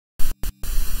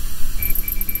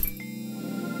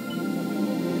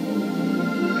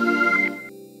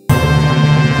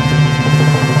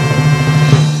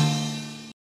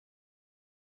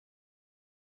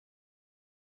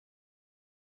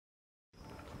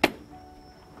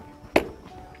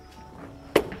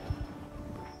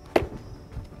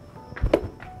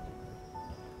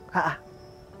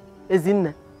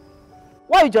Ezinne,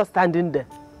 why are you just standing there?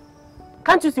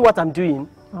 Can't you see what I'm doing?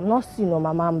 I'm not seeing, no,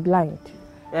 Mama. I'm blind.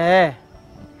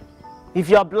 If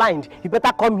you're blind, you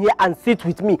better come here and sit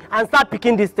with me and start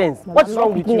picking these things. Mama, What's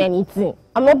wrong with you? Anything.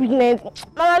 I'm not picking anything.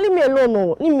 Mama, leave me alone.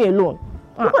 No, leave me alone.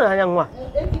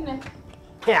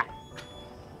 Here.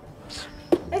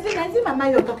 Is it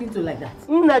Mama you're talking to like that?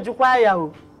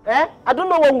 I don't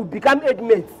know when we become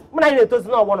mates.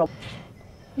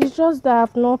 It's just that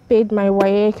I've not paid my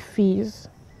WAEC fees.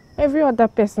 Every other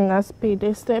person has paid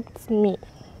except me.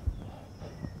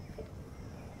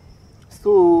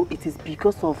 So it is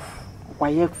because of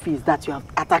WAEC fees that you are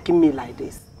attacking me like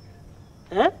this?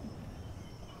 It's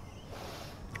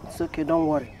okay, don't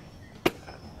worry.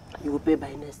 You will pay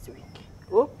by next week.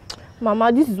 Oh?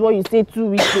 Mama, this is what you said 2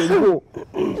 weeks ago.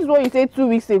 This is what you said 2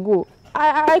 weeks ago.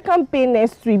 I can't pay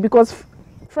next week because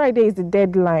Friday is the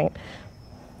deadline.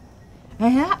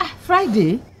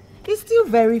 Friday? It's still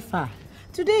very far.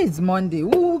 Today is Monday.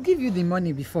 We will give you the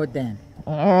money before then.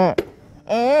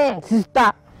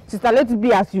 Sister, let it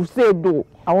be as you said though.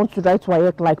 I want to write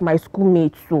WAEC like my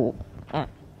schoolmates, so.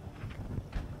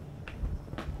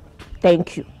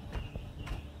 Thank you.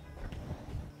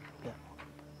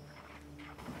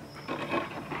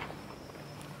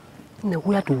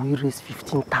 Where do we raise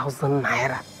 15,000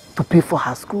 naira to pay for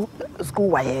her school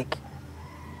WAEC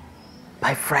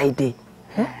by Friday?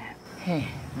 Hey,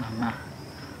 Mama.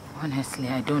 Honestly,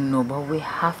 I don't know, but we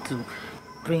have to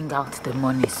bring out the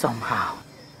money somehow.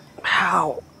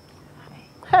 How?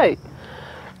 Hey.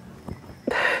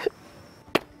 Don't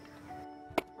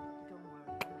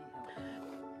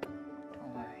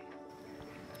worry.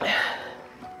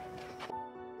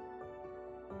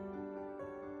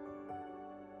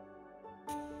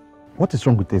 What is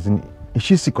wrong with Ezini? Is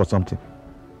she sick or something?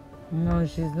 No,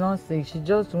 she's not sick. She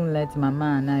just won't let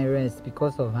Mama and I rest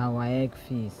because of her WAEC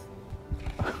fees.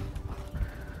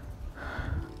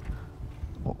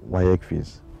 WAEC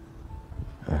fees?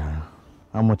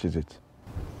 How much is it?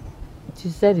 She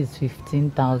said it's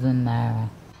 15,000 naira.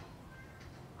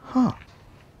 Huh.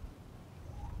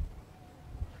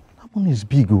 That money is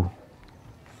big, oh.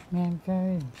 Yeah,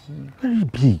 very big. Very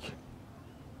big.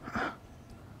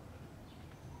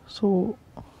 So,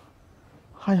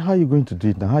 how are you going to do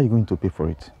it now? How are you going to pay for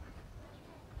it?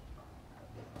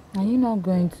 Are you not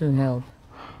going to help?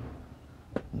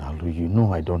 Nalu, you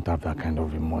know I don't have that kind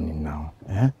of money now.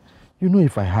 You know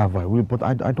if I have, I will, but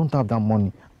I don't have that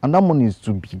money. And that money is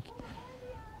too big.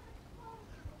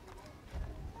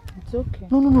 It's okay.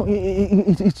 No,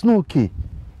 it's not okay.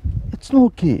 It's not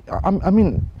okay. I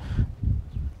mean,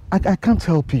 I can't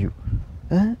help you.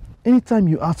 Anytime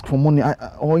you ask for money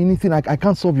or anything, I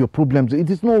can't solve your problems. It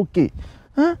is not okay.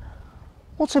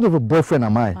 What sort of a boyfriend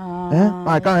am I?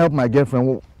 I can't help my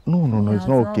girlfriend. No, it's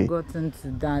not okay. I've not gotten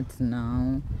to that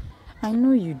now. I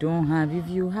know you don't have. If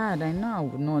you had, I know I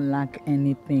would not lack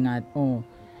anything at all.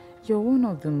 You're one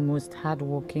of the most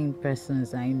hardworking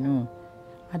persons I know.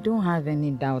 I don't have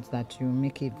any doubts that you'll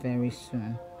make it very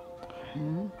soon.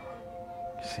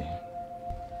 See,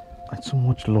 I so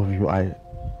much love you. I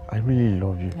really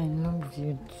love you. I love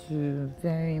you too,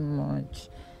 very much.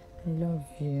 I love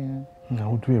you. I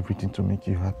will do everything to make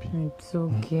you happy. It's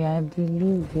okay, I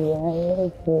believe you. I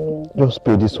love you. Just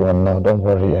pay this one now, don't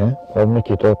worry, I'll make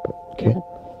it up, okay?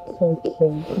 It's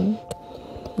okay.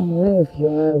 I love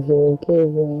you, okay?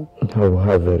 I will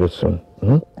have very soon.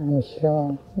 I'm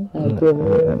sure. I give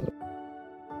you.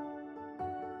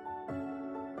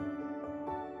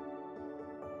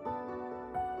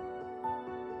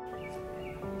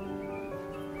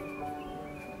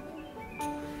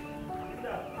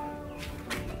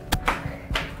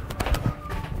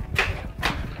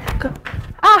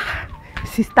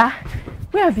 Sister,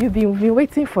 where have you been? We've been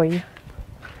waiting for you.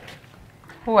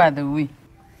 Who are the we?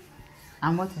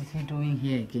 And what is he doing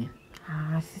here again?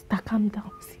 Sister, calm down.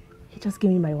 See, he just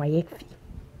gave me my WAEC fee.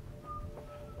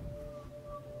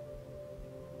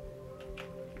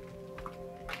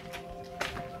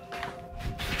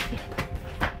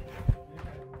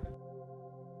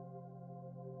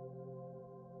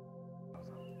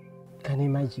 Can you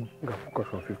imagine? Got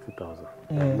from 50,000.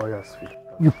 Lawyer's fee,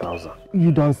 1,000.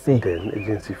 You don't say. Then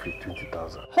agency fee,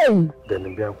 20,000. Hey! Then the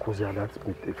Biancosia that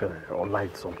if or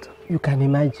light something. You can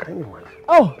imagine. Can you imagine?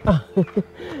 Oh!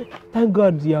 Thank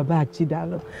God you're back,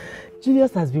 Chidalo.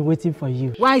 Julius has been waiting for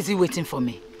you. Why is he waiting for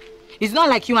me? It's not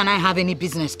like you and I have any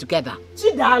business together.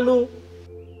 Chidalo!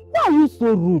 Why are you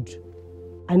so rude?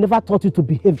 I never taught you to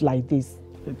behave like this.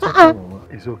 It's okay, Mama.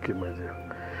 It's okay, my dear.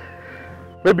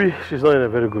 Maybe she's not in a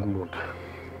very good mood.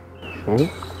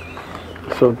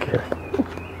 It's okay.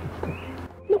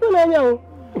 Chidalo!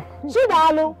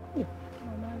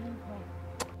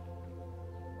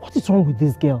 What is wrong with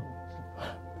this girl?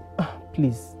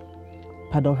 Please,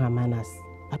 pardon her manners.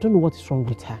 I don't know what is wrong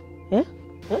with her. Eh?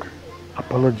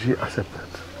 Apology accepted.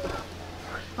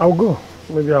 I'll go.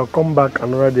 Maybe I'll come back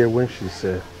another day when she's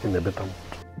in a better mood.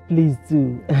 Please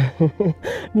do.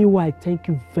 Meanwhile, thank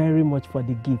you very much for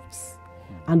the gifts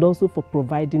and also for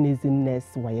providing Ezinne's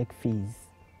WAEC fees.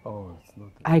 Oh, it's not.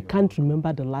 I can't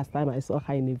remember the last time I saw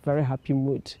her in a very happy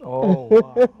mood. Oh,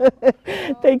 wow.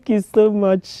 Thank you so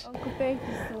much. Uncle, thank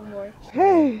you so much.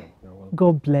 Hey,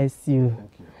 God bless you.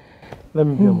 Thank you. Let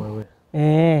me be on my way.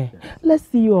 Yes. Let's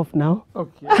see you off now.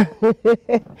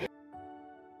 Okay.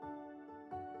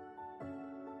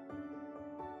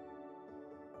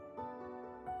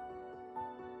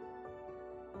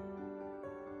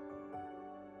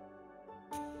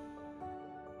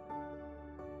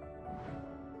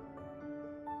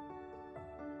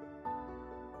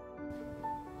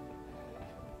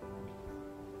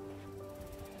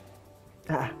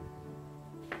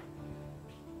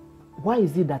 Why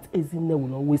is it that Ezinne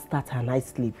will always start her night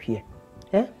sleep here?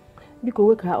 Eh? Because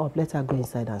wake her up, let her go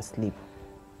inside and sleep.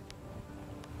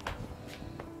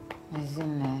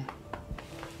 Ezinne.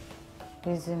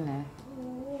 Ezinne.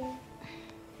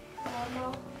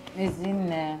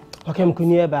 Ezinne. Okay,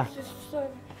 Mkunieba.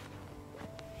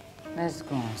 Let's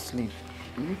go and sleep.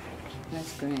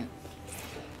 Let's go in.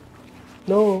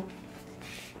 No.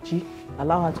 Chi,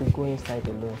 allow her to go inside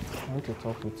alone. I want to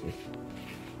talk with you.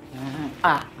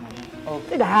 Okay.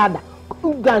 Take her.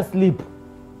 Go and sleep.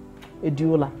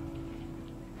 Ediola.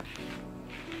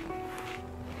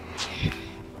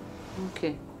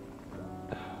 Okay.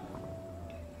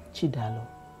 Chidalo,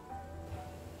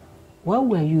 why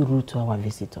were you rude to our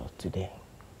visitor today?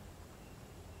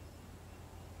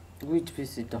 Which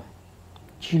visitor?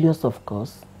 Julius, of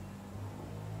course.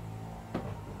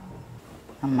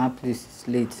 Mama, please, it's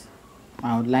late.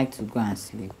 I would like to go and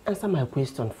sleep. Answer my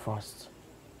question first.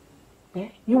 Eh?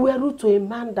 You were rude to a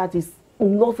man that is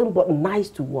nothing but nice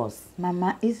to us.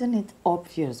 Mama, isn't it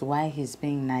obvious why he's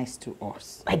being nice to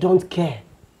us? I don't care.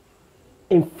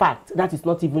 In fact, that is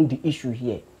not even the issue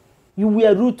here. You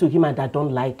were rude to him and I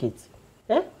don't like it.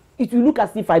 Eh? It will look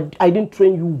as if I didn't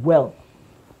train you well.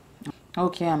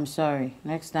 Okay, I'm sorry.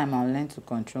 Next time I'll learn to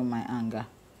control my anger.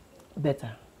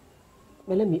 Better.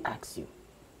 But let me ask you.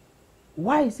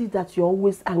 Why is it that you're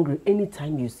always angry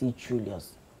anytime you see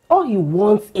Julius? All he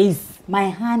wants is my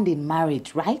hand in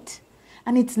marriage, right?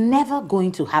 And it's never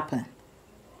going to happen.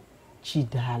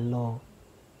 Chidalo.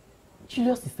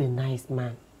 Julius is a nice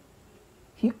man.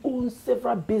 He owns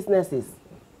several businesses.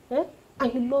 Eh?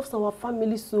 And he loves our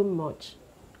family so much.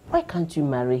 Why can't you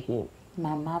marry him?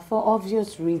 Mama, for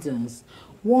obvious reasons.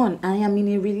 1, I am in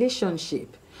a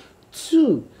relationship.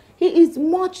 2, he is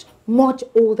much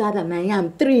older than I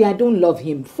am. 3, I don't love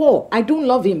him. 4, I don't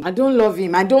love him. I don't love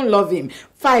him. I don't love him.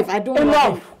 5, I don't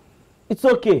love him. It's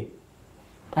okay.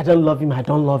 I don't love him. I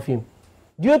don't love him.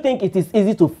 Do you think it is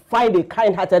easy to find a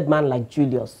kind-hearted man like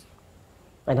Julius?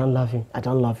 I don't love him. I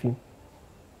don't love him.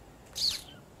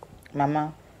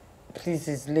 Mama, please,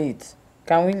 it's late.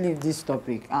 Can we leave this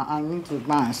topic? I need to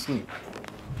go and sleep.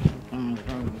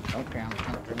 Okay,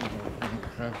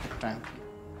 thank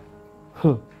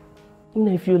you. You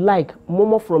know, if you like,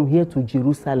 Momo from here to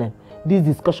Jerusalem, this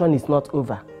discussion is not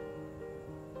over.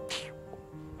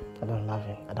 I don't love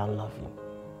him. I don't love him.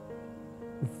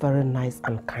 Very nice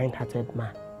and kind-hearted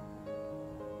man.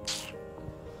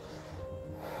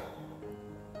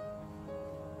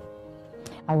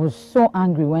 I was so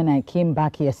angry when I came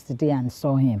back yesterday and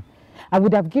saw him. I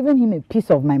would have given him a piece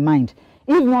of my mind,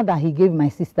 if not that he gave my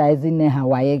sister Ezinne her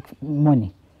WAEC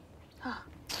money.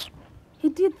 He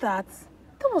did that?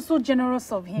 That was so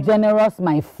generous of him. Generous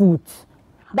my foot.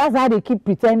 That's how they keep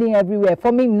pretending everywhere,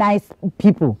 forming nice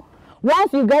people.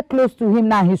 Once you get close to him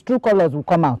now, his true colors will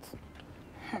come out.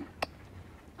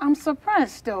 I'm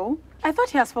surprised though. I thought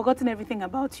he has forgotten everything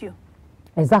about you.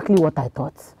 Exactly what I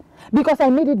thought. Because I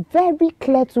made it very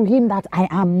clear to him that I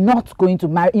am not going to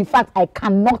marry. In fact, I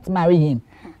cannot marry him.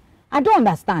 I don't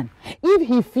understand. If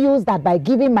he feels that by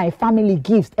giving my family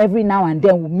gifts every now and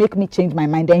then will make me change my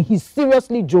mind, then he's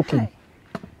seriously joking.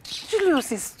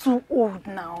 Julius is too old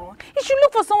now. He should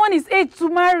look for someone his age to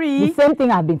marry. The same thing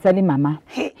I've been telling Mama.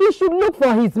 He should look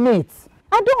for his mates.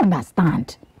 I don't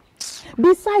understand.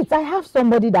 Besides, I have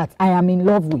somebody that I am in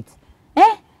love with.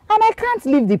 And I can't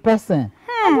leave the person.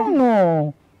 I don't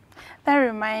know. That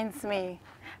reminds me.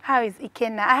 How is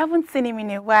Ikenna? I haven't seen him in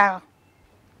a while.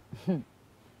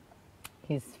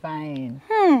 He's fine.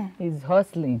 He's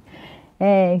hustling.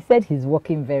 He said he's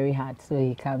working very hard so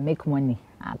he can make money.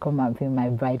 I'll come and pay my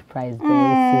bride price very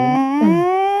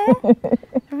soon.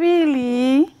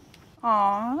 Really?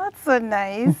 Oh, that's so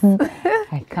nice.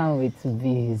 I can't wait to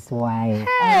be his wife.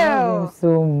 I love him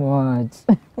so much.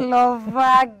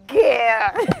 Lover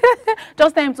girl.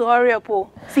 Just time to hurry up.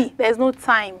 Oh. See, there's no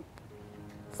time.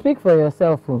 Speak for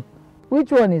yourself. Oh.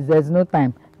 Which one is there's no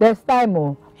time? There's time,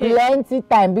 oh. Plenty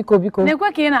time, biko.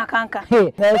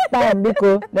 Hey, there's time,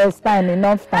 biko. There's time,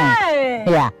 enough time. Hey.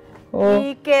 Yeah. Oh.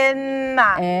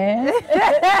 Ikenna.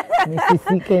 Mrs.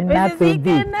 Ikenna to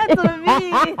be. Ikenna to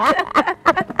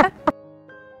be.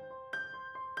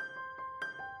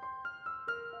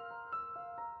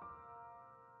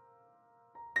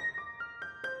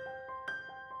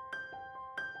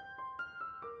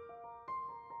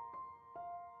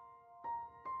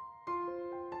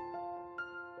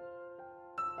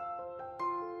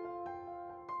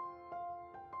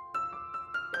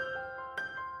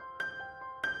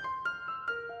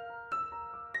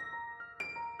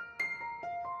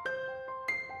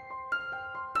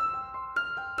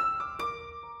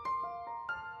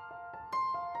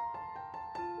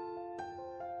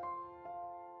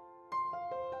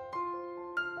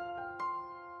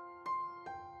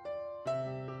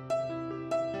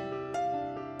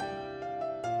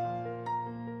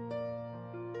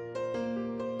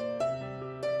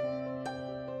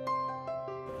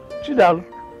 Chidal,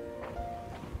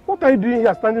 what are you doing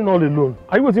here standing all alone?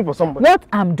 Are you waiting for somebody? What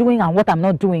I'm doing and what I'm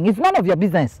not doing is none of your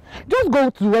business. Just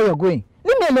go to where you're going.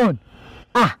 Leave me alone.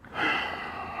 Ah.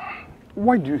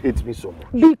 Why do you hate me so much?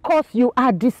 Because you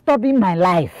are disturbing my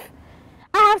life.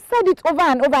 I have said it over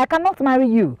and over. I cannot marry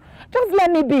you. Just let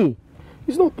me be.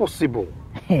 It's not possible.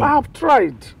 I have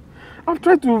tried. I've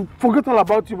tried to forget all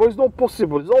about you, but it's not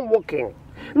possible. It's not working.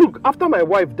 Look, after my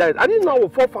wife died, I didn't know I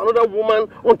would fall for another woman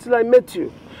until I met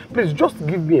you. Please, just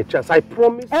give me a chance. I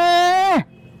promise.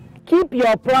 Keep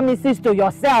your promises to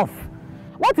yourself.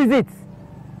 What is it?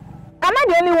 Am I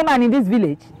the only woman in this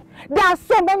village? There are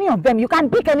so many of them. You can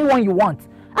pick anyone you want.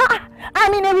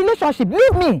 I'm in a relationship.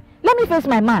 Leave me. Let me face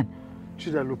my man.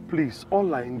 Chidalu, please.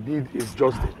 All I need is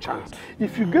just a chance.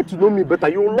 If you get to know me better,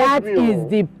 you'll love me. That is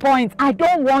the point. I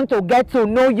don't want to get to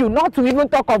know you, not to even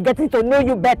talk of getting to know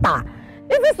you better.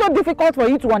 Is it so difficult for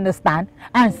you to understand?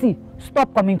 And see,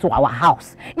 stop coming to our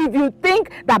house. If you think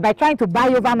that by trying to buy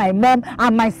over my mom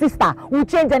and my sister will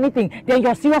change anything, then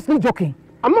you're seriously joking.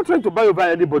 I'm not trying to buy over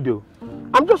anybody.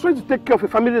 I'm just trying to take care of a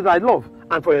family that I love.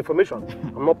 And for your information,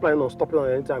 I'm not planning on stopping on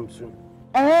anytime soon.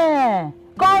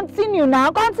 Continue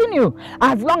now, continue.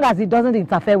 As long as it doesn't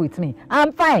interfere with me,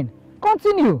 I'm fine.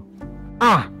 Continue.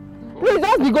 Please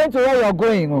just be going to where you're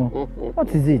going. What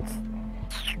is it?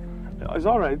 It's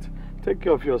all right. Take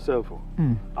care of yourself.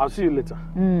 I'll see you later.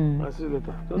 I'll see you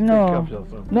later. Just take care of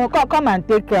yourself. No, come and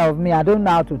take care of me. I don't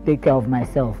know how to take care of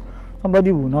myself.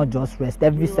 Somebody will not just rest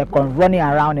every second, running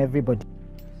around everybody.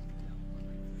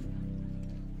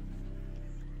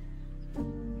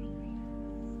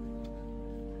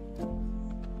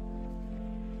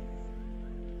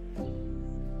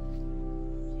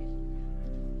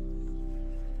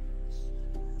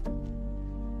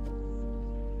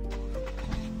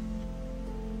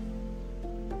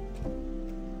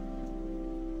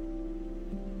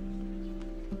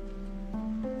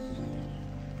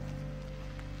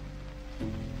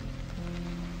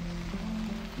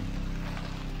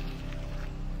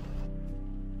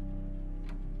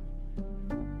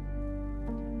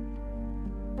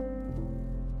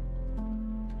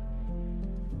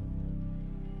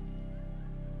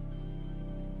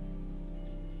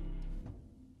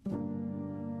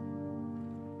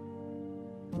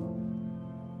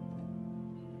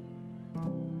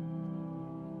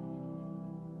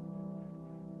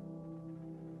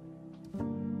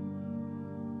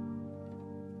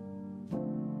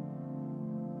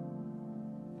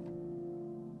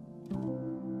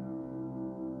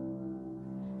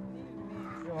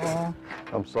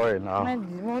 I'm sorry now.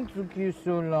 What took you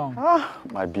so long?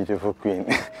 My beautiful queen.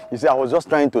 You see, I was just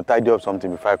trying to tidy up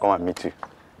something before I come and meet you.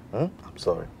 I'm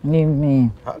sorry. Leave me.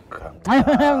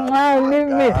 Leave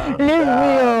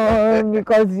me,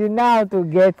 because you know how to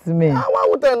get me. Why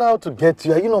would I know how to get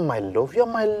you? Are you not my love? You're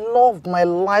my love, my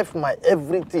life, my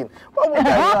everything. Why would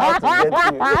I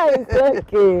know how to get you?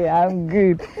 It's okay, I'm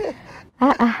good.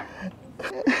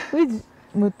 Which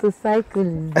motorcycle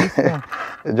is this one?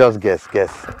 Just guess.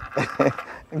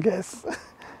 Guess.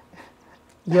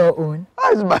 Your own?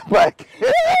 That's my bike.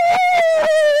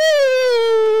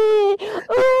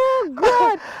 Oh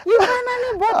God! You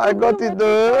finally bought it. I got it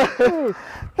though.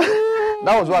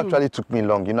 That was what actually took me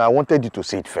long. You know, I wanted you to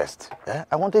see it first.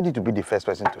 I wanted you to be the first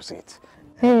person to see it.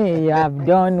 Hey, you have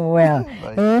done well.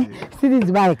 See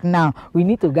this bike now. We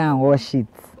need to go and wash it.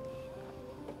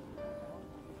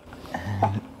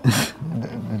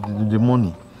 The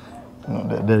money. No,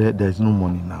 there's no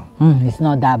money now. It's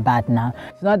not that bad now.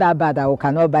 It's not that bad that we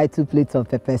cannot buy 2 plates of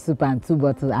pepper soup and 2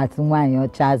 bottles at one in your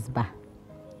child's bar.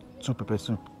 2 pepper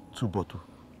soup, 2 bottles.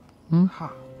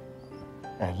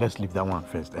 Let's leave that one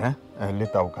first, eh?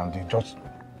 Later we can do. Just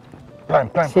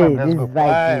climb, let's go. This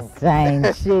is fine,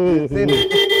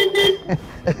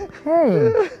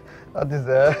 Hey.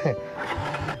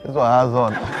 This one has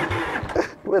on.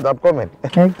 Wait, I'm coming.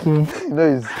 Okay. You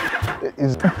know,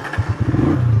 it's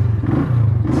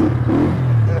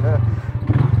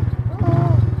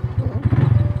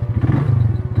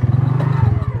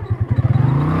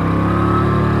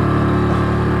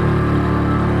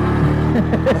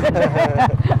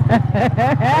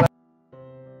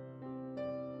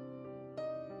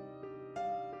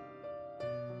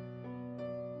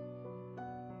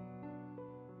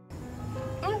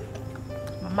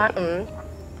Mama,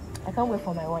 I can't wait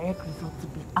for my WAEC result to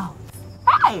be out.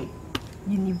 Hey!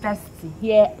 University,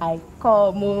 here I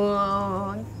come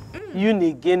on.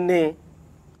 Unigene.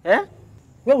 Eh?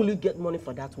 Where will you get money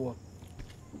for that one?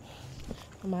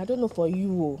 Mama, I don't know for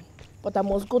you, but I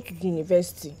must go to the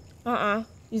university.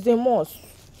 It's a must.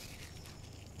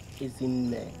 It's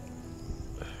in there.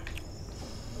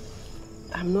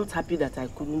 I'm not happy that I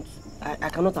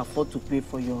cannot afford to pay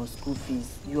for your school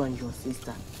fees, you and your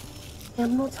sister.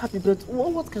 I'm not happy, but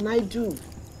what can I do?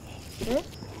 Eh?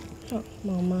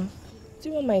 Mama, do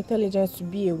you want my intelligence to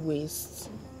be a waste?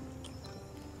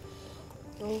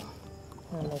 Oh.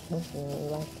 I'm like, I don't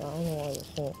know what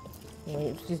you're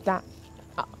saying.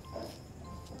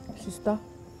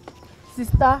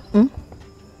 Sister?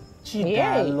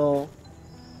 Chidalo,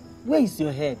 where is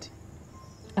your head?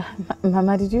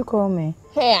 Mama, did you call me?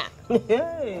 Here.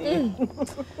 Hey.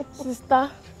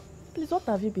 Sister, please, what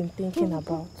have you been thinking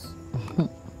about?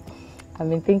 I've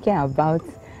been thinking about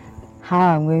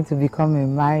how I'm going to become a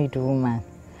married woman.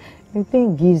 The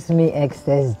thing gives me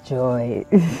excess joy.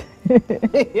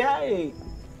 Hey.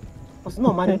 It's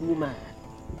not a married woman.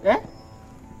 Eh?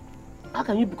 How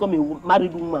can you become a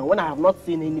married woman when I have not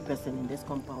seen any person in this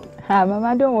compound?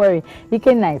 Mama, don't worry.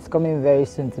 Ikenna is coming very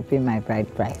soon to pay my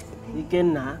bride price.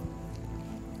 Ikenna?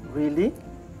 Really?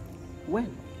 When?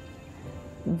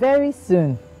 Very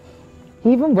soon.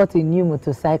 He even bought a new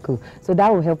motorcycle, so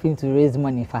that will help him to raise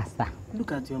money faster.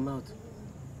 Look at your mouth.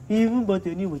 He even bought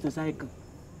a new motorcycle,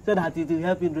 so that it will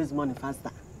help him raise money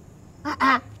faster.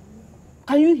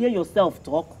 Can you hear yourself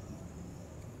talk?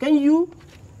 Can you?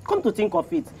 Come to think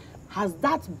of it, has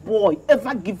that boy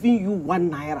ever given you 1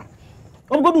 naira?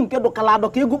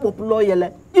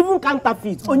 Even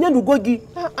counterfeit.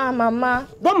 Mama.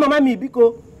 Don't mama me,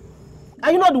 because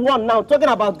are you not the one now talking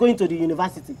about going to the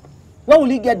university? Where will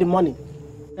he get the money?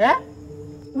 Eh?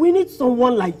 We need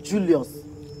someone like Julius,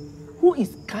 who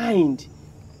is kind,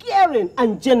 caring,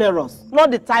 and generous.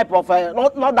 Not the type of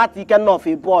not that he can of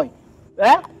a boy.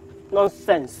 Eh?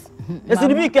 Nonsense.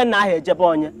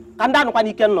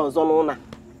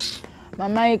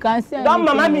 Mama, you can say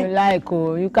anything you like.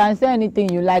 Oh, you can say anything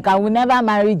you like. I will never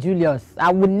marry Julius.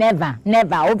 I will never,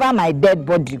 over my dead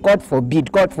body. God forbid.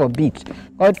 God forbid.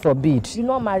 God forbid. You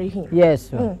not marry him? Yes.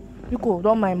 Sir. You go.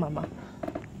 Don't mind, Mama.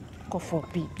 God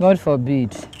forbid. God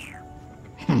forbid.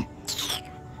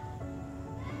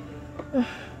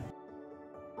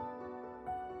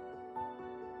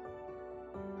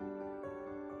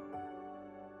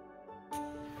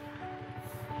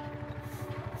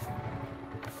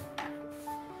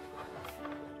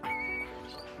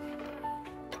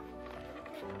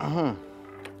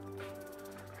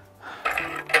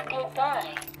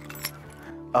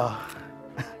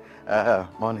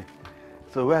 Morning.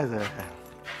 So where's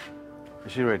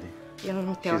is she ready?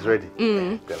 Yeah, she's ready.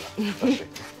 Okay.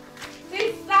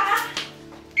 Sister!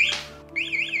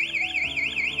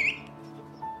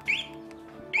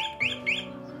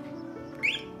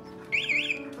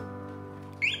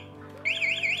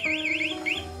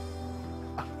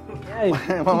 Hey,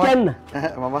 Mama.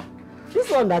 Mama.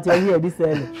 This one that you're here this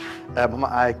early. Mama,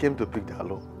 I came to pick the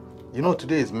hello. You know,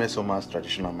 today is Mesoma's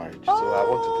traditional marriage, so I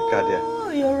want to take her there. Oh,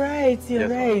 you're right, you're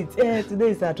right. Yeah,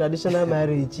 today is our traditional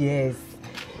marriage, yes.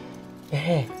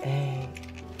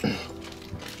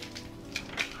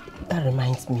 That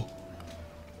reminds me.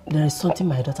 There is something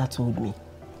my daughter told me.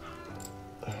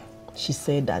 She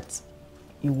said that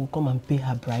you will come and pay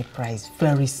her bride price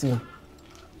very soon.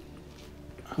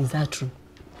 Is that true?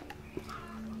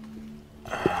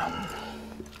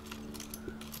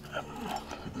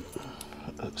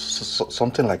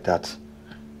 Something like that.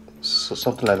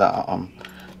 Something like that.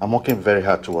 I'm working very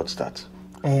hard towards that.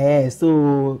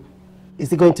 So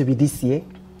is it going to be this year?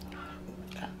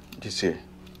 This year?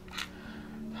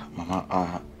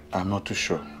 Mama, I'm not too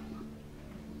sure.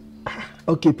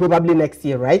 Okay, probably next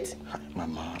year, right?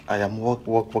 Mama, I am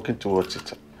working towards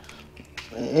it.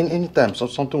 Anytime,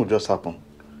 something will just happen.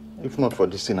 If not for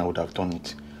this thing, I would have done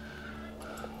it.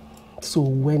 So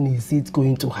when is it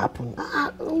going to happen?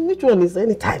 Which one is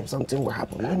anytime something will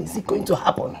happen? When is it going to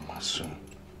happen? Mama, soon.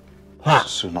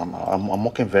 Soon, Mama. I'm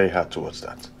working very hard towards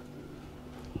that.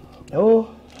 Oh.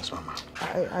 Yes, Mama.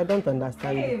 I don't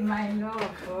understand. Hey, my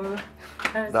love.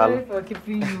 I'm sorry for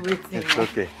keeping you waiting. It's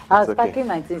okay. I was packing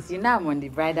my things. You know I'm on the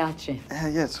bridal train.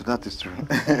 Yes, that is true.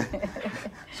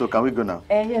 So can we go now?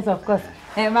 Yes, of course.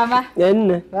 Hey, Mama.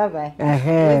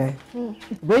 Bye-bye.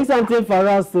 Bring something for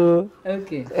us, so.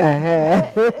 Okay.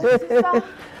 Sister,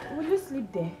 will you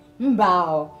sleep there?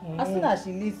 Mbao. As soon as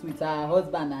she lives with her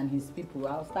husband and his people,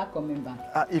 I'll start coming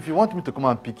back. If you want me to come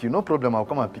and pick you, no problem, I'll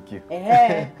come and pick you.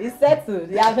 It's settled.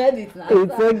 You have heard it now.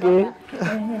 It's okay.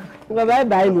 Bye-bye.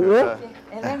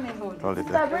 Let me hold it.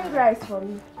 Sister, bring rice for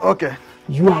me. Okay.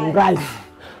 You and rice.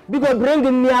 Because bring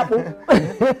in the apple.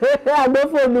 I go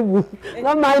for Nubu.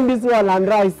 Don't mind this one and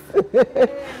rice.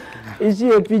 Is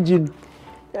she a pigeon?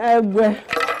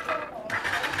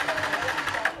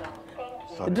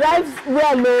 Drive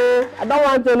well, no. I don't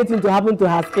want anything to happen to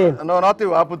her skin. No, nothing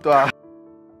will happen to her.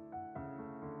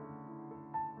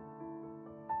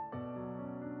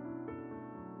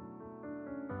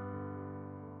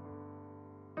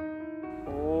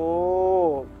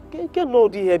 Oh,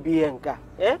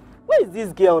 where is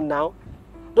this girl now?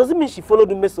 Does it mean she followed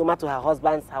Mesoma to her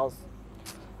husband's house?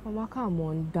 Mama, come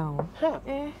on down. Huh.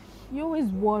 You always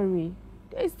worry.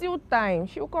 There's still time.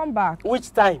 She'll come back.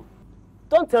 Which time?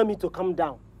 Don't tell me to come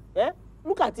down.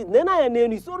 Look at it. Nena and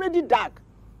Nene, it's already dark.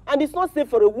 And it's not safe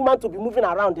for a woman to be moving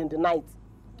around in the night.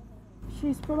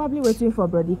 She's probably waiting for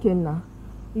Brother Ikenna.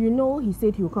 You know, he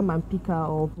said he'll come and pick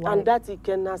her up. And that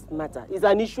Ikenna's matter is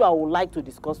an issue I would like to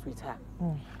discuss with her.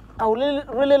 I would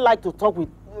really like to talk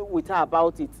with her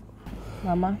about it.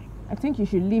 Mama, I think you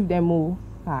should leave them all.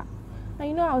 And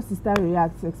you know how sister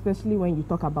reacts, especially when you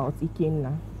talk about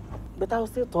Ikenna. But I will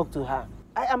still talk to her.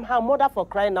 I am her mother for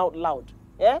crying out loud.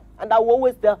 And I will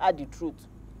always tell her the truth.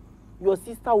 Your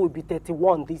sister will be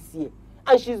 31 this year.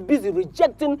 And she's busy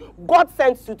rejecting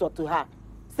God-sent suitor to her.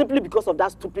 Simply because of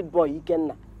that stupid boy,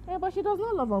 Ikenna. But she does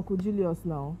not love Uncle Julius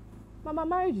now. Mama,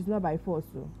 marriage is not by force,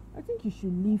 so I think you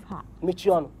should leave her.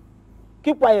 Michiano,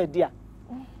 keep quiet, dear.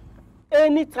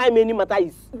 Anytime any matter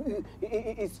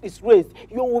is raised,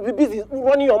 you will be busy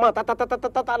running your mouth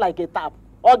like a tap.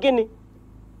 Or guinea.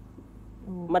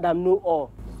 Madam, no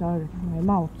all. Sorry, my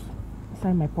mouth.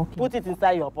 Inside my pocket. Put it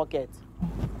inside your pocket.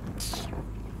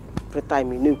 Every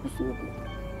time you know.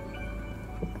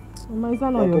 Mama, is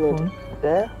that not your phone?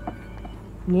 Yeah?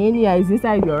 Nenia is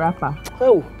inside your wrapper.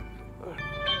 Oh.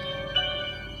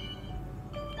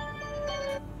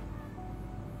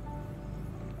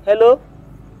 Hello?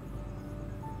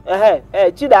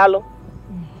 Chidalo.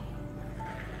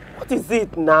 What is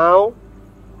it now?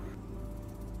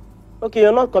 Okay,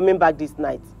 you're not coming back this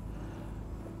night.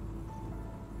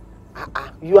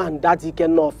 You and Daddy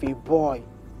cannot a boy.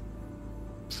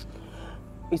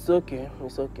 It's okay.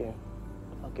 Okay,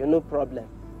 no problem.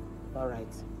 All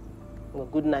right. Well,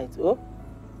 good night, oh?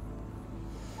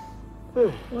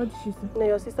 What did she say? No,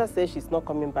 your sister says she's not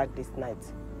coming back this night.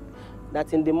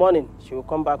 That in the morning, she will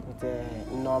come back with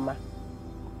Norma.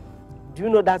 Do you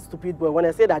know that stupid boy? When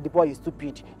I say that the boy is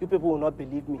stupid, you people will not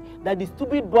believe me. That the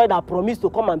stupid boy that promised to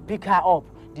come and pick her up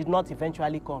did not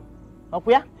eventually come.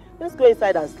 Okuya, let's go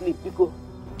inside and sleep. Pico.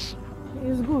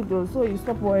 It's good though, so you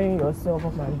stop worrying yourself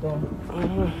up and down.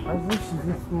 As if she's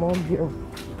a small girl.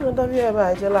 Don't you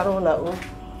ever tell her on that own?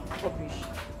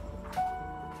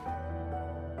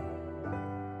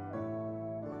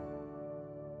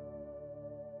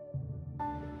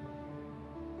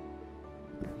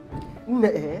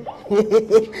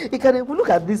 You can look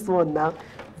at this one now.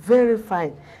 Very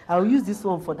fine. I'll use this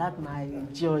one for that, my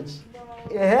George.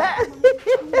 Yeah.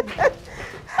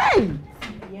 Hey!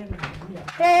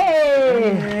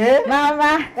 Hey!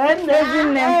 Mama!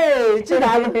 Hey!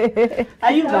 Chidalo!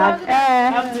 Are you back?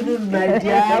 Afternoon, my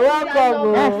dear.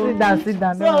 Welcome. Sit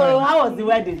down. So, how was the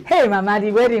wedding? Hey, Mama,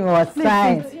 the wedding was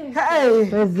fine. Hey!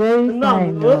 It was very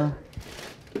fine. No.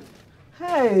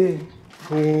 Hey!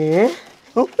 Hey!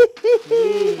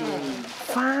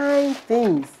 Fine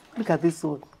things. Look at this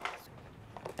one.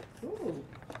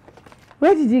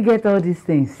 Where did you get all these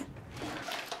things?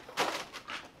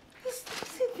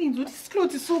 This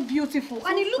clothes is so beautiful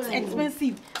and it looks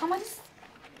expensive. Mama, this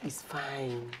It's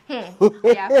fine.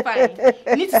 yeah, fine.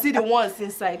 You need to see the ones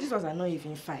inside. These ones are not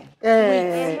even fine.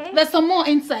 Wait, there's some more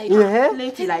inside.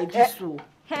 Plenty like this.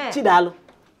 Chidalo,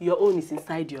 your own is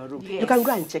inside your room. You can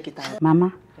go and check it out.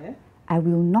 Mama, I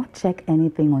will not check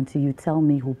anything until you tell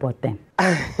me who bought them.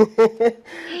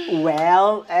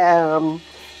 Well,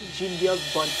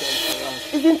 Julius bought them for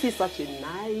us. Isn't he such a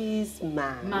nice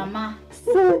man? Mama.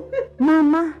 So,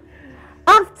 Mama,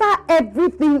 after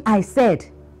everything I said,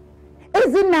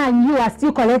 isn't that you are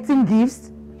still collecting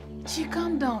gifts? She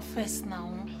calm down first now.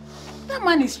 That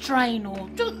man is trying, oh.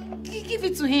 Just give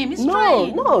it to him. He's No,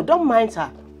 trying. no, don't mind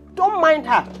her. Don't mind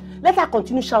her. Let her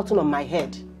continue shouting on my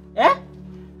head. Eh?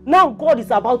 Now God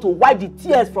is about to wipe the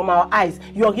tears from our eyes.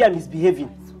 You're here misbehaving.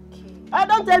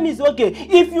 Don't tell me it's okay.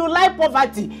 If you like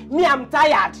poverty, me, I'm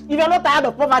tired. If you're not tired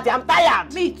of poverty, I'm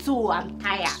tired. Me too, I'm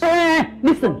tired.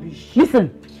 Listen.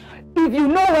 If you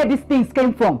know where these things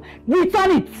came from,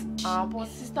 return it. But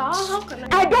sister, how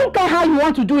can I don't care how you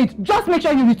want to do it. Just make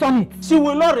sure you return it. She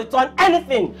will not return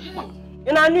anything.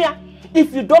 In Anuya,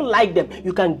 if you don't like them,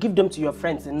 you can give them to your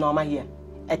friends in Norma here.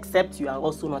 Except you are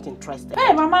also not interested.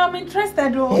 Hey, Mama, I'm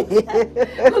interested though.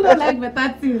 Who don't like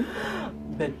better things?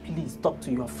 But please, talk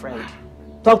to your friend.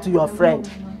 Talk to your friend.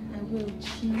 I will.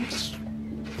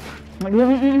 You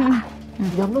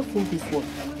have not seen this one.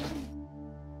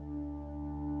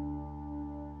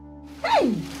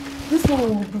 Hey! This one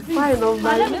will be fine on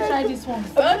my Let me try this one.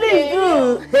 Please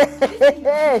do.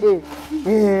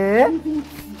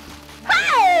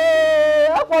 Hey!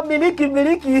 For Miliki.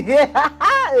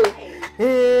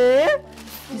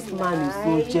 This man is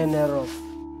so generous.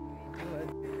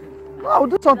 No, I'll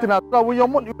do something as well. When your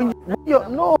mother,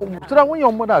 so that when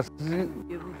your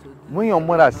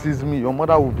mother sees me, your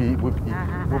mother will be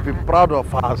proud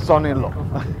of her son-in-law.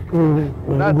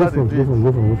 Go from.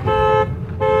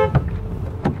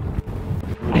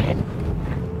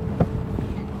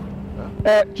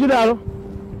 Chidalo,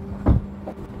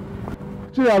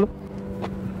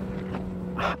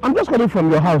 I'm just coming from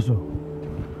your house.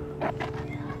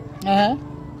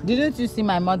 Didn't you see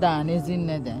my mother and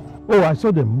Ezinne there? Oh, I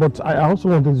saw them, but I also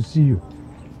wanted to see you.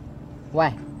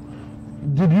 Why?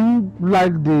 Did you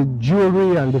like the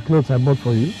jewelry and the clothes I bought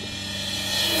for you?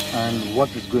 And what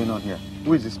is going on here?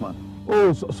 Who is this man?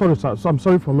 Oh, sorry, sir. So I'm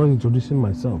sorry for not introducing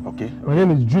myself. Okay. My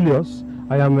name is Julius.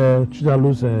 I am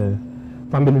Chidalo's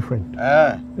family friend.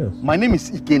 Yes. My name is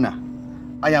Ikena.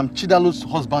 I am Chidalo's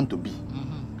husband-to-be.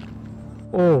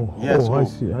 Oh, yes. I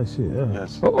see. Yeah.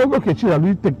 Yes. Oh, okay, Chidalo,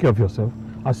 you take care of yourself.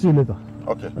 I'll see you later.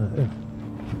 Okay.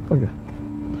 Okay.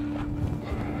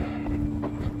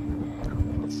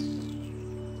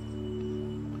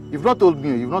 You've not told me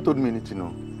anything,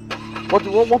 no.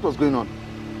 What was going on?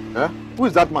 Who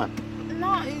is that man?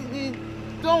 No,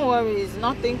 don't worry, it's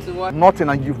nothing to worry. Nothing,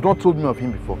 and you've not told me of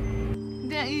him before.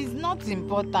 It's not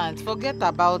important. Forget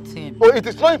about him. Oh, it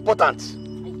is not important.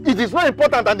 It is not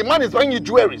important, and the man is buying you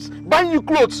jewelries, buying you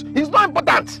clothes. It's not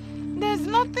important. There's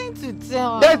nothing to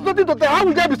tell. There's nothing to tell. How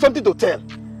will there be something to tell?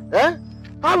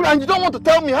 And you don't want to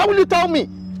tell me. How will you tell me?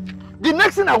 The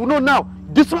next thing I will know now,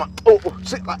 this man.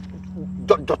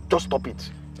 Just stop it.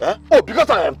 Oh,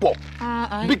 because I am poor.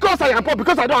 Because I am poor.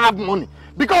 Because I don't have money.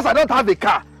 Because I don't have a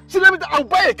car. See, I will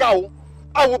buy a car.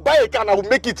 I will buy a car and I will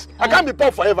make it. I can't be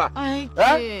poor forever. Don't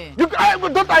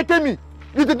tell me.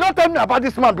 You did not tell me about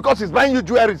this man because he's buying you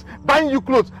jewelries, buying you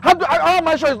clothes. How am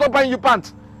I sure he's not buying you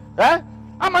pants? How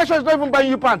am I sure he's not even buying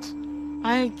you pants?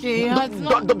 Don't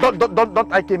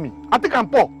IK me. I think I'm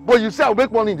poor, but you say I'll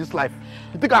make money in this life.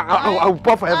 You think I will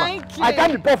poor forever? I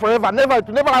can't be poor forever. Never. It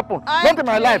will never happen. Not in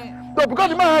my life. No, because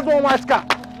the man has one white car.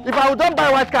 If I would don't buy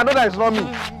a white car, no, that is not me.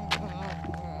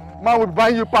 Man would buy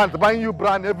you pants, buying you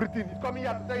brand, everything. He's coming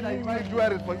here to tell you that he's buying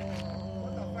jewelries for you.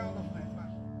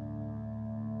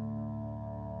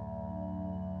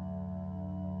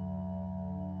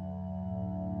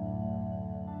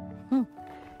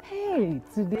 Hey,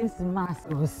 today's mass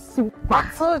was super. I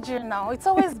told you now, it's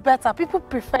always better. People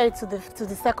prefer it to the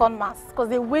second mass because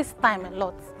they waste time a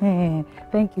lot. Hey,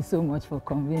 thank you so much for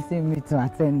convincing me to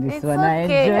attend this one. I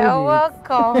enjoyed it. You're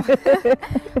welcome.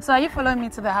 So are you following me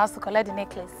to the house to collect the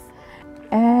necklace?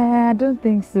 I don't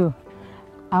think so.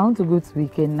 I want to go to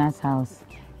Ikena's house.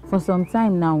 For some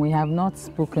time now, we have not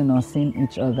spoken or seen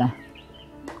each other.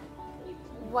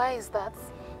 Why is that?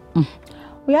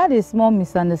 We had a small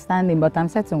misunderstanding, but I'm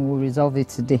certain we'll resolve it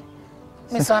today.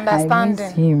 Misunderstanding? So I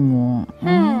miss him.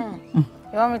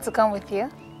 You want me to come with you?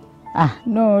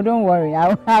 No, don't worry.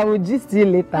 I will just see you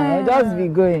later. I'll just be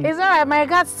going. It's alright, my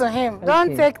regards to him. Okay.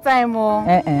 Don't take time.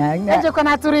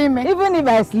 Even if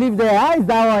I sleep there, how is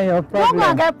that one your problem? Don't go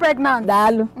and get pregnant.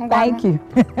 Dalu, thank you.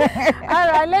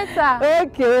 Alright, later.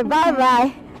 Okay,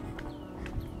 bye-bye.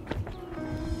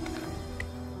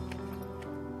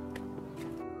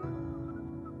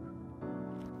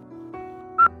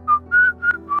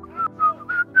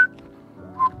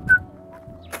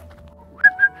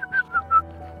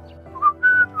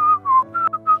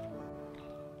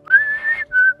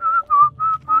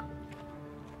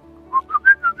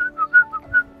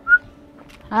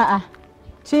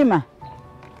 Chima,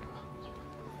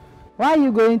 why are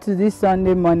you going to this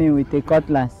Sunday morning with a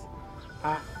cutlass?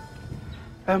 I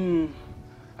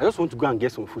just want to go and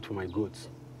get some food for my goats.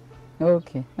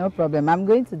 Okay, no problem. I'm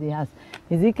going to the house.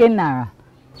 Is Ikenna?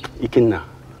 Ikenna?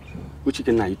 Which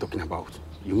Ikenna are you talking about?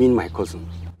 You mean my cousin?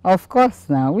 Of course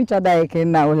now. Which other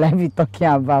Ikenna will I be talking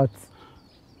about?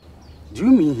 Do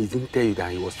you mean he didn't tell you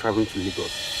that he was traveling to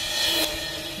Lagos?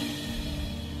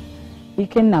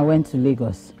 Ikenna went to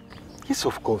Lagos? Yes,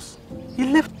 of course.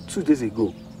 He left 2 days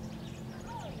ago.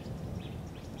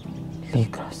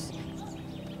 Lagos?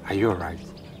 Are you alright?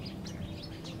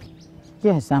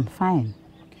 Yes, I'm fine.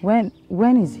 When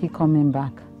is he coming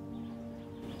back?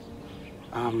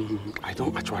 I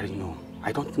don't actually know.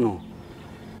 I don't know.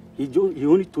 He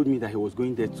only told me that he was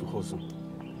going there to hustle.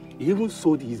 He even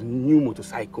sold his new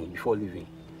motorcycle before leaving.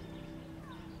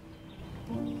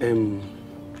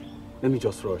 Let me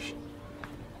just rush.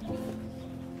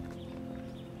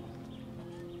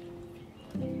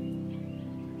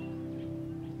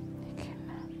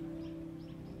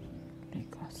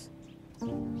 Lagos.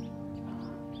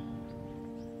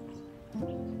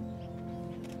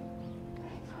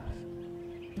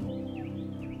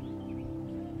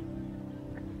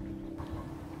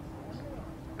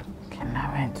 Ikenna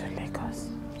went to Lagos.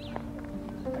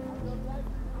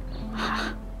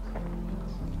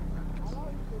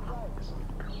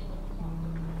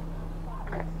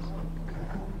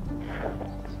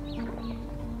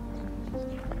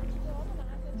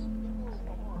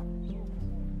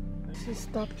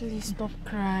 Sister, please stop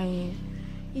crying.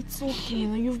 It's okay,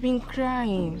 you've been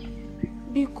crying.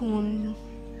 Bikon.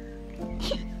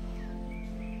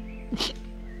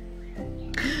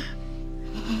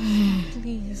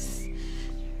 Please.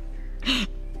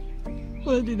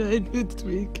 What did I do to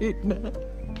Ikenna?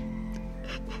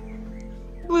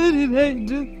 What did I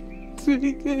do to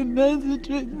Ikenna to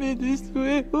treat me this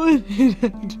way? What did I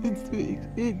do to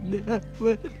Ikenna?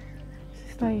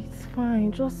 Sister, it's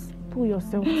fine. Just pull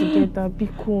yourself together,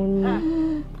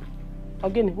 Bikon.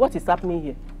 Again, what is happening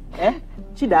here? Eh?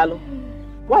 Chidalo,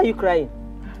 why are you crying?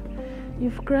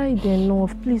 You've cried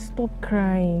enough. Please stop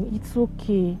crying. It's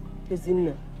okay.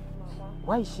 Ezinna,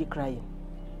 why is she crying?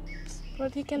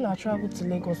 But he cannot travel to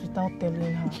Lagos without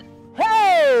telling her.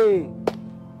 Hey!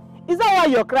 Is that why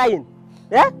you're crying?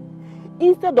 Eh?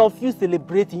 Instead of you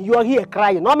celebrating, you are here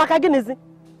crying. No, Makagenezi.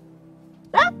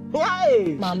 Eh?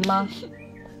 Hey! Mama.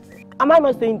 Am I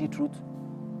not saying the truth?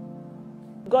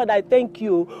 God, I thank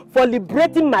you for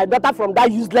liberating my daughter from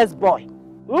that useless boy.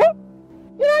 You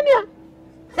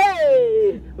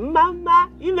hey! Mama,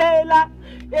 Imela,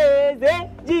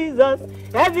 Jesus,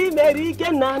 every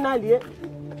American nana.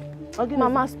 Okay,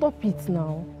 Mama, stop it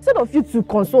now. Instead of you to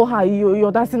console her,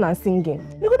 you're dancing and singing.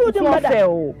 It's not fair.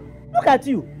 Look at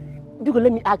you.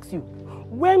 Let me ask you.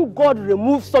 When God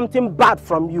removes something bad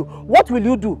from you, what will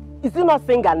you do? Is it not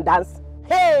sing and dance?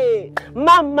 Hey!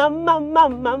 Mama, mama,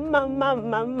 mama,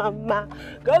 mama, mama.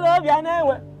 Where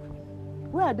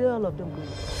are they, all of them going?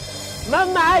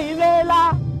 Mama,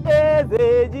 Imela,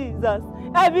 Jesus.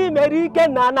 Every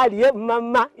American nana,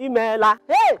 Mama, Imela.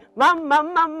 Hey! Mama,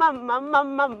 mama, mama,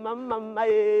 mama, mama,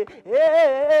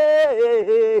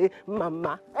 hey,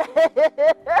 mama.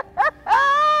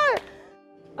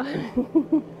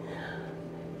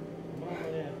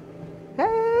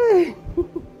 Hey!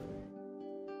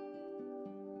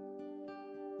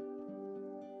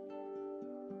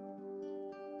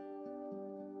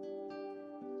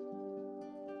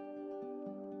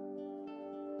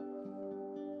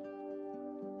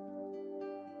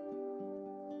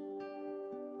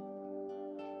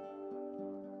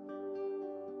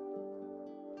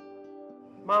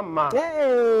 Mama.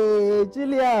 Hey,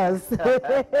 Julius. Hey,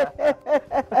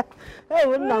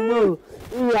 Namo.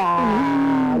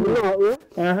 Yeah.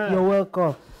 You're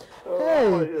welcome.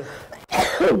 Hey.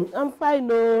 I'm fine,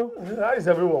 no. How is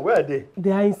everyone? Where are they?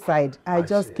 They are inside. I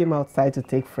just came outside to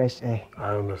take fresh air.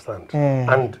 I understand.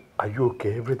 And are you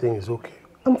okay? Everything is okay?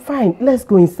 I'm fine. Let's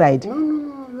go inside.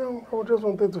 No. I just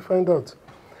wanted to find out.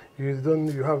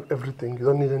 You have everything. You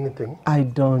don't need anything. I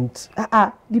don't.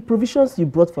 The provisions you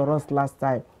brought for us last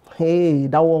time. Hey,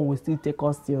 that one will still take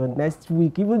us till next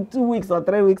week, even 2 weeks or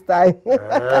 3 weeks time.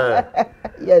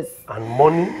 Yes. And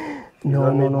money?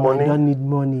 No, we don't need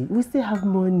money. We still have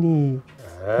money.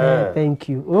 Thank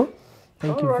you. Oh,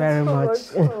 thank you very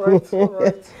much. All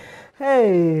right.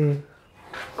 Hey.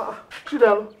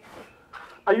 Chidal,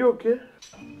 are you okay?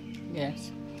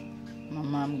 Yes.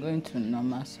 Mama, I'm going to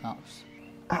Norma's house.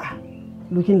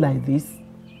 Looking like this?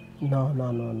 No.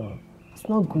 It's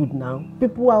not good now.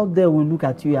 People out there will look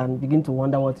at you and begin to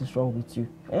wonder what is wrong with you.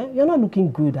 You're not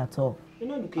looking good at all. You're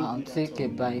not looking I'll take a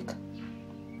bike.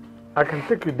 I can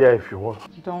take you there if you want.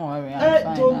 Don't worry, I'm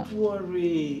fine. Don't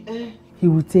worry. He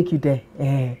will take you there.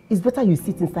 It's better you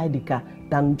sit inside the car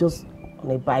than just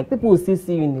on a bike. People will still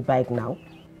see you in the bike now.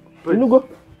 Please. You go.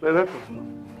 Let us go.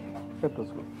 Let us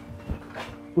go.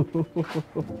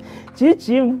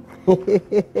 Chichim.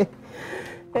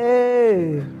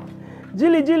 Hey.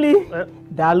 Julie.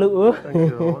 Dalu. Thank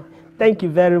you. Thank you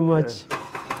very much.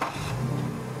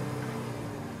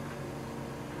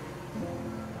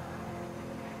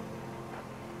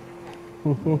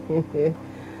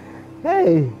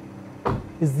 Hey,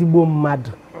 Zibo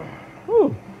mad.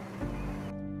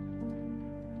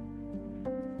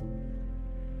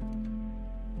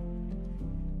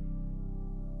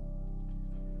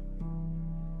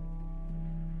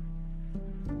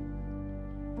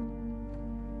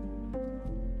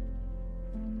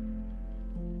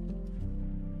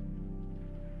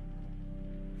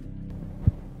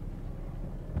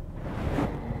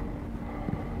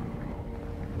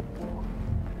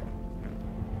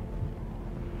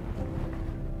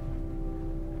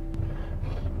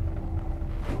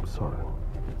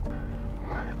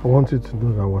 I want you to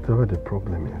know that whatever the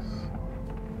problem is,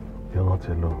 you're not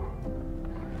alone.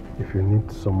 If you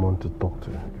need someone to talk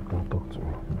to, you can talk to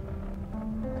me.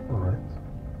 Alright?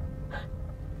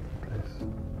 Please.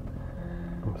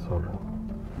 I'm sorry.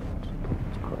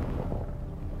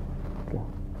 Okay.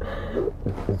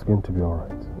 It's going to be alright.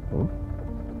 That's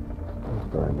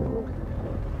what I mean.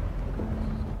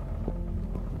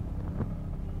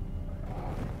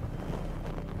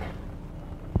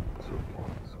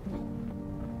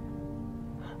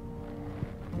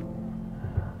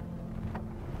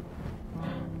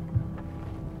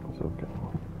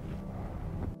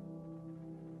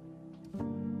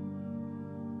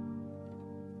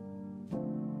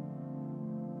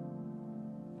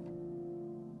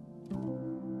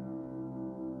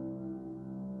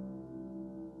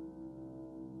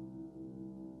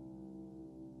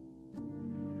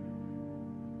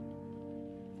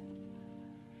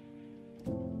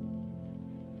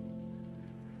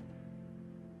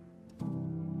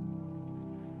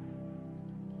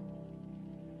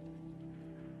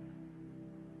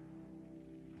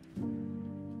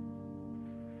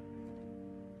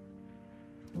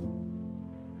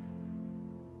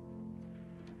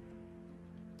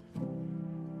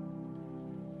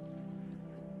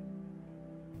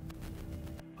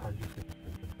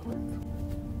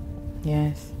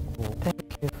 Yes.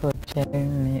 Thank you for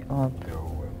cheering me up. You're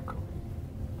welcome.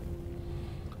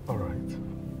 Alright.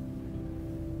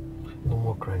 No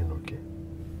more crying, okay?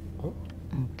 Huh?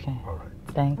 Okay. Alright.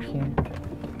 Thank you.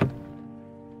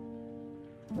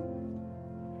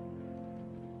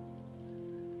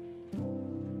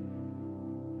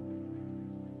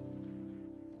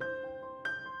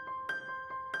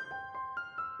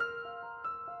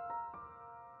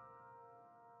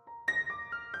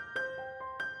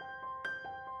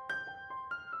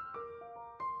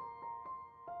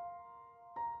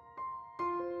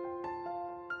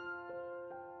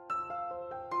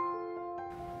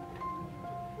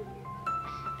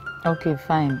 Okay,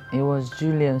 fine. It was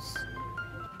Julius.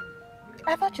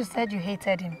 I thought you said you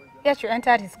hated him. Yet you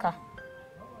entered his car.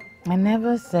 I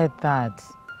never said that.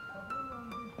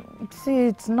 See,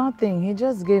 it's nothing. He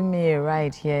just gave me a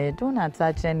ride here. Don't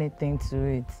attach anything to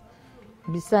it.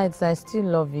 Besides, I still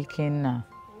love Ikenna.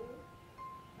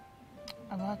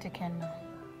 About Ikenna.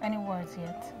 Any words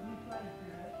yet?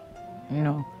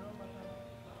 No.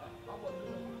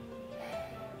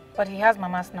 But he has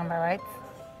Mama's number, right?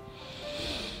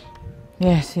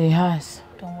 Yes, he has.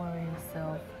 Don't worry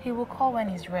yourself. He will call when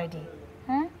he's ready.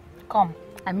 Come,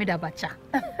 I made a bacha.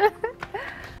 If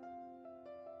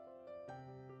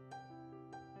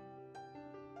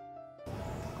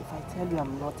I tell you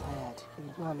I'm not tired, you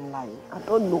know I'm lying. I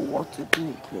don't know what to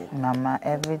do again. Mama,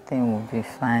 everything will be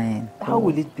fine. How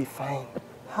will it be fine?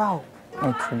 How?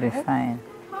 It will be fine.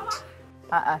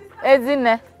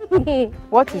 Ezine,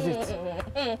 what is it?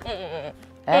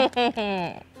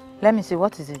 Eh? Let me see,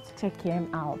 what is it? Check him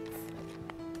out.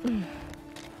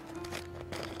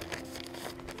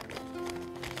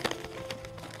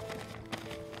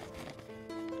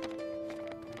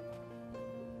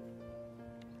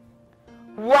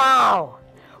 Wow!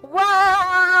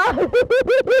 Wow!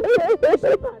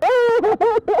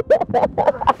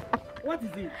 What is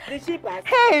it? The sheep has...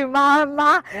 Hey,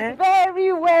 Mama!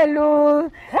 Very well,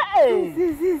 oh! Hey!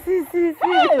 See.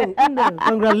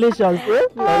 Congratulations, eh?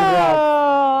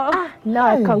 Congrats. Now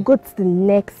I can go to the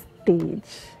next stage.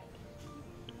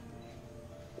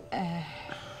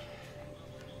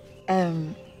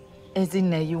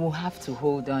 Ezine, you will have to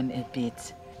hold on a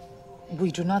bit. We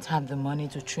do not have the money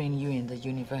to train you in the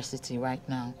university right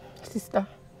now. Sister,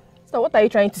 So what are you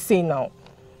trying to say now?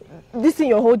 This thing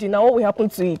you're holding now, what will happen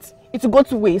to it? It will go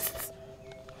to waste.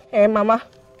 Eh, Mama?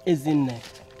 Ezinne,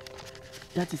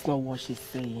 that is not what she's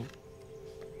saying.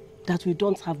 That we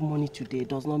don't have money today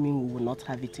does not mean we will not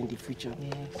have it in the future.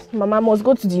 Yes. Mama, I must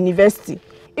go to the university.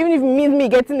 Even if it means me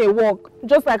getting a work,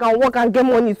 just like I can work and get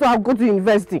money, so I'll go to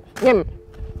university.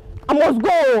 I must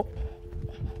go.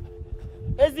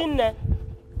 Ezinne.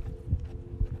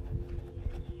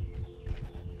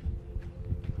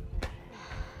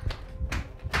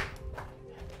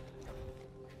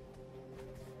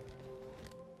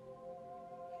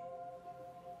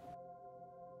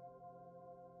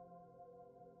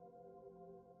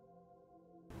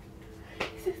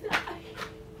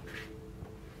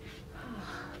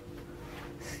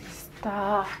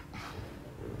 Sister,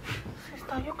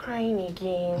 you're crying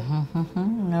again.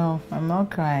 No, I'm not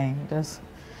crying. Just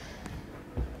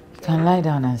you can lie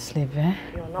down and sleep, eh?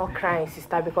 You're not crying,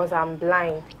 sister, because I'm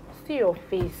blind. See your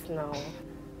face now.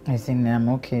 I think I'm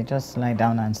okay. Just lie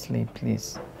down and sleep,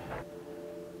 please.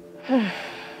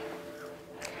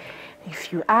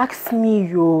 If you ask me,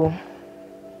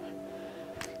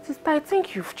 sister, I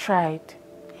think you've tried.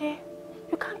 Eh?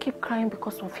 You can't keep crying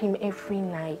because of him every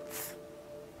night.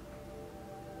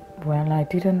 Well, I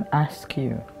didn't ask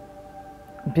you.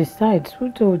 Besides,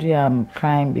 who told you I'm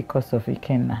crying because of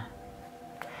Ikenna?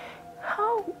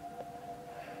 How?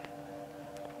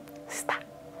 Sister,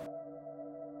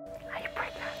 are you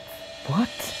pregnant? What?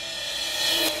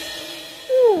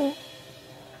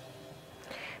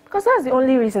 Because that's the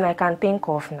only reason I can think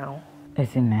of now.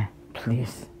 Listen,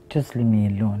 please, just leave me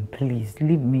alone. Please,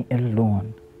 leave me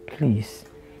alone. Please.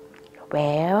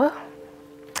 Well,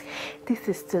 this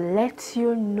is to let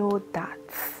you know that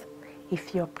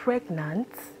if you're pregnant,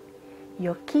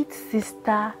 your kid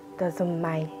sister doesn't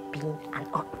mind being an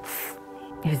aunt.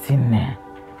 Isn't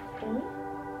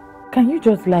Can you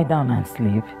just lie down and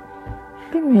sleep?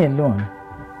 Leave me alone.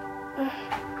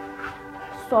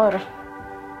 Sorry.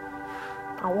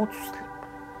 I want to sleep.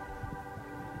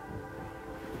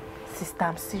 Sister,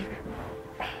 I'm serious.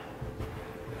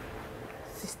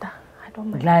 Sister, I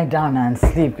don't mind. Lie down and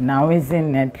sleep now,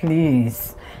 isn't it?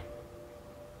 Please.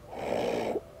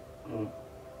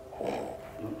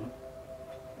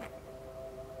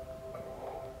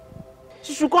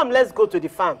 She should come, let's go to the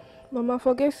farm. Mama,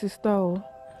 forget sister.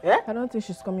 Yeah? I don't think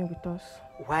she's coming with us.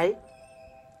 Why?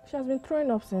 She has been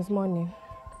throwing up since morning.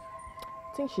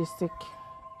 I think she's sick.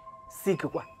 Sick?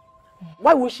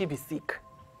 Why would she be sick?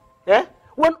 Eh?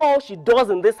 When all she does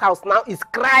in this house now is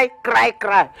cry, cry,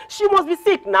 cry. She must be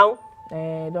sick now.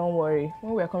 Don't worry.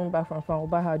 When we're coming back from farm, we'll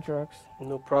buy her drugs.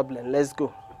 No problem. Let's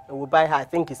go. And we'll buy her, I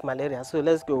think it's malaria. So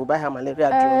let's go. We'll buy her malaria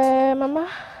drugs. Mama,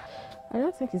 I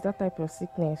don't think it's that type of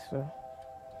sickness. So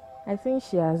I think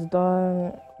she has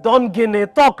done... Don't Guinea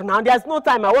talk now. There's no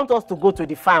time. I want us to go to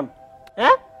the farm.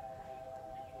 Eh?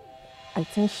 I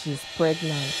think she's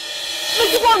pregnant.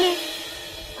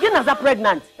 Guinea's are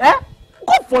pregnant. Eh?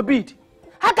 God forbid.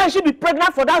 How can she be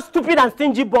pregnant for that stupid and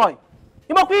stingy boy?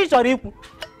 What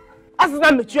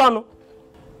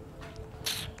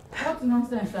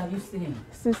nonsense are you saying?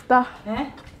 Sister.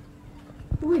 Eh?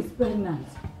 Who is pregnant?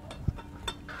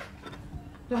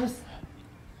 Just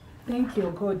thank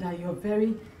your God that you're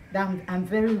I'm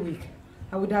very weak.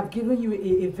 I would have given you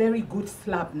a very good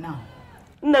slap now.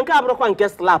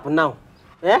 Slap now.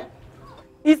 Eh?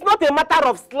 It's not a matter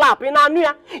of slap.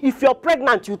 If you're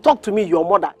pregnant, you talk to me, your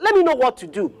mother. Let me know what to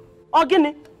do.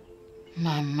 Ogini.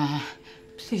 Mama,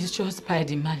 please just buy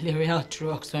the malaria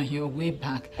drugs on your way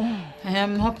back. I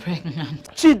am not pregnant.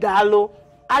 Chidalo,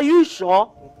 are you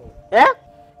sure? Eh?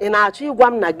 In a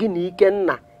chigwam na gini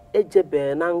ikenna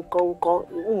ejebe na nkonko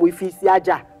umwifisi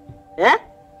aja. Eh?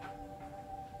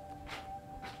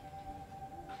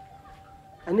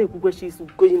 I know she's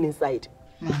going inside.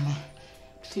 Mama,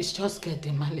 please just get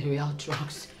the malaria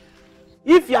drugs.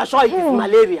 If you are sure it is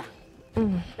malaria.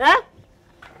 Eh?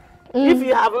 If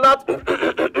you have not,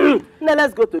 now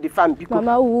let's go to the farm.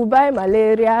 Mama, we will buy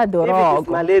malaria drug. If it is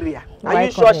malaria, are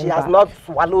you sure she has not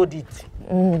swallowed it?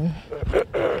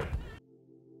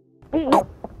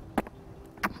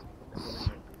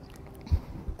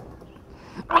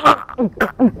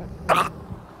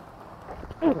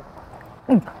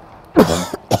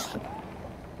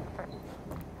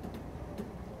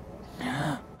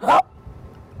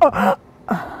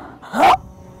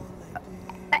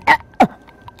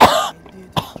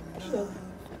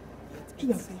 Are you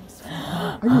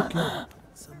okay?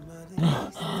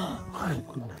 My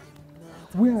goodness.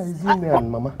 Where is Zina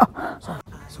and Mama?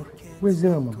 Sorry. Where is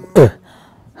Zina and Mama?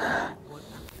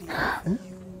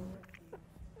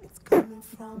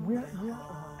 Where are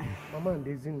Mama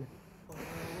and Zina?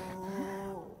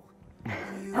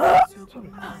 He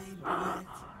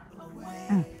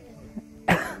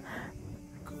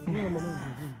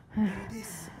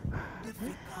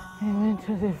went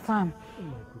to the farm.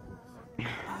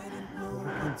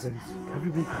 Have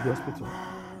you been to the hospital?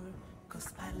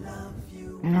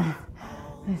 No,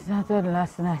 it started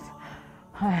last night.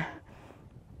 I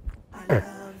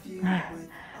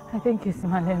think it's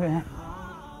malaria.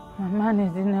 My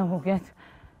manager will get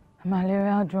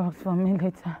malaria drugs for me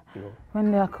later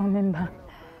when they are coming back.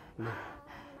 No.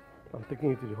 I'm taking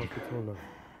you to the hospital now.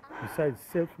 Besides,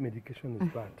 self-medication is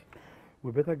bad.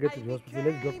 We better get to the hospital.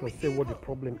 Let the doctor say what the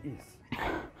problem is.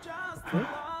 Okay?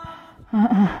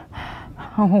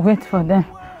 I'll wait for them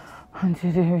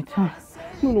until they return.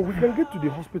 No, we can get to the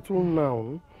hospital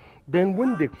now. Then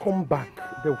when they come back,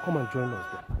 they'll come and join us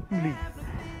there. Please.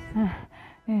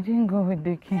 They didn't go with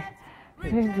the key.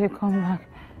 If they come back,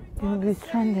 they'll be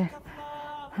stranded.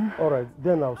 All right,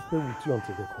 then I'll stay with you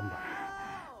until they come back.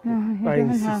 No, I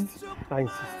insist. Please.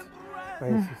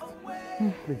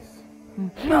 It's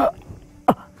okay.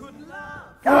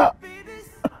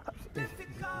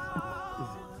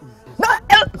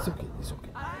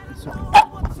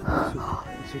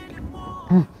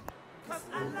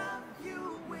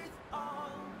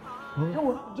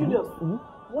 Julius,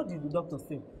 what did the doctor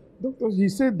say? Doctor, he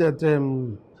said that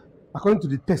according to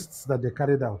the tests that they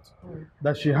carried out,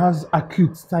 that she has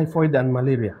acute typhoid and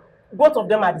malaria. Both of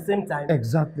them at the same time?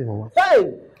 Exactly, Mama.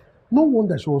 Hey! No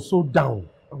wonder she was so down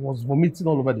and was vomiting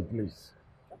all over the place.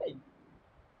 Hey.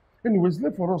 Anyway, it's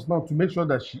left for us now to make sure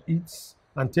that she eats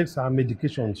and takes her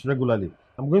medications regularly.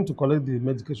 I'm going to collect the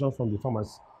medication from the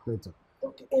pharmacy later.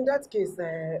 Okay, in that case,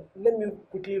 let me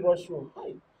quickly rush home.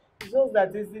 Hey. It's just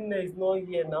that this dinner is not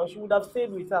here now. She would have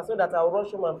stayed with her so that I'll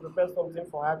rush home and prepare something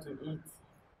for her to eat.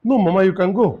 No, Mama, you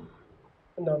can go.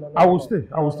 No. I will stay.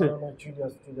 No,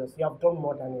 Julius, you have done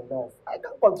more than enough. I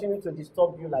can't continue to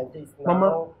disturb you like this now.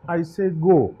 Mama, I say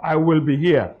go. I will be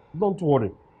here. Don't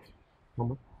worry.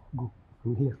 Mama, go.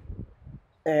 I'm here.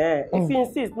 If you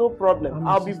insist, no problem.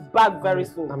 I'll be back very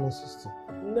soon. I'm insisting.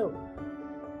 No.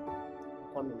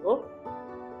 Come in, oh?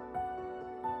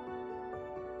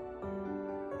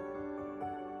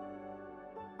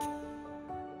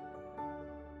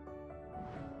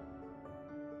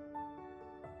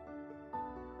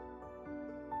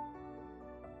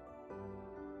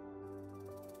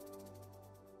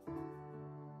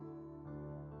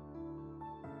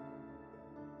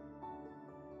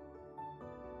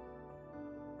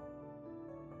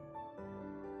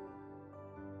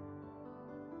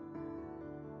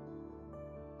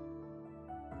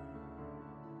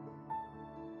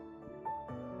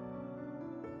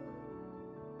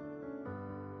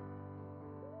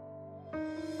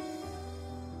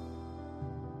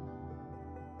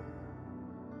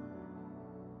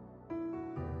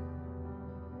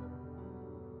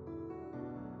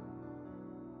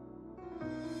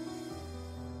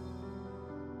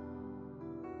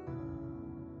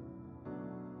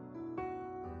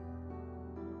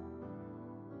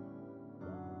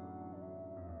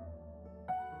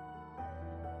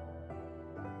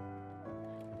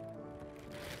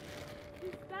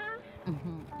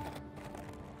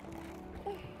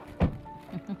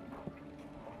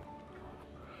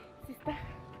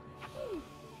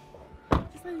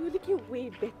 Sister, you're looking way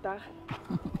better.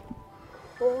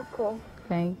 Welcome.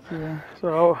 Thank you.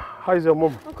 So, how is your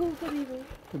mom? Uncle, good evening.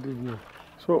 Good evening.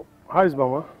 So, how is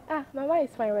Mama? Mama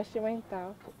is fine, but she went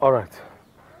out. All right.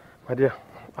 My dear,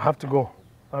 I have to go.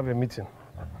 I have a meeting.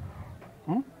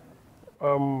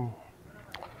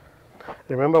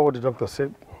 Remember what the doctor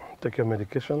said? Take your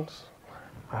medications.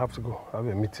 I have to go. I have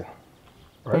a meeting.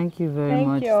 Right? Thank you very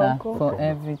much, sir, Uncle, for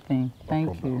everything.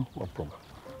 Thank you. No problem.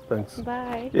 Thanks.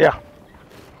 Bye. Yeah.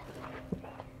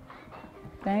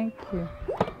 Thank you.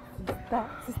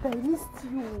 Sister, I missed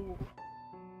you.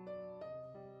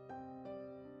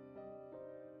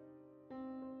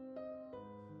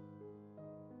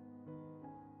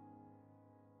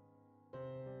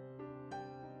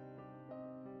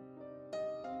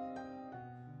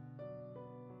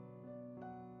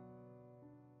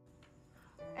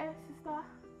 Sister,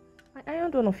 I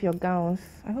ironed one of your gowns.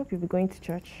 I hope you'll be going to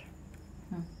church.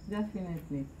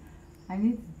 Definitely. I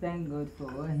need to thank God for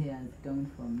what He has done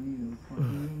for me, for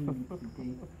healing me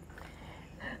today.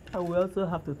 And we also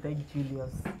have to thank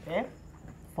Julius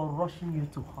for rushing you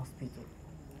to hospital.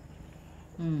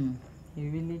 He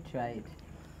really tried.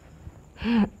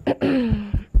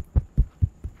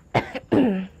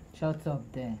 Shut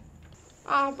up there.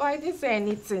 But I didn't say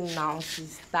anything now,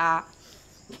 sister.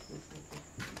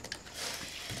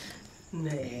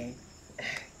 Nah.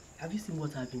 Have you seen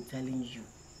what I've been telling you?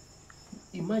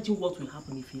 Imagine what will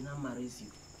happen if he now marries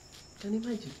you. Can you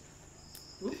imagine?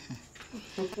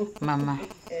 Mama,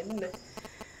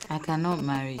 I cannot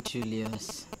marry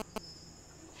Julius.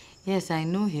 Yes, I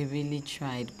know he really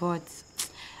tried, but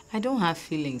I don't have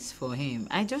feelings for him.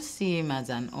 I just see him as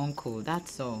an uncle,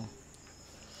 that's all.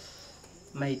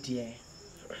 My dear,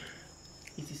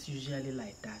 it is usually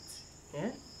like that.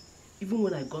 Eh? Even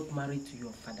when I got married to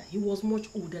your father, he was much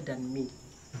older than me.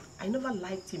 I never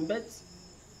liked him, but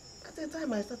at the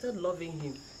time I started loving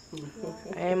him.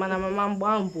 Hey,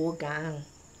 Mama,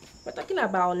 we're talking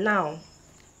about now.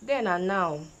 Then and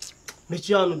now.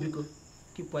 Michiano Biko,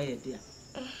 keep quiet there.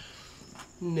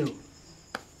 No.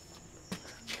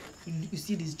 You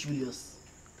see this Julius?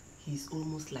 He's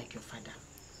almost like your father.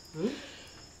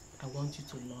 I want you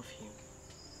to love him.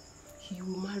 He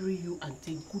will marry you and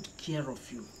take good care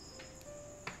of you.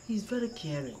 He's very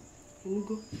caring. You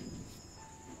go.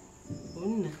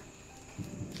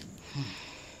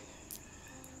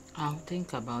 I'll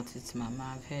think about it,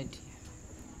 Mama. I've heard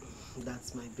you.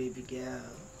 That's my baby girl.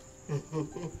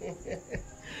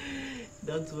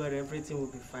 Don't worry, everything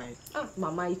will be fine. Ah,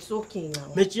 Mama, it's okay now.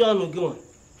 Mechiano, go on.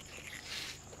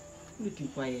 You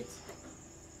keep quiet.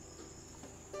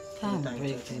 Can't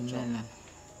break the melon.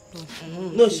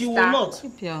 No, she will not.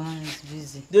 Keep your hands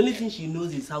busy. The only thing she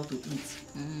knows is how to eat.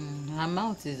 Her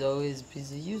mouth is always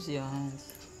busy. Use your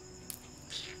hands.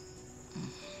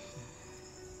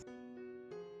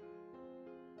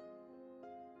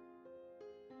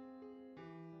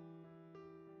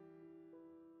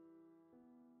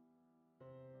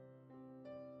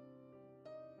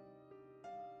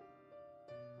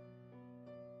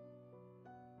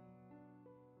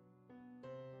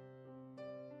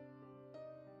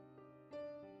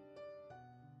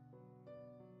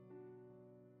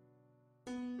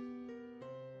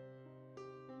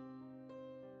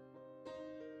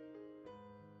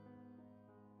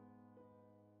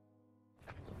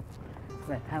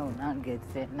 But I will not get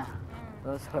it now.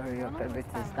 Let's hurry up,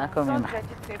 everything. Start coming back.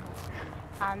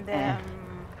 And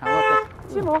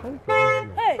Chimo.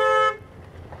 Hey,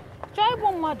 try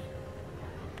one more.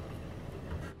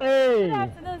 Hey, Good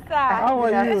afternoon, sir. how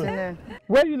are you?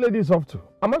 Where are you ladies off to?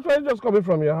 I'm actually just coming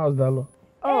from your house, Dalo.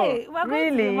 Hey, we're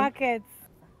going to the market.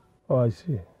 Oh, I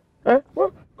see.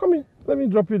 Well, come in. Let me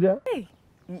drop you there. Hey,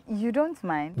 you don't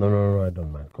mind? No, I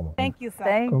don't mind. Come on. Thank you, sir.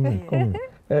 Thank Come in, come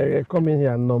in. Come in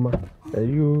here, Norma.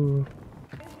 You.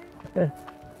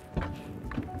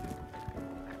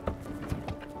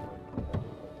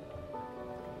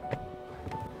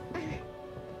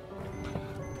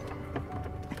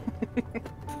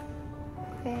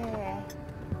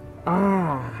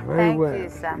 Very well. Thank you,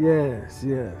 sir. Yes.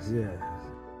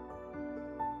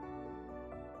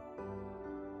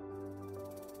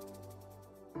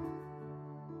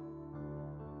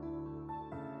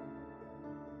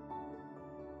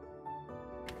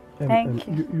 Thank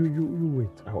you. You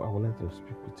wait. I will let you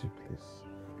speak with you, please.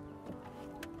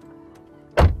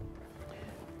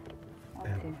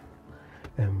 Okay.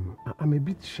 I'm a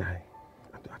bit shy.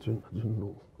 I don't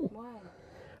know. Why?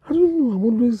 I don't know. I'm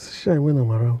always shy when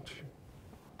I'm around you.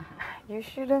 You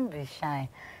shouldn't be shy.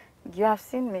 You have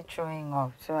seen me throwing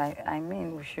up, so I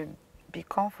mean we should be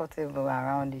comfortable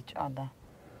around each other.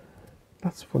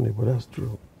 That's funny, but that's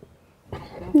true.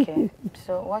 Okay,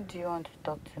 so what do you want to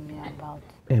talk to me about?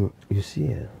 You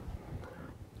see,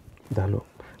 Dalo,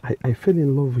 I fell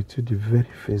in love with you the very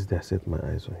first day I set my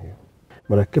eyes on you.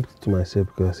 But I kept it to myself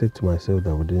because I said to myself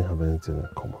that we didn't have anything in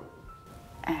common.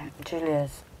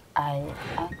 Julius,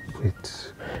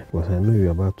 Wait, because I know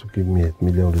you're about to give me a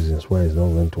million reasons why it's not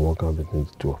going to work out between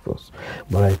the two of us.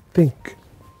 But I think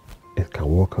it can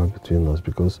work out between us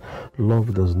because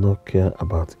love does not care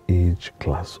about age,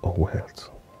 class, or wealth.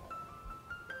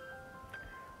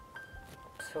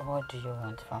 So what do you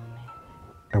want from me?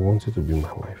 I want you to be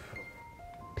my wife,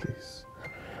 please.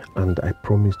 And I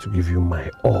promise to give you my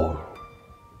all.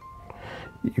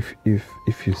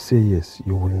 If you say yes,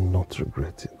 you will not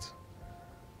regret it.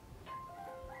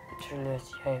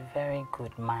 Julius, you're a very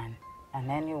good man.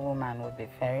 And any woman would be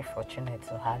very fortunate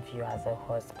to have you as a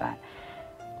husband.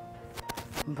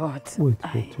 But Wait.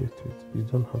 You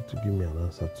don't have to give me an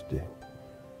answer today.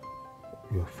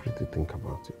 You're free to think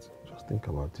about it. Just think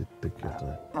about it. Take your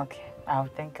time. Okay, I'll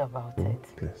think about it.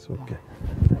 Yes, okay.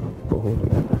 Oh,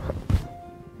 hold on.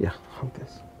 Yeah, have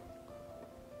this.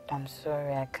 I'm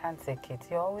sorry, I can't take it.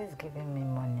 You're always giving me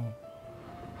money.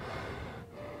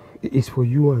 It's for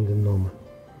you and the Norma.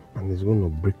 And it's going to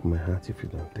break my heart if you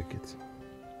don't take it.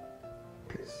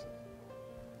 Please.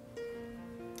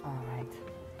 All right.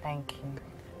 Thank you.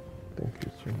 Thank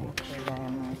you so much. Thank you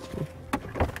very much.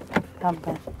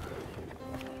 Bye-bye.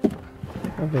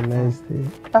 Have a nice day.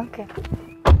 Okay.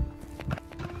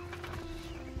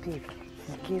 Please,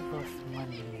 give us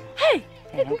money. Hey!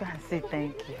 And I'm gonna say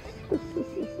thank you.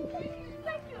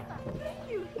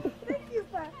 Thank you,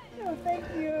 sir. Oh, thank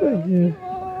you.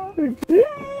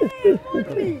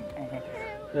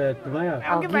 Timaya.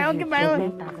 I'll give you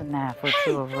 10,000 naira for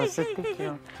 2 of us. So take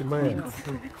your Timaya.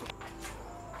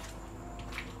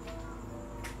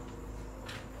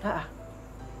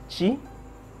 Chi?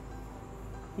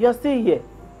 You're still here?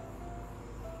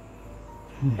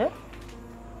 Eh?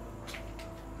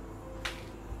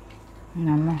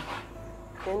 Mama.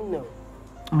 No.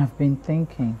 I've been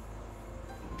thinking.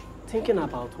 Thinking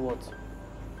about what?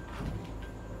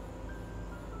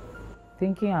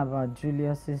 Thinking about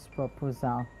Julius's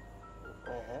proposal.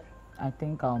 I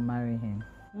think I'll marry him.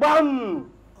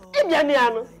 Bam! Hey!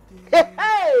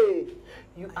 Hey!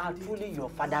 You are truly your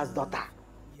father's daughter.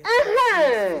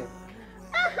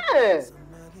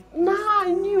 Now I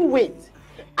knew it.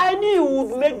 I knew you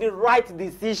would make the right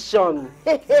decision.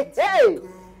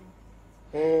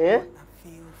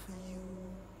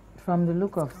 From the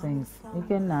look of things,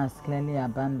 Ikenna has clearly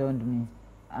abandoned me.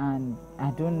 And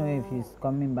I don't know if he's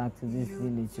coming back to this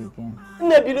village again.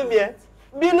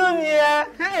 Billionaire.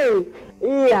 Hey!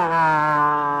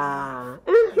 Yeah.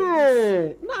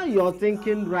 Now you're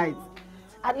thinking right.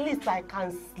 At least I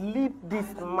can sleep this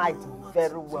night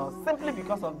very well, simply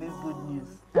because of this good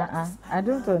news. I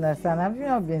don't understand. Have you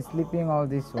not been sleeping all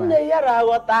this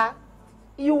while?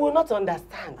 You will not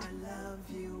understand.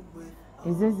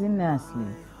 Is this in there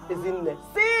sleep? Is in there.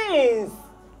 Since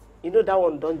you know that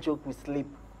one don't joke with sleep.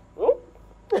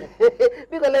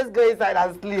 Because let's go inside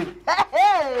and sleep.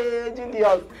 Hey,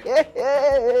 Julius.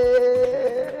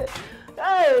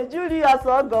 Hey, Julius,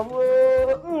 Ogo.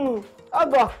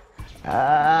 Ogo.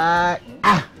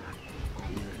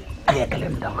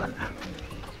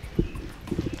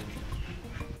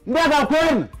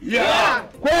 Queen! Yeah!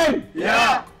 Queen!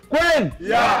 Yeah! Queen!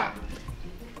 Yeah!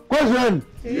 Queen!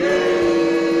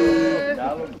 Yeah!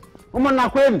 Woman na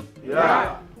Queen!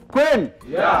 Yeah! Queen!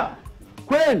 Yeah!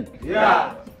 Queen!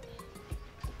 Yeah!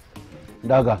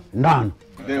 Daga, none.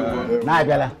 Na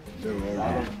bela.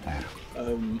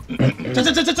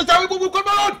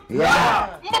 Yeah.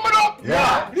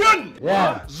 Yeah.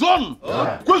 Yeah. Zone.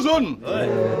 Zone.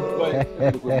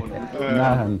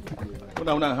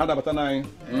 Una hada batana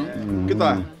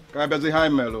kita ka bezi hai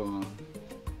melo.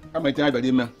 Ka mai tin hai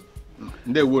bedi me.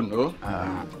 Nde won o.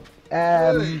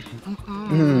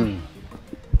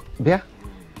 Bia.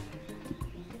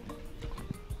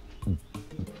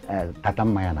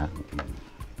 Tatam mayana.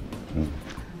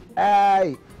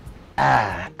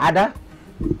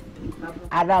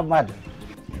 Ada mad.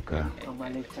 Okay.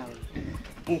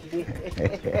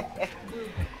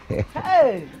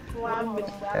 Hey.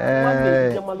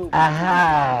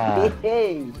 Aha.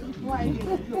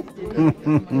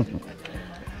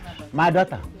 My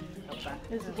daughter.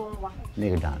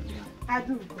 Kneel down.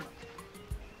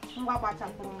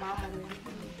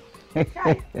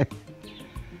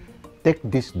 Take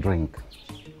this drink.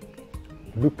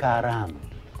 Look around.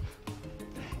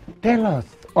 Tell us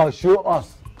or show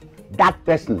us that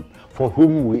person for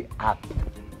whom we are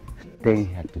staying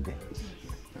here today.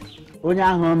 Onye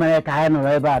ahụ mere ka anyị nọrọ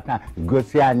ebe a taa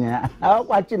gosi anyị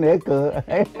akwụkwọ Chineke.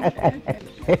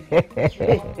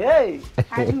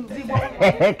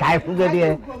 Ka anyị fugodi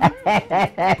ya.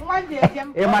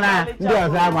 Ị mana ndị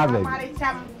ọzọ amabeghị.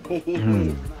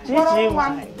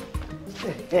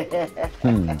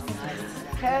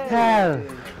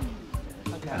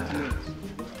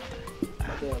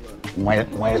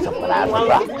 Mwe separado.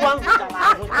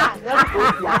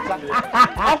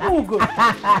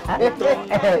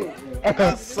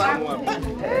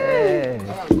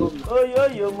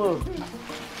 Oyo mo.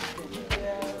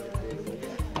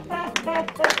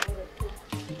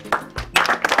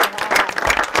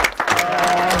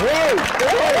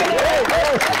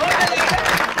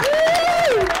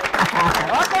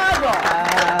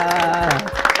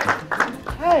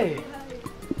 Hey.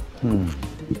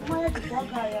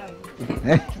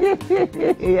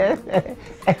 Yes.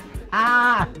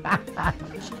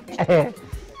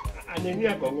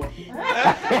 Anemia kogo.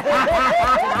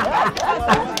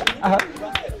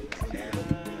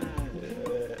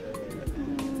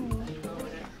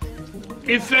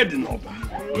 Ife dị n'ọba.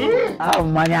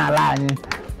 Mmanya ala anyị.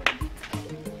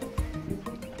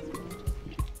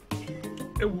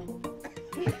 Ewu.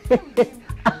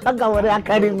 Aga were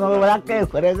aka dị n'ọba, were aka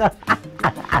ekwere ga.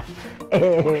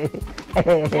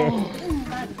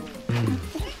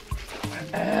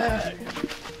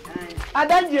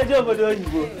 Adanji eje obodo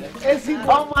oyibo.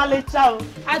 Ezigbo ọmalịcha o.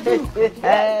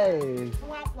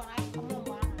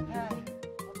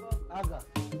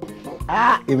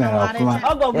 Ah, imela kuma.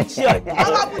 Ogo buchio.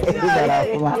 Imela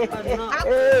kuma.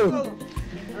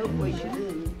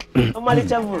 Omali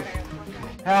chavu.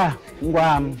 Ah,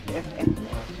 ngwam.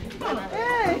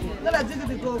 Nala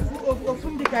jigi go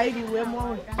ofundi ka iri we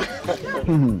mo.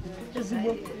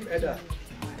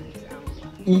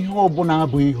 Ihe ọbụla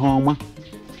bụ ihe ọma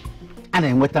a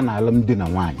na-enweta n'alụmdi na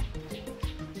nwanyị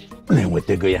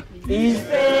na-enwetago ya.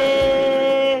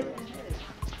 Ise.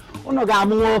 Unu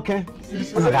ga-amụ nwoke,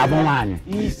 unu ga-amụ nwanyị.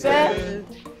 Ise.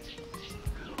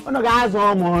 Unu ga-azụ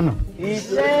ụmụ unu.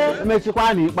 Ise.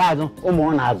 Emechikwa n'ikpeazụ ụmụ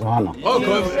unu azụ ọnụ.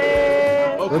 Ise.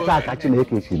 Otu aka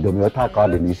Chineke si dobe, otu aka ọ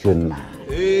dị n'isi nna.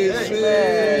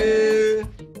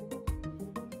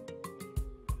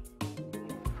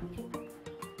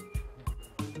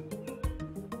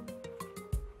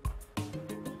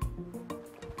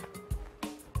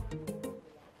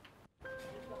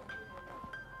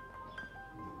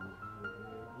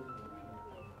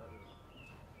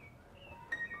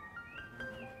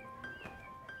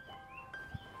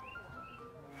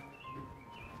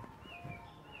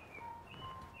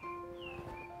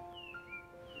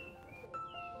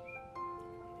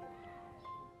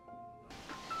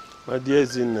 My dear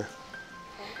Zina,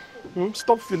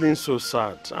 stop feeling so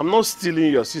sad. I'm not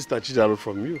stealing your sister Chidaro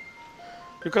from you.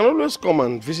 You can always come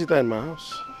and visit her in my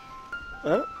house.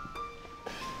 Huh?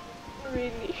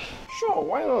 Really? Sure,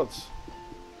 why not?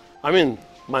 I mean,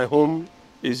 my home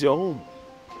is your home.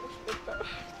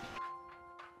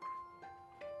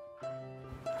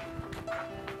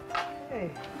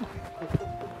 Hey.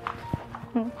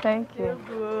 Thank you.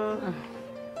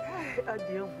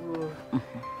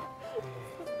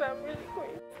 I'm really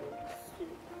going to miss you.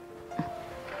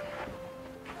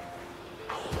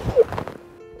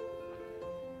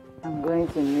 I'm going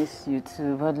to miss you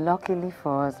too, but luckily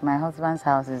for us, my husband's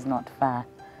house is not far,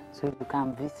 so you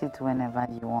can visit whenever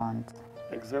you want.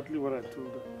 Exactly what I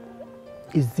told her.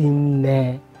 Is in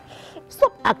there.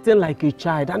 Stop acting like a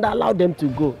child and allow them to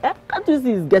go. Can't you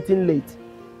see it's getting late?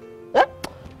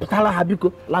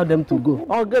 Allow them to go.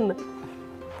 Oh, goodness.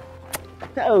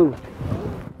 Oh.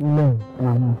 No,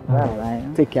 Mama.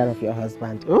 Bye-bye. Take care of your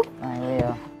husband. Oh? I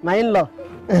will. My in-law.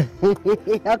 Okay.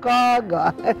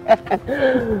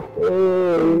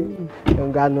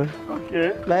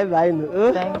 Bye-bye.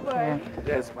 Thank you.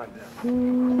 Yes, my dear.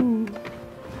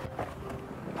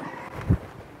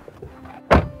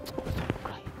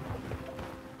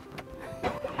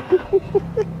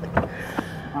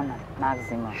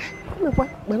 Maximum.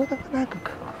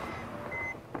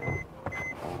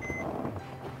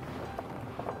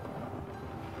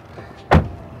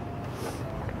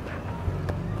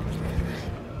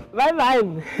 Bye-bye.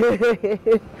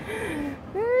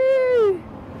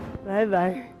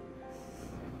 Bye-bye.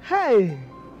 Hey.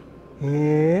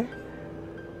 Yeah.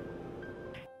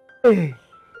 Hey.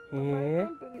 I Yeah.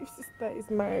 can't believe sister is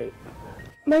married.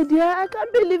 My dear, I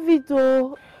can't believe it,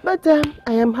 oh. But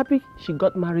I am happy she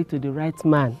got married to the right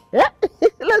man. Yeah?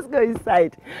 Let's go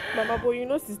inside. Mama, but you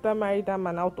know sister married that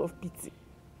man out of pity.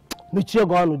 Michio,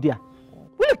 go on, dear.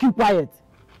 Will you keep quiet?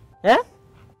 Eh?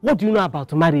 What do you know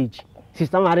about marriage?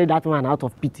 Sister married that man out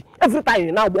of pity. Every time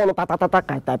you now want to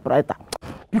typewriter.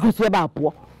 Because you're about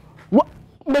poor. What?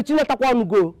 Michio, let one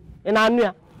go. And I'm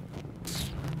here.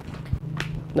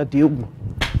 Not you.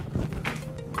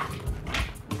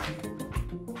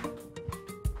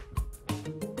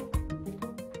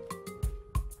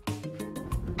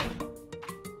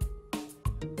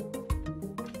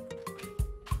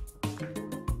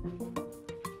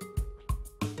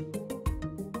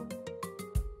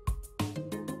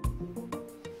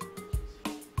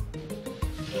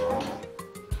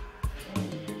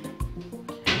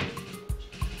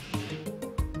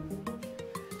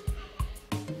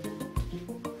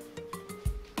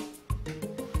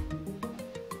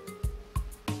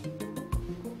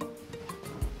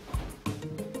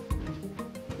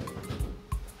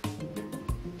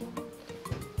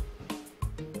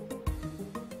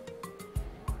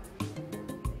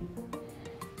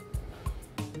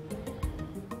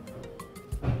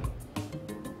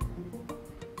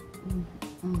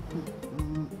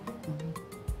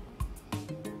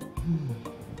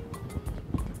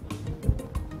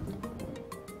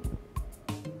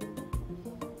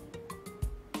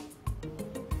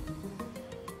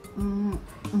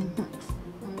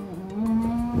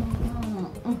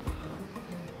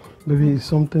 Baby, is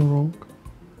something wrong?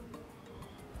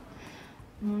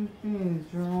 Nothing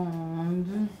is wrong. I'm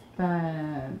just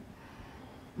tired.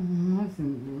 I'm not in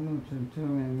the mood to do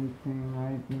anything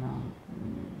right now,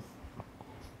 please.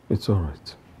 It's all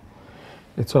right.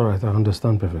 It's all right. I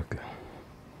understand perfectly.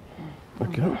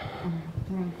 Okay? Thank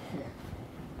you.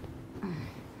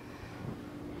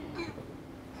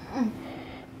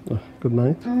 Good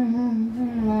night.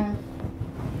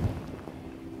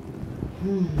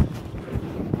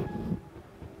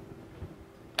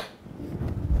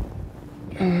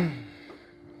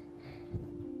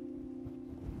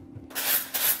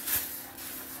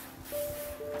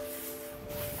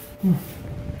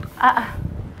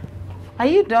 Are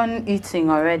you done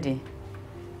eating already?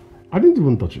 I didn't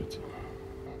even touch it.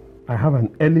 I have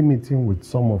an early meeting with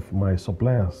some of my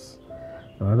suppliers,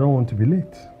 and I don't want to be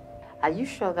late. Are you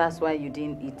sure that's why you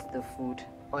didn't eat the food?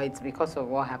 Or it's because of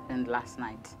what happened last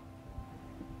night?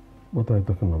 What are you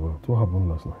talking about? What happened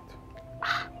last night?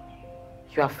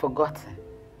 You have forgotten.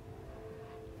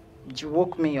 You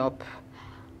woke me up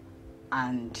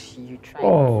and you tried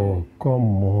Oh,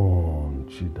 come on,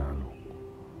 Chidalo.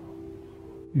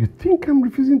 You think I'm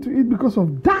refusing to eat because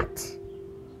of that?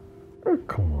 Oh,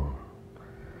 come on.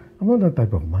 I'm not that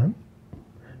type of man.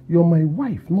 You're my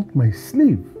wife, not my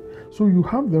slave. So you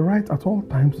have the right at all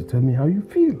times to tell me how you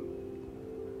feel.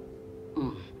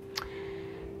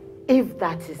 If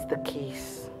that is the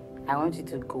case, I want you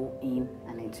to go in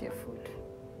and eat your food.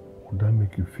 Would that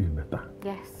make you feel better?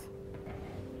 Yes.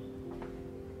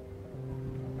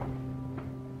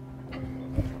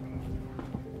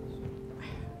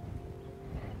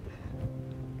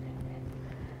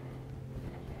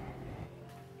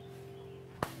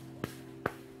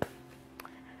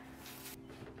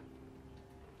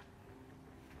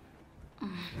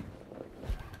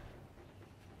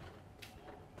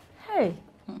 Hey,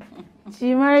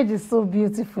 your marriage is so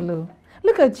beautiful. Oh.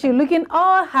 Look at you, looking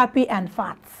all happy and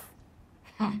fat.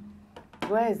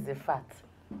 Where is the fat?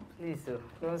 Please,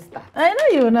 don't start. I know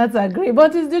you will not agree,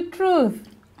 but it's the truth.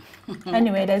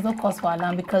 Anyway, there's no cause for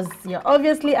alarm because you're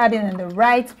obviously adding in the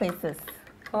right places.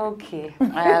 Okay,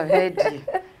 I have heard you.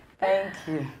 Thank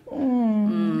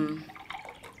you.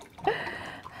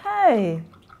 Hey.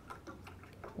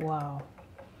 Wow.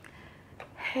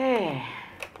 Hey.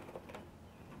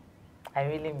 I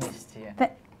really missed you.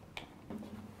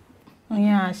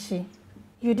 Yeah,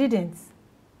 you didn't.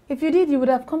 If you did, you would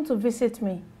have come to visit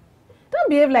me. Don't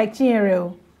behave like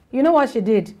Chinyere. You know what she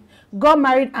did? Got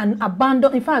married and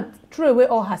abandoned, in fact, threw away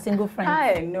all her single friends.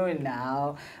 I know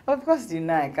now. Of course you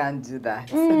know I can't do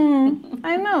that.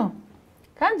 I know.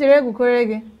 Can't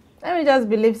you let me just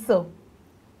believe so.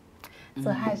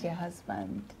 So how's your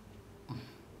husband?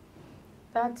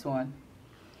 That one.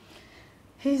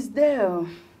 He's there.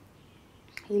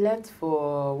 He left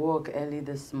for work early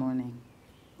this morning.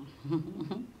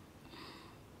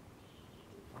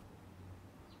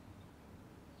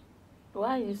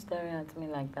 Why are you staring at me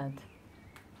like that?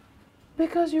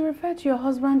 Because you refer to your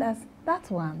husband as that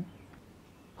one.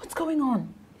 What's going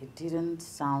on? It didn't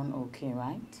sound okay,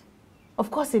 right?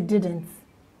 Of course it didn't.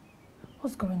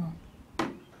 What's going on?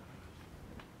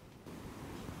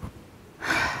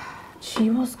 Gee,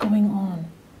 what's going on?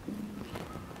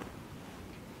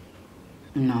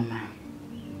 No, ma'am.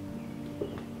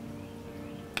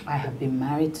 I have been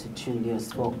married to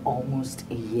Julius for almost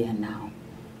a year now.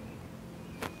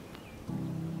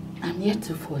 I'm yet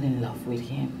to fall in love with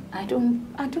him. I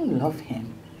don't love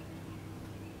him.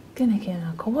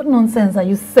 Keneke, what nonsense are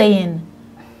you saying?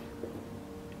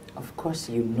 Of course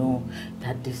you know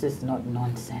that this is not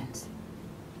nonsense.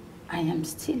 I am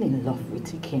still in love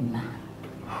with Ikenna.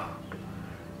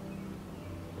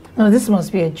 No, this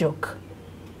must be a joke.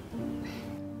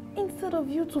 Instead of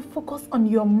you to focus on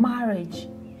your marriage,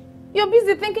 you're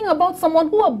busy thinking about someone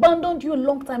who abandoned you a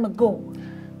long time ago.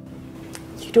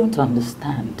 You don't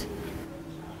understand.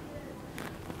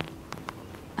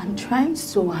 I'm trying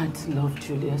so hard to love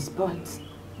Julius, but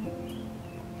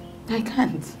I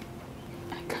can't.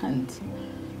 I can't.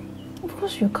 Of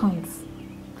course you can't.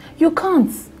 You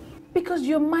can't. Because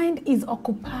your mind is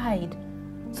occupied.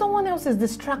 Someone else is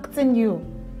distracting you.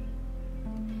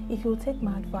 If you'll take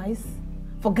my advice,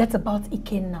 forget about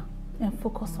Ikenna and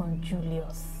focus on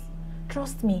Julius.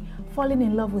 Trust me, falling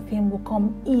in love with him will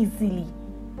come easily.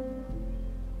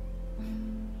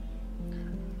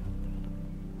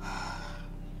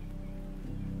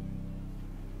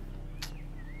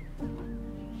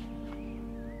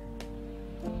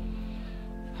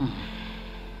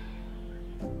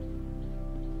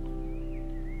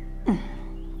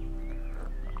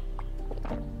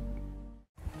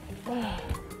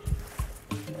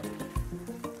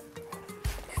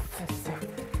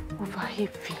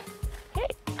 Overheavy.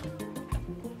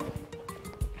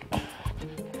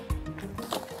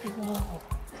 Wow.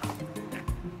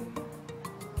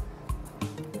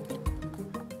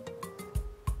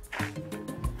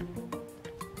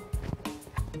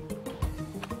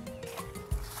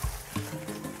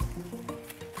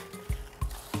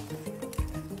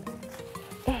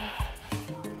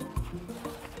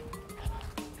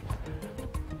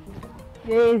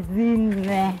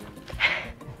 Sister!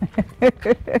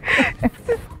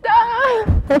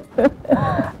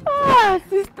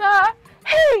 Sister!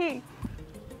 Hey!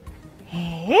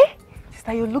 Hey?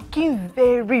 Sister, you're looking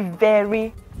very,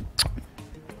 very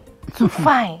too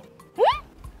fine.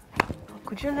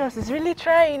 Uncle Julius is really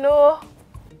trying,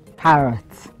 Parrot.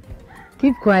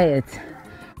 Keep quiet.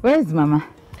 Where's Mama?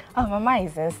 Oh, Mama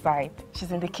is inside.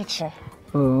 She's in the kitchen.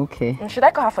 Oh, okay. Should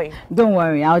I call her for you? Don't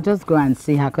worry, I'll just go and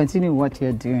see her. Continue what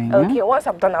you're doing. Okay, huh? Once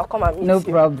I'm done, I'll come and meet you. No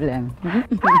problem.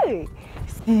 Hey,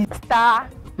 sister.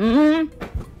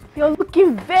 You're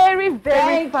looking very,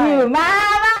 very fine. Thank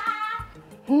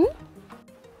you, Mama.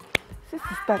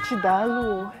 Sister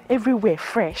Chidalu, everywhere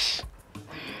fresh.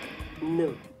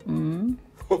 No.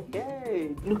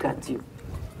 Hey, look at you.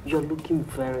 You're looking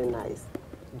very nice.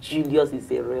 Julius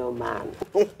is a real man.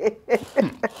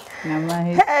 Mama,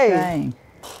 he's trying.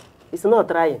 He's not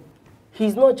trying.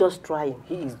 He's not just trying.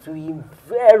 He is doing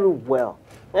very well.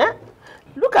 Eh?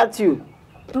 Look at you.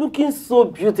 Looking so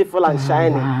beautiful and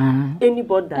shining.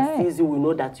 Anybody that sees you will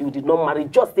know that you did not marry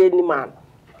just any man.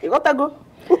 You got to go?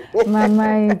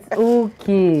 Mama, it's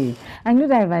okay. I know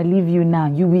that if I leave you now,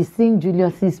 you will sing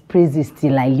Julius's praises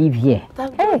till I leave here.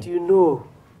 Thank God you know.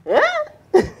 Eh?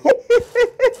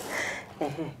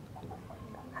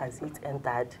 Has it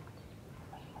entered?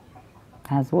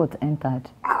 Has what entered?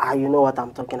 You know what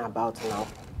I'm talking about now.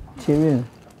 Cheryl,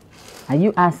 are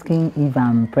you asking if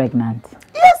I'm pregnant?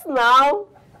 Yes, now.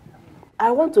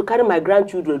 I want to carry my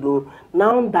grandchildren though,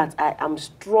 now that I am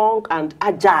strong and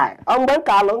agile.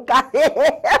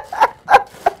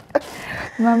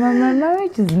 Mama, my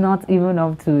marriage is not even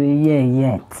up to a year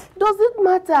yet. Does it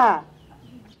matter?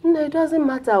 No, it doesn't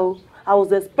matter. I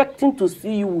was expecting to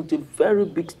see you with a very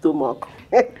big stomach.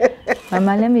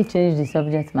 Mama, let me change the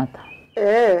subject matter.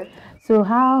 So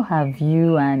how have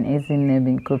you and Ezine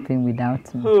been coping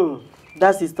without me?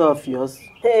 That sister of yours,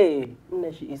 hey,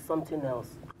 she is something else.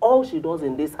 All she does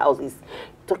in this house is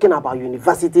talking about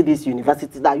university, this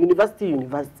university, that university.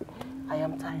 I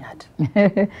am tired.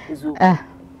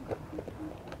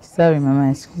 Sorry, Mama,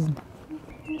 excuse me.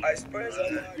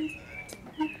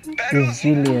 It's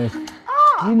Julius.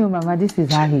 You know, Mama, this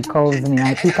is how he calls me.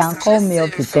 Like, he can call me up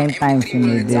to 10 times in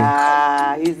a day.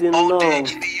 Yeah, he's in love.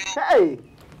 Hey.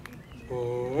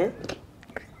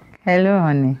 Hello,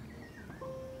 honey.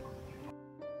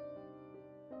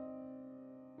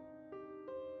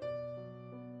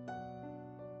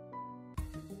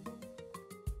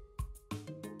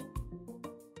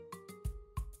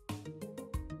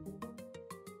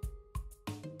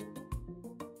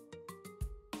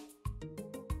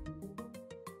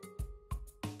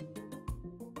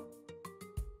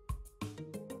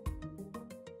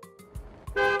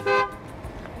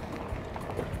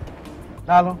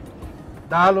 Dalo.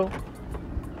 Dalo.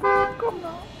 Come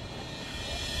now.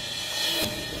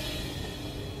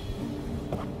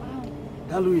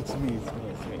 Dalo, it's me.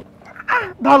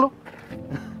 Dalo.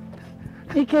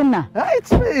 Ikenna.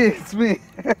 It's me.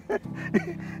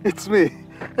 It's me.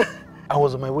 I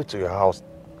was on my way to your house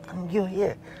and you're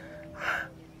here.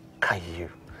 Kayu,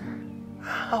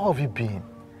 how have you been?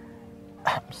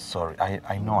 I'm sorry.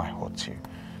 I know I hurt you,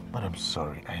 but I'm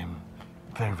sorry. I am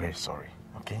very, very sorry.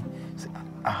 Okay? See,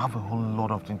 I have a whole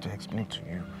lot of things to explain to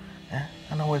you.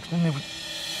 And I will explain everything.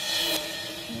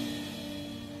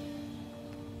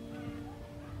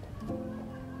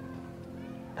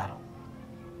 Dalo,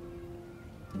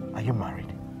 are you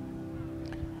married?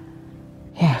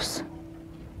 Yes.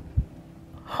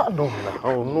 No,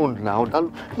 now.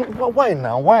 Why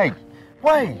now? Why?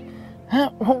 Huh?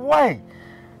 Why?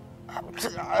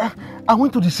 I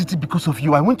went to the city because of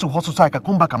you. I went to hustle so I can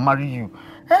come back and marry you.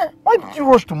 Why did you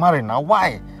rush to marry now?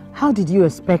 Why? How did you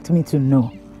expect me to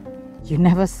know? You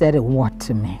never said a word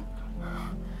to me.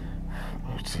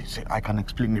 See, I can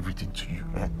explain everything to you.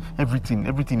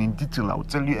 Everything in detail. I will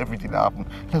tell you everything that happened.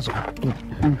 Let's go.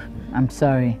 I'm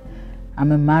sorry.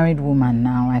 I'm a married woman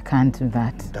now. I can't do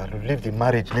that. Dalu, leave the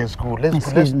marriage. Let's go.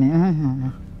 Excuse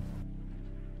me.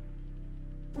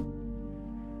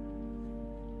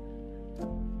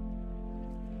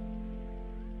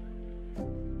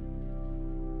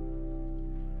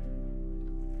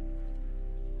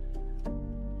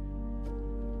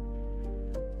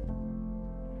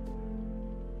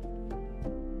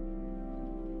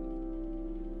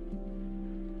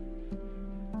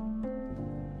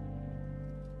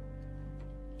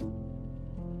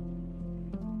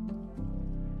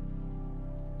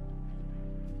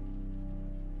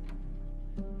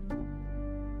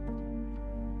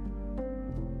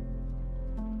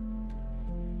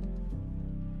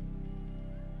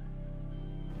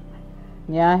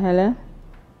 Yeah, hello?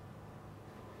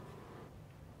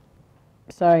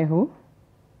 Sorry, who?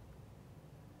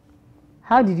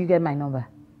 How did you get my number?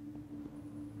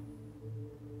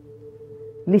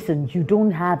 Listen, you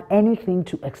don't have anything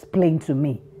to explain to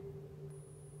me.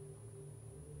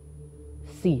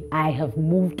 See, I have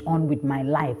moved on with my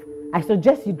life. I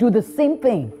suggest you do the same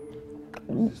thing.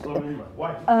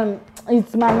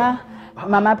 It's Mama.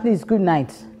 Mama, please, good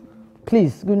night.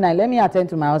 Please, good night. Let me attend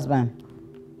to my husband.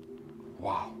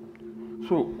 Wow.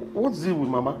 So, what's it with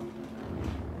Mama?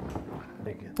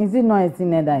 Is it not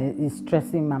Ezine that is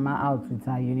stressing Mama out with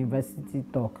her university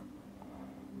talk?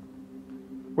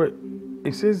 Wait,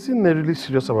 is Ezine really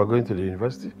serious about going to the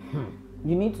university?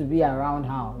 You need to be around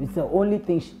her. It's the only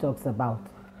thing she talks about.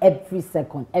 Every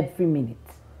second, every minute.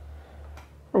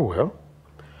 Oh, well.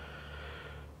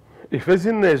 If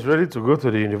Ezine is ready to go to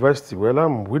the university, well,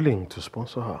 I'm willing to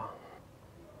sponsor her.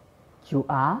 You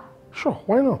are? Sure,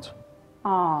 why not?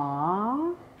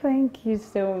 Aww, thank you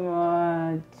so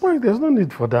much. Well, there's no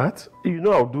need for that. You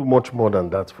know I'll do much more than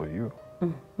that for you.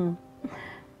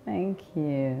 Thank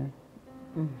you.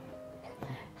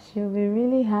 She'll be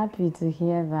really happy to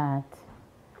hear that.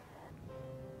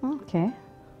 Okay.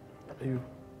 You?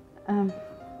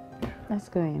 Let's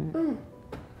go in.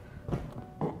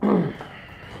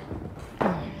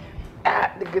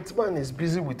 The gate man is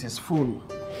busy with his phone.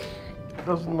 He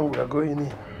doesn't know we are going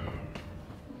in.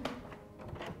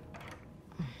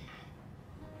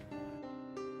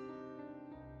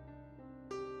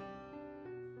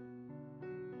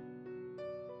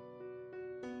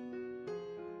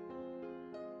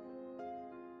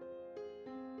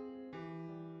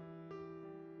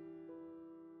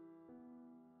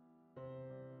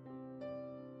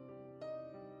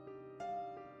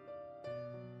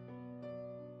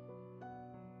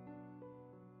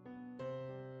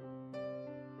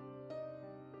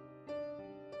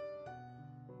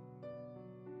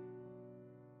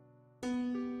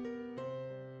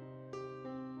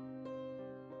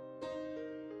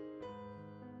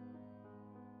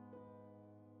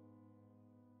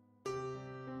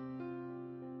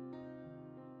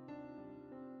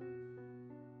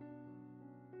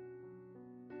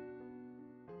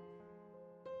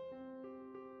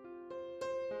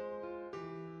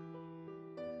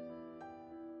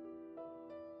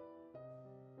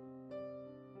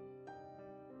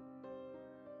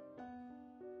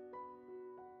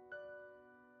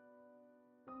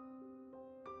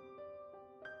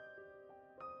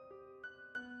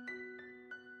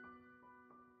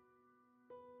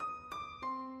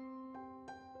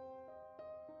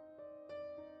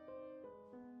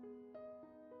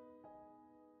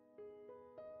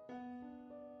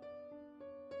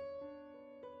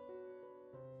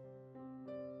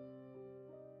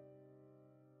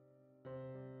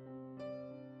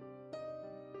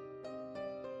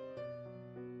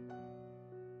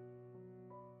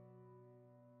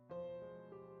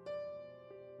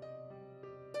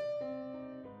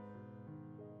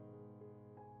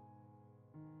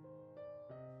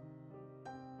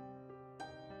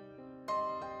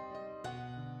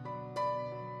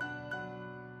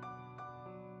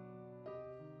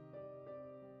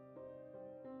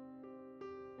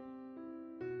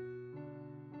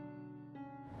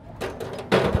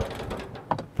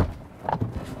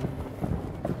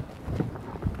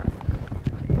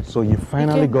 So you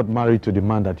finally got married to the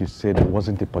man that you said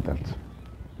wasn't important.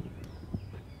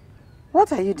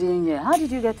 What are you doing here? How did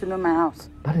you get to know my house?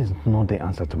 That is not the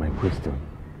answer to my question.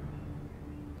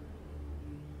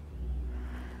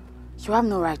 You have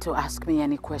no right to ask me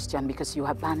any question because you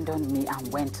abandoned me and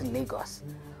went to Lagos.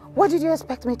 What did you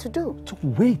expect me to do? To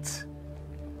wait.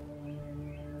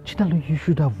 Chidalo, you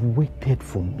should have waited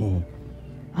for me.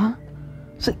 Huh?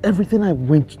 See, everything I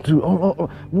went through,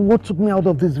 what took me out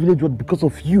of this village was because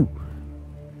of you.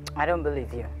 I don't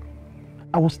believe you.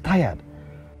 I was tired.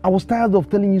 I was tired of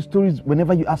telling you stories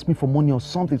whenever you asked me for money or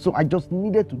something, so I just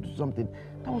needed to do something.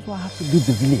 That was why I had to leave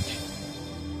the village.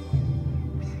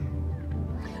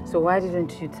 So why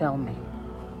didn't you tell me?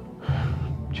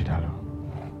 Chidalo,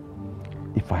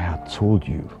 if I had told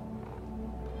you,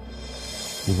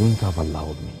 you wouldn't have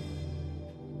allowed me.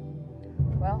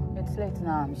 Well, it's late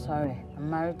now, I'm sorry. I'm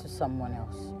married to someone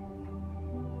else.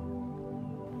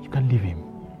 You can leave him.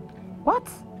 What?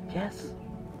 Yes.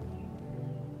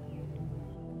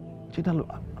 Chidalo,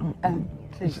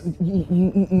 please.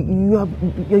 You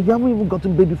haven't even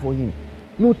gotten baby for him.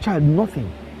 No child,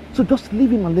 nothing. So just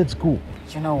leave him and let's go.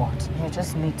 You know what? You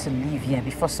just need to leave here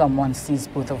before someone sees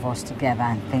both of us together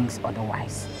and thinks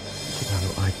otherwise.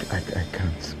 Chidalo, I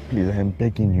can't. Please, I am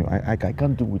begging you. I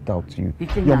can't do without you.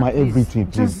 You're my everything,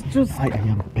 please. Just... I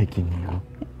am begging you.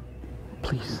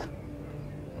 Please.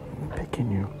 I'm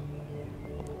begging you.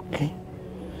 Okay?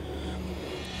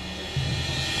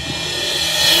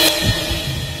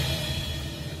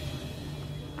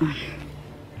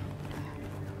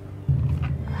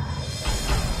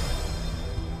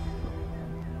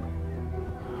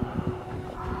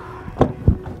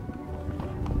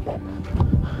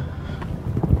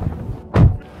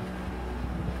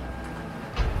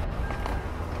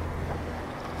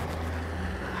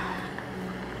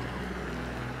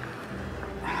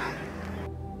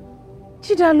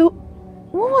 Chidalu,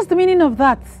 what was the meaning of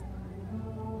that?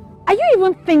 Are you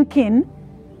even thinking?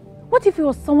 What if it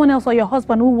was someone else or your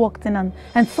husband who walked in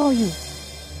and saw you?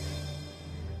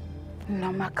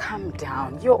 Norma, calm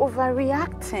down. You're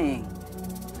overreacting.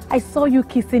 I saw you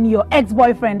kissing your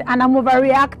ex-boyfriend and I'm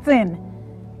overreacting.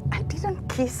 I didn't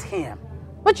kiss him.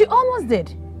 But you almost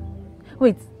did.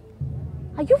 Wait,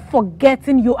 are you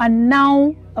forgetting you are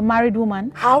now a married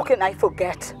woman? How can I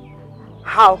forget?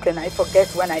 How can I forget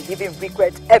when I live in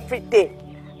regret every day?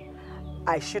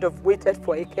 I should have waited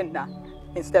for Ikenna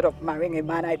instead of marrying a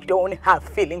man I don't have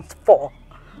feelings for.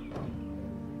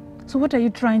 So what are you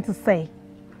trying to say?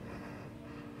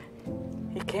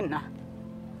 Ikenna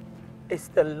is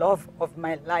the love of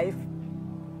my life.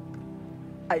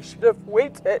 I should have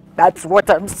waited. That's what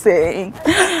I'm saying.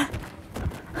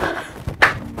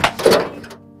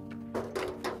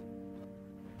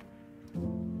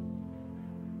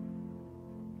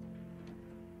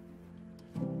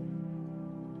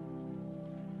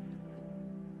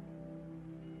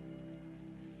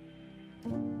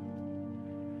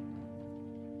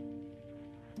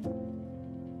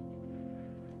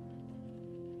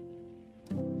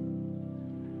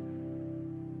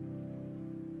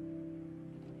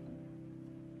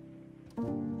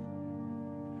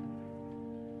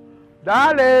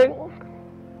 Darling!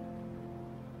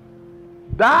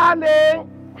 Darling!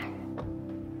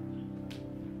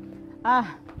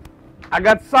 Ah, I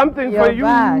got something for you.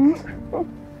 Back.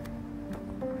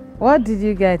 What did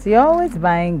you get? You're always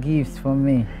buying gifts for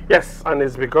me. Yes, and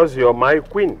it's because you're my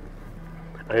queen.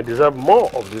 And you deserve more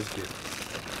of this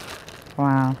gift.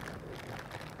 Wow.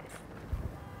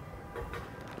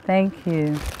 Thank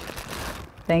you.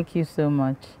 Thank you so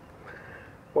much.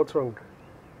 What's wrong?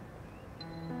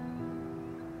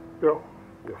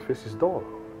 Your face is dull.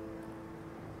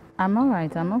 I'm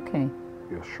alright, I'm okay.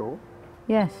 You're sure?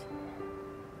 Yes.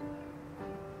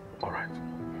 Alright.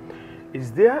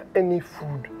 Is there any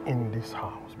food in this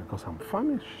house? Because I'm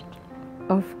famished.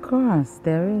 Of course,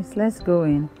 there is. Let's go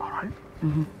in. Alright.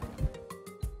 Mm-hmm.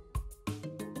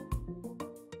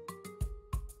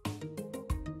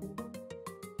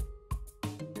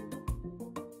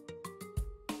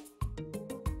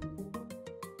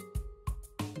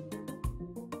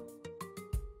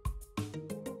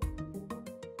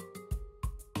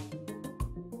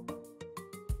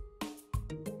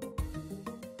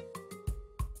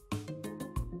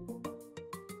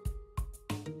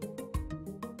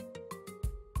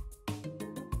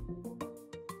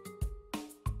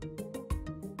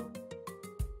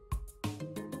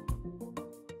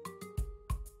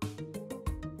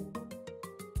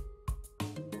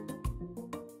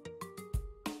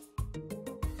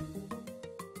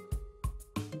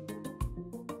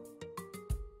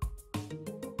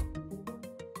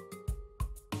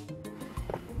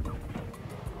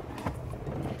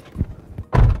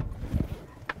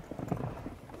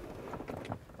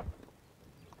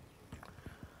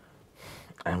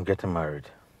 I'm getting married.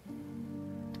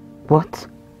 What?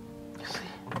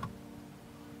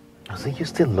 You see, you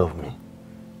still love me.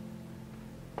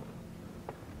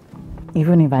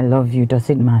 Even if I love you, does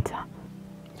it matter?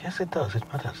 Yes, it does. It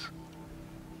matters.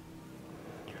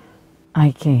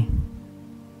 Ike,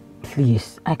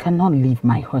 please, I cannot leave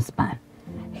my husband.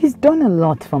 He's done a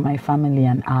lot for my family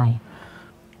and I.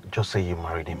 Just say you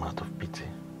married him out of pity.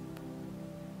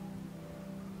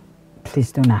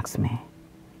 Please don't ask me.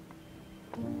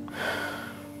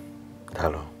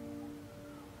 Hello.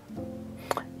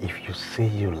 If you say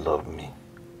you love me,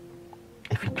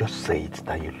 if you just say it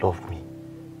that you love me,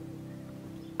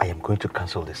 I am going to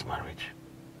cancel this marriage.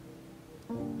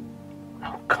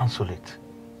 I'll cancel it.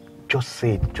 Just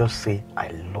say it. Just say I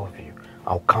love you.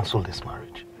 I'll cancel this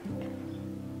marriage.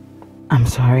 I'm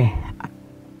sorry.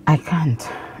 I can't.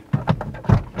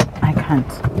 I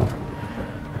can't.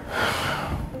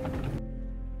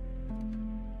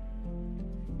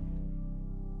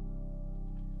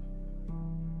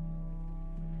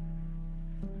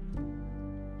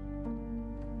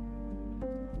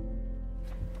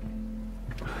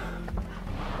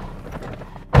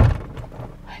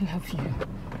 I love you.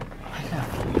 I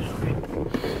love you.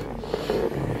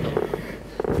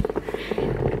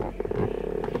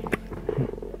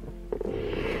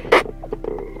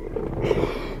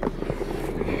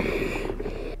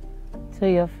 So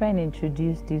your friend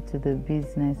introduced you to the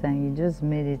business and you just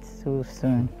made it so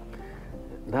soon.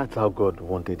 That's how God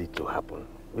wanted it to happen.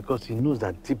 Because he knows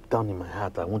that deep down in my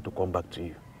heart, I want to come back to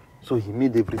you. So he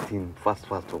made everything fast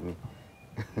for me.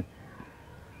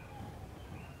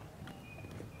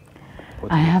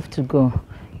 I have to go.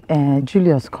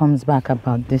 Julius comes back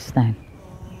about this time.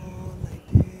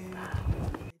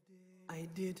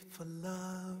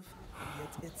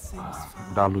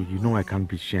 Dalu, you know I can't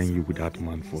be sharing you with that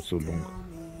man for so long.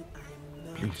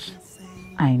 Please.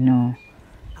 I know.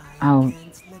 I'll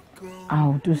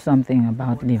do something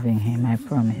about leaving him, I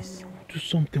promise. Do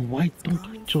something. Why don't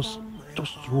you just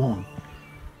run?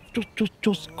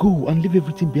 Just go and leave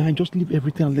everything behind. Just leave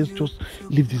everything and let's just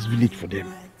leave this village for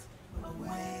them.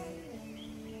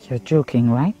 You're joking,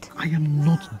 right? I am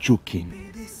not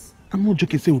joking. I'm not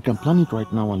joking. Say we can plan it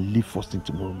right now and leave first thing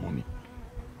tomorrow morning.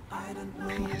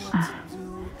 Please.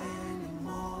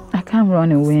 I can't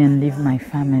run away and leave my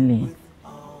family.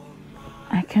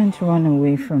 I can't run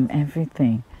away from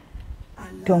everything.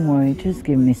 Don't worry, just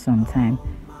give me some time.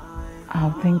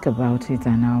 I'll think about it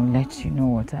and I'll let you know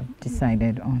what I've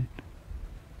decided on.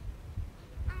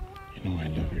 You know I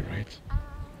love you, right?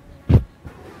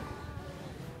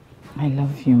 I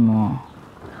love you more.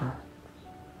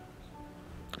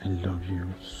 I love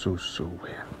you so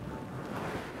well.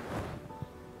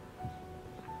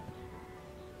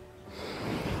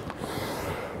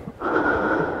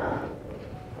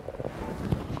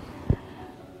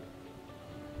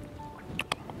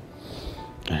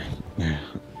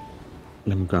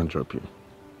 Let me go and drop you.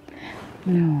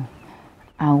 No,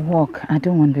 I'll walk. I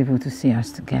don't want people to see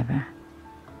us together.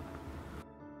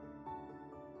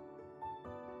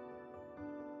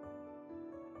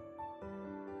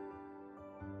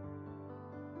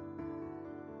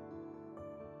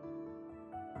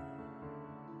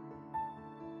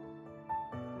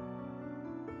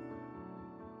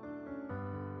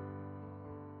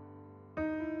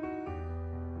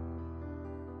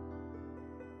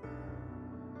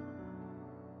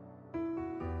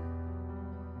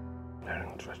 Very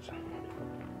interesting.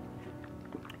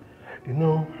 You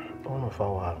know, one of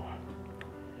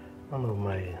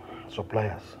my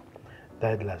suppliers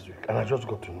died last week, and I just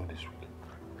got to know this week.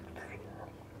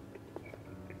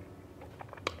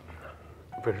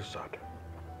 Very sad.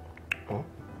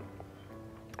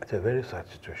 It's a very sad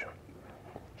situation.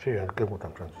 See, you get what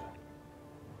I'm trying to say.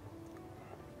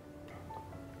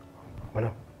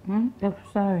 Madam? I'm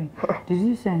sorry. Did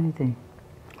you say anything?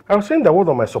 I was saying that one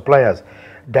of my suppliers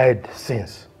died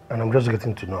since, and I'm just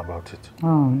getting to know about it.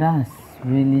 Oh, that's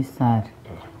really sad.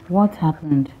 What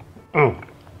happened?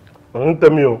 Don't tell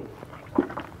me.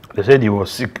 They said he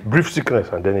was sick, brief sickness,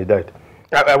 and then he died.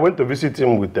 I went to visit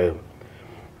him with a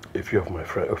few of my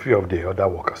friends, a few of the other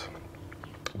workers.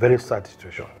 Very sad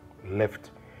situation.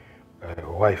 Left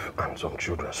a wife and some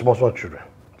children, small children,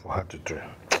 for her to train.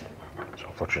 It's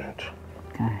unfortunate.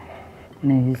 Okay.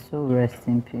 May his soul rest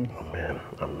in peace. Amen.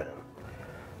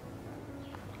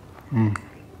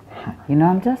 You know,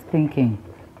 I'm just thinking,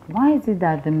 why is it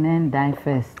that the men die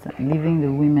first, leaving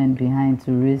the women behind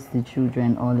to raise the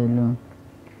children all alone?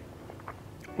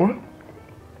 Well,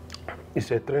 it's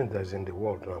a trend that's in the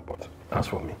world now, but as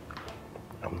for me,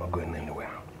 I'm not going anywhere.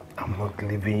 I'm not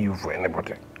leaving you for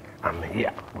anybody. I'm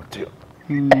here with you.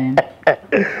 Amen.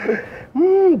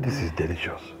 This is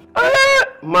delicious.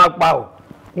 Magpao.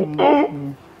 In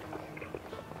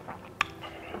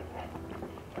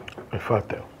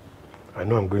fact, I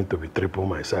know I'm going to be triple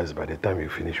my size by the time you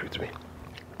finish with me.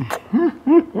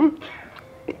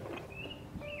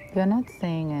 You're not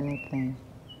saying anything.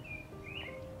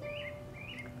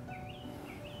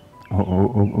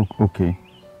 Okay.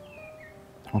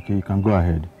 Okay, you can go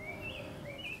ahead.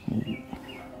 You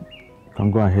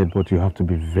can go ahead, but you have to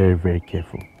be very, very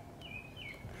careful.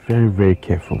 Very, very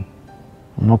careful.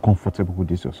 I'm not comfortable with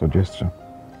this, your suggestion.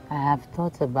 I have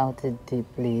thought about it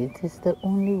deeply. It is the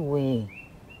only way.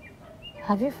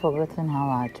 Have you forgotten how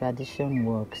our tradition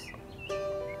works?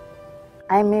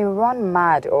 I may run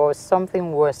mad or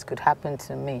something worse could happen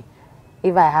to me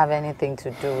if I have anything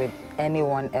to do with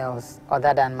anyone else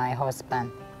other than my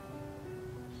husband.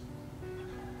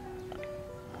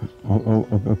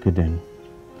 Okay then.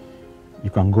 You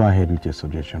can go ahead with your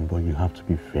suggestion, but you have to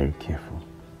be very careful.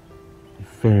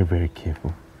 Very, very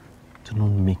careful. Do not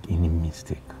make any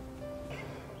mistake.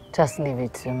 Just leave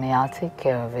it to me. I'll take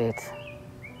care of it.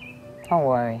 Don't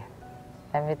worry.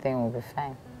 Everything will be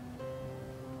fine.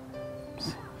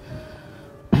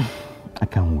 I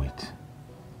can't wait.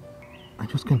 I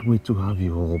just can't wait to have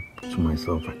you all to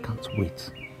myself. I can't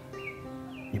wait.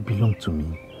 You belong to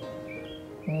me.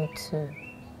 Me too.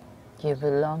 You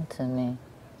belong to me.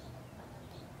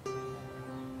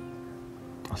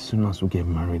 As soon as we get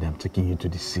married, I'm taking you to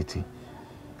the city.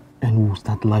 And we'll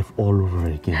start life all over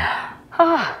again.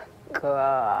 Oh,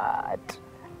 God.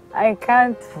 I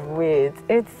can't wait.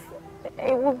 It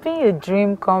will be a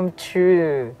dream come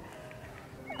true.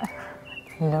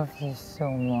 I love you so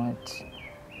much.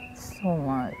 So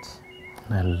much.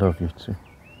 I love you too.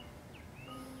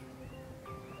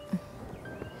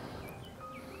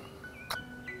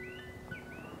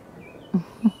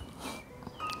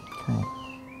 Okay.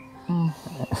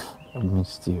 I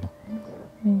missed you.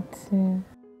 Me too.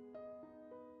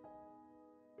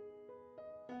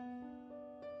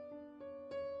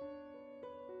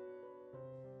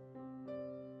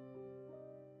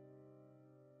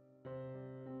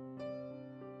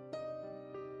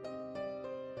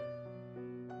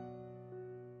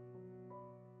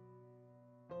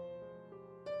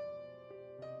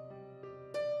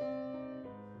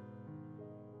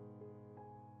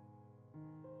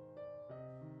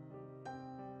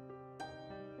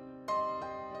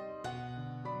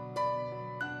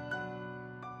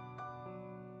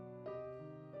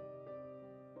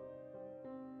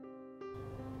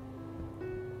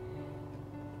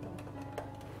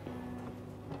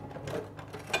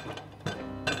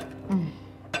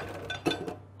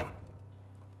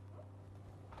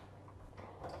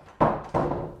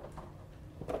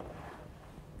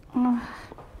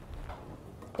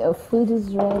 Your food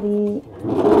is ready.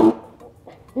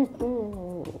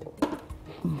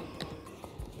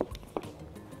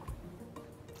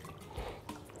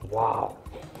 Wow.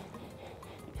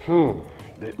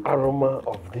 The aroma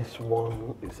of this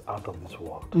one is out of this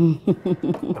world.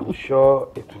 I'm sure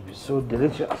it will be so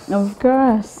delicious. Of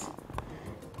course.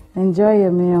 Enjoy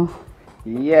your meal.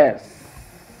 Yes.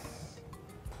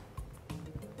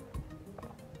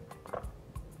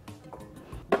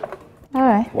 All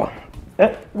right. Wow.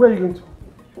 Where are you going to?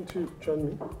 Want to join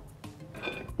me?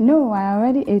 No, I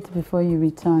already ate before you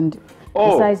returned.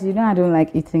 Oh. Besides, you know I don't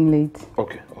like eating late.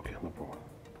 Okay, no problem.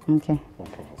 Okay. No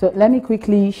problem. So let me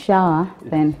quickly shower,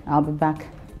 then I'll be back.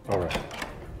 All right.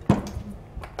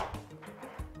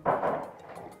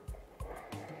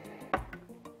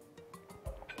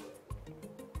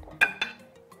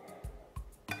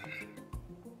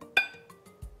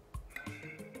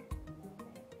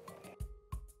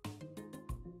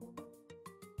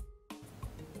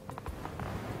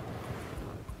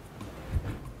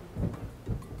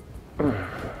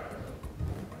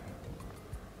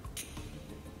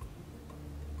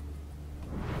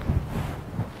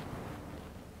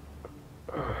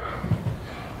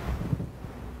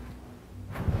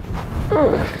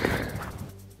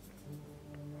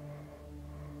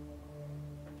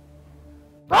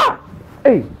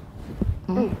 Hey!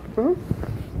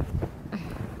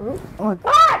 What?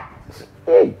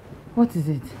 Hey! What is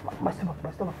it? My stomach.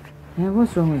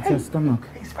 What's wrong with your stomach?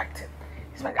 It's fighting.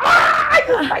 It's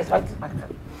fighting.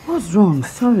 What's wrong?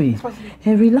 Sorry.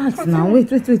 Hey, relax now. Wait.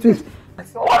 Hey. It's okay.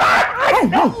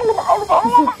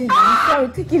 I'm sorry.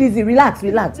 Take it easy. Relax.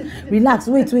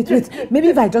 Wait. Maybe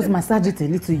if I just massage it a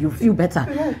little, you'll feel better.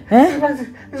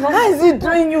 How is it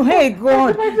doing you? Hey,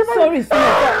 God. Sorry.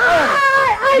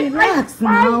 Relax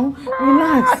now.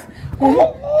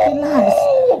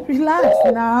 Relax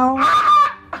now.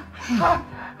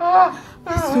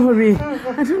 Sorry.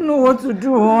 I don't know what to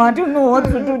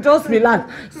do. Just relax.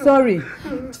 Sorry.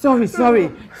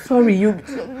 You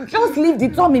just leave the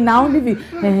tummy now. Leave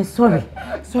it. Sorry.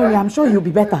 I'm sure you'll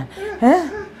be better.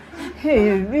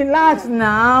 Hey, relax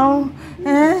now.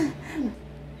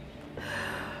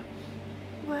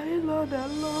 My Lord, I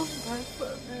love my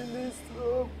family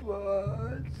so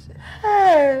much.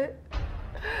 Hey!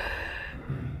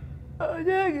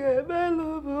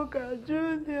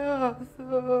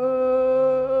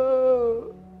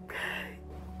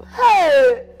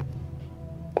 Hey!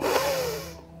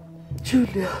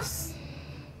 Julius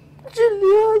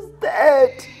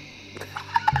dead.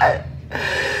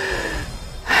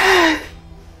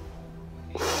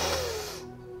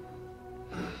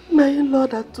 My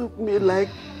Lord took me like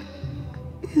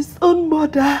his own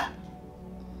mother.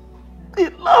 He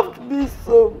loved me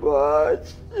so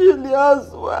much. Julius,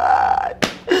 why?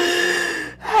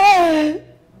 Hey,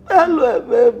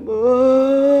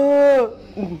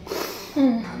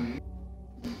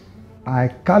 I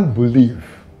can't believe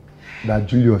that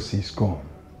Julius is gone.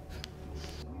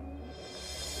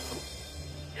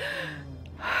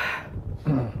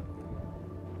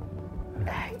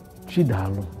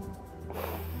 Chidalu,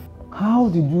 how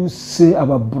did you say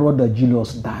our brother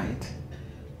Julius died?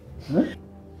 Huh?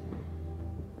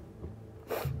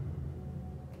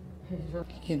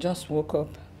 He just woke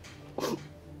up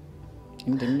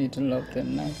in the middle of the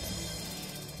night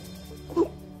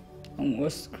and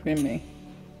was screaming.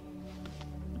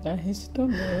 That his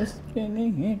stomach was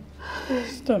paining him.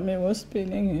 His stomach was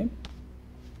paining him.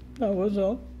 That was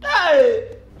all.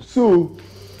 Hey! So,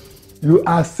 you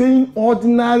are saying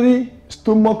ordinary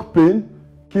stomach pain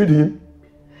killed him?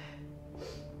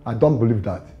 I don't believe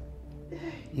that.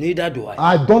 Neither do I.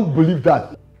 I don't believe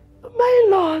that. My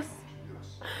in-laws,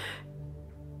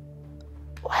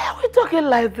 why are we talking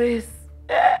like this?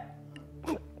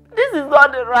 This is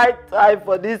not the right time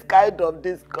for this kind of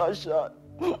discussion.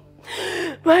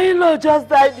 My in-law just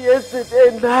died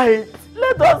yesterday night.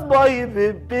 Let us mourn him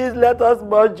in peace. Let us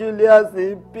mourn Julius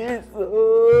in peace.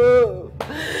 Oh.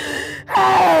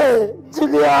 Hey,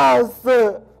 Julius.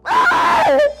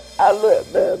 Hey, I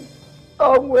love them.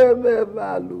 Oh, women,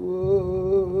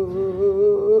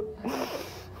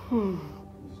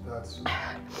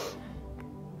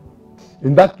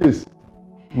 In that case,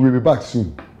 we will be back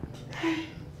soon.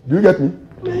 Do you get me?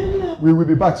 We will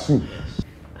be back soon.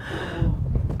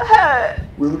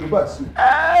 We will be back soon.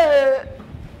 Hey,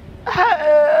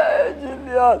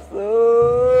 Julius.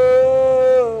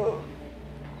 Oh.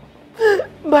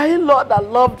 My in-law that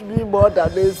loved me more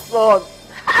than his son.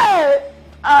 Hey,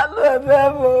 I love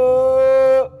him.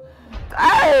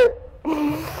 Hey,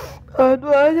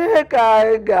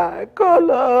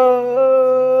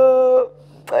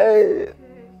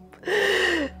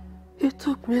 hey, he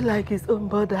took me like his own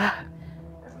mother.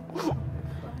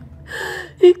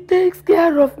 He takes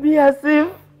care of me as if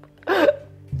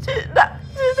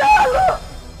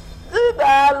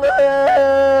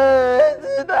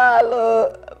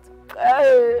Chinalo.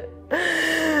 Hey.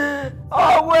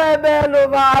 Oh, women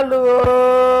of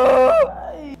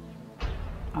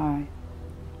Alright.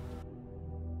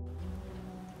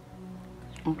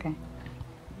 Okay.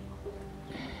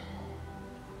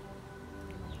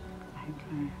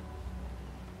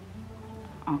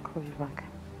 I'll call you back.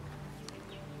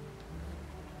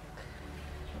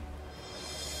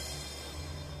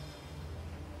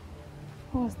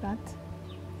 What was that?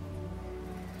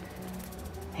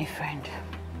 A friend.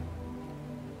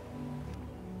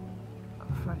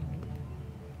 A friend.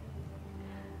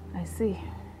 I see.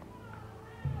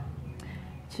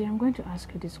 Chi, I'm going to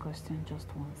ask you this question just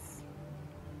once.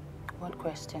 What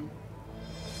question?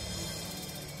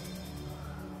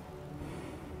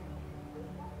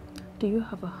 Do you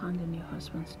have a hand in your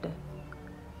husband's death?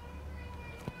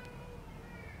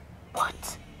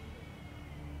 What?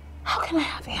 How can I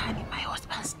have a hand in my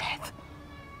husband's death?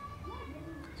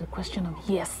 It's a question of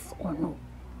yes or no.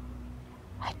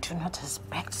 I do not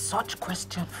expect such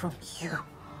question from you.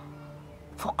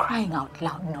 For crying out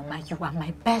loud, Norma, you are my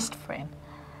best friend.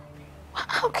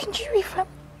 How can you even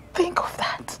think of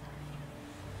that?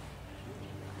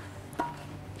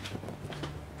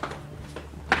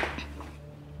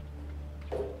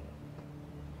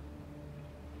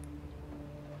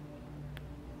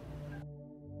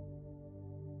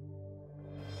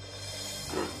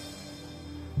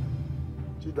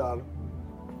 Chidal,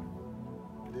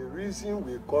 the reason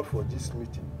we called for this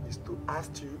meeting is to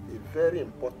ask you a very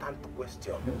important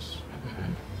question. Yes.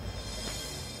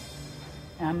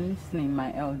 I'm listening,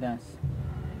 my elders.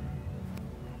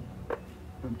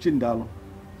 Chindalo,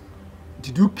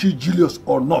 did you kill Julius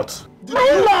or not?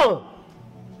 No!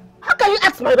 How can you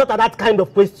ask my daughter that kind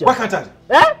of question? Why can't I?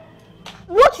 Eh?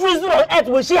 What reason on earth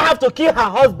will she have to kill her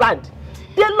husband?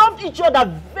 They loved each other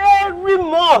very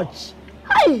much.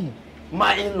 Hi!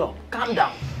 My in-law, calm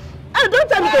down. Hey, don't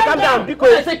tell me to calm down because...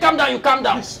 When I say calm down, you calm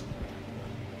down. Please.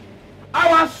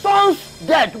 Our son's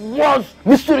death was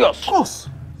mysterious. Of course.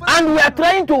 And we are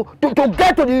trying to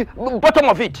get to the bottom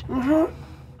of it.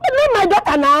 But not my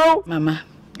daughter now. Mama,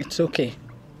 it's okay.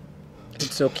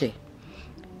 It's okay.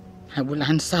 I will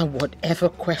answer whatever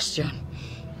question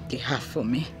they have for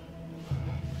me.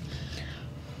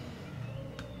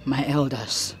 My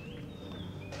elders,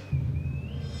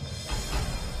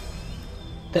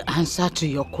 the answer to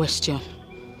your question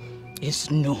is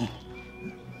no.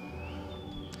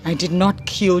 I did not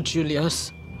kill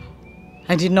Julius.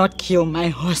 I did not kill my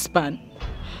husband.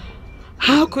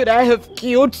 How could I have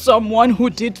killed someone who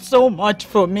did so much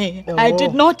for me? Oh. I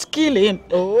did not kill him.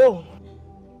 Oh.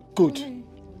 Good.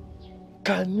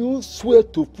 Can you swear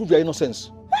to prove your innocence?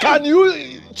 Can you,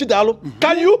 Chidalo?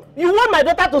 Can you? You want my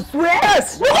daughter to swear?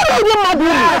 Yes. What are you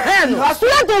doing, my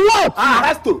swear to what?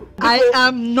 Has to. I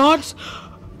am not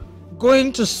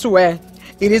going to swear.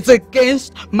 It is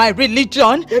against my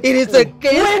religion. It is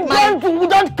against We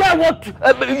don't care what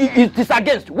it is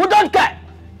against. We don't care.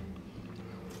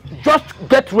 Just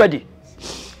get ready.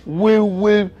 We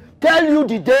will tell you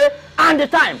the day and the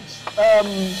time.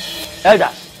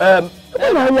 Elders,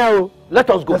 let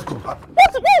us go. What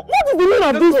is the meaning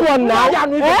of this one now?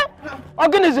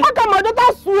 Organism. How can my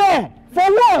daughter swear For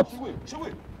what?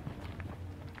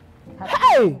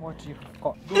 Hey!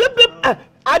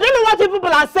 I don't know what you people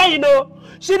are saying, though.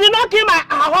 She did not kill her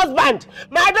husband.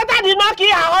 My daughter did not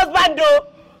kill her husband, though.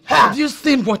 Have you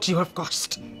seen what you have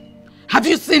caused? Have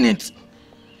you seen it?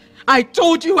 I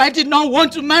told you I did not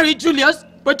want to marry Julius,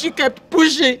 but you kept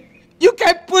pushing. You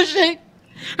kept pushing.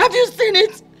 Have you seen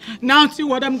it? Now see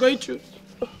what I'm going through.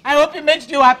 I hope it makes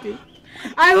you happy.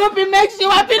 I hope it makes you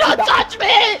happy. Don't touch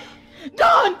me!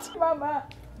 Don't! Mama.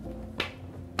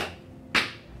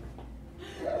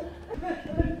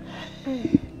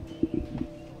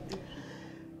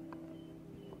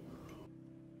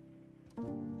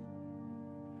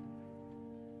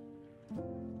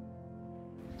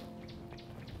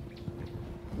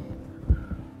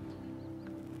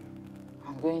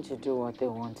 I'm going to do what they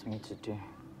want me to do.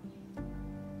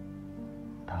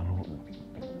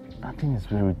 That thing is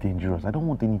very dangerous. I don't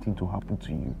want anything to happen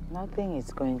to you. Nothing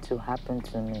is going to happen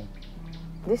to me.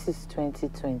 This is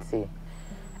 2020.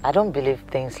 I don't believe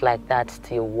things like that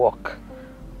still work.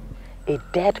 A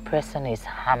dead person is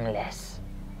harmless.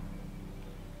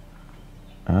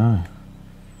 But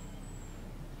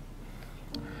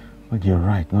you're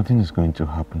right. Nothing is going to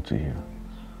happen to you.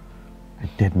 A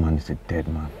dead man is a dead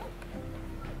man.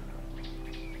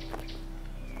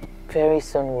 Very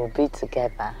soon we'll be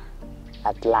together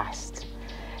at last.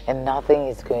 And nothing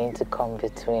is going to come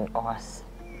between us.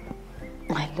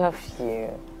 I love you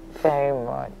very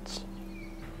much.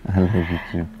 I love you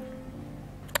too.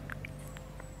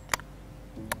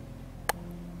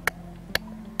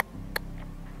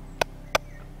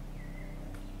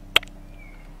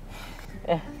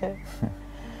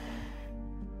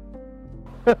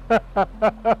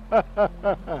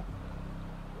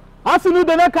 Asinu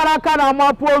dene karaka na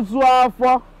mapu ozu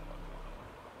afọ.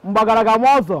 Mbagaraga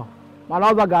mozo, mana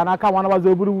ozo ga na aka wana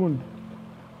bazo buru wund.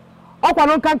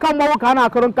 Ọkwanu nkanka mmawo ka na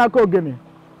akụrụ nkanka ogene.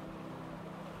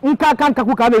 Nkanka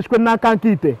nkaku ka na eshikwe na nkanka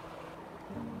ite.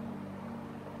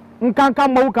 Nkanka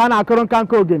mmawo ka na akụrụ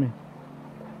nkanka ogene.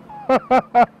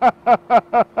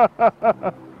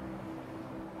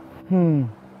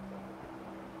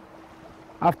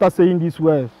 After saying these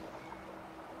words,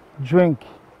 drink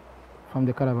from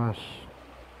the calabash.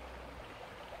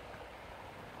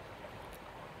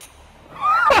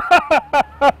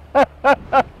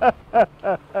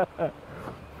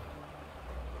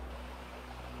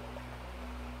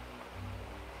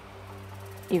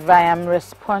 If I am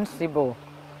responsible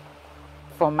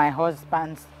for my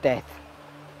husband's death,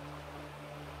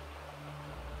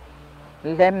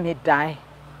 let me die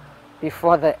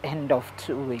before the end of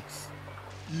 2 weeks.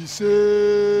 You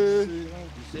say.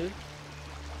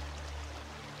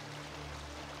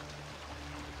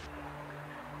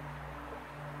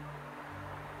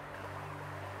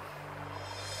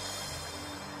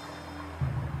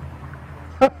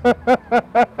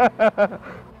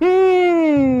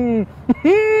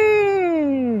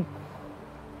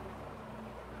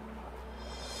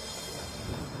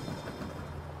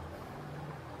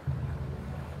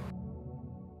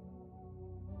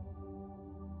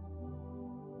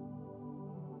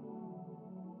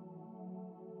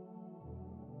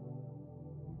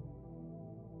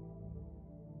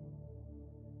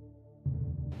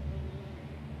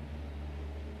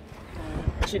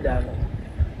 Chidalo,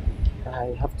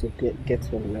 I have to get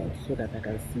home now so that I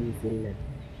can see Zinle.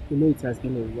 You know, it has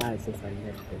been a while since I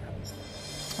left the house.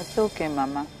 It's okay,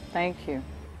 Mama. Thank you.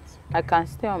 I can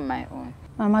stay on my own.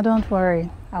 Mama, don't worry.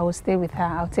 I will stay with her.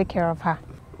 I'll take care of her.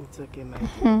 It's okay, my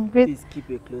dear. Please keep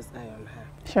a close eye on her.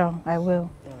 Sure, I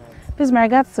will. Alright. Please, my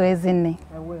regards to Ezinne.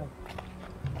 I will.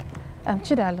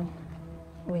 Chidalo,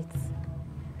 wait.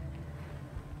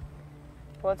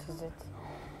 What is it?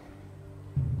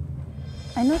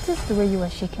 I noticed the way you were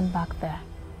shaking back there.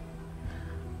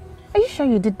 Are you sure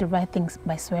you did the right things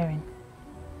by swearing?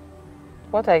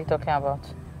 What are you talking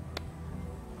about?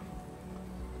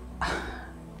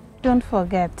 Don't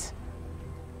forget.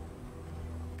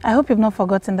 I hope you've not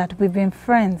forgotten that we've been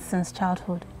friends since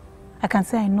childhood. I can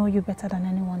say I know you better than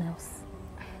anyone else.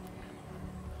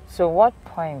 So what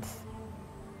point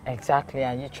exactly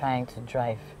are you trying to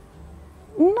drive?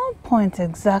 No point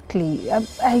exactly.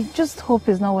 I just hope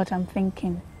it's not what I'm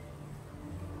thinking.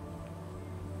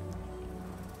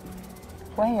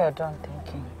 When you're done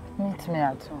thinking, meet me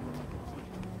at home.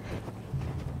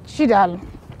 Chidalo.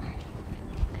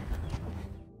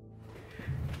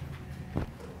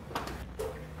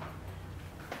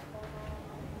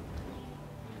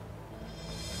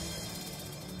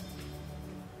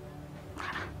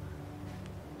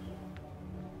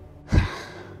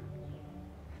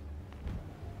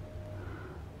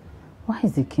 Why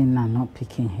is the king now not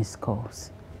picking his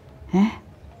calls? Eh?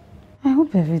 I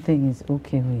hope everything is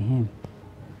okay with him.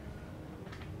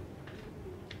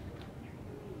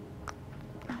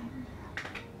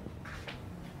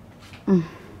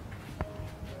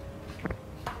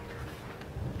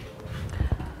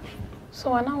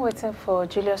 So we're now waiting for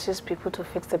Julius's people to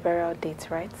fix the burial date,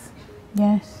 right?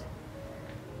 Yes.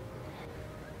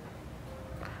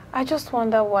 I just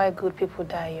wonder why good people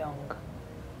die young.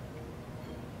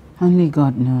 Only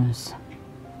God knows.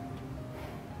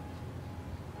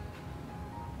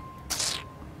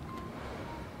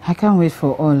 I can't wait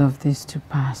for all of this to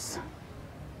pass,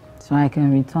 so I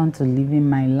can return to living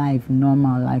my life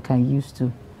normal like I used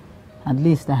to. At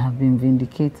least I have been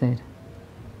vindicated.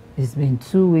 It's been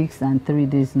 2 weeks and 3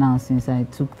 days now since I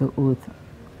took the oath.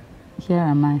 Here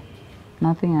am I.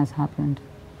 Nothing has happened.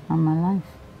 I'm alive.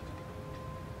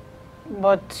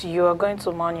 But you are going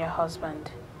to mourn your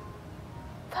husband.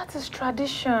 That is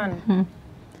tradition.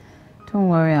 Don't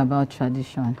worry about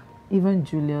tradition. Even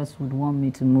Julius would want me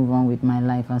to move on with my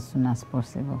life as soon as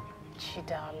possible.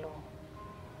 Chidalo.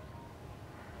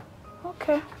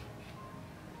 Okay.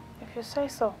 If you say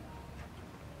so.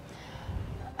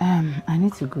 I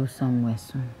need to go somewhere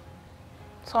soon.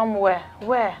 Somewhere?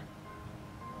 Where?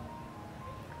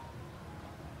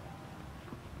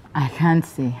 I can't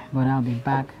say, but I'll be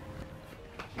back.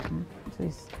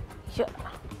 Please. Yeah.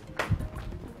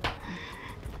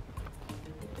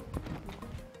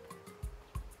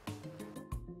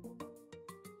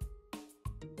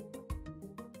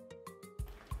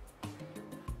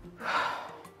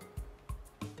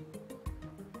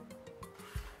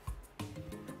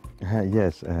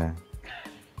 Yes.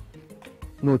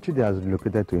 No, Chidi has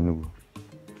relocated to Enugu.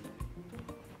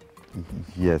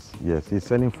 Yes. He's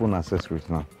selling phone accessories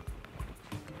now.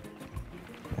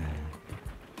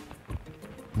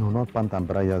 No, not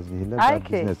Pantambrayas. He left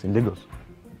that business in Lagos.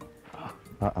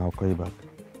 I'll call you back.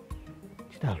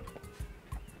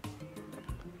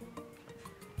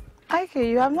 Ike,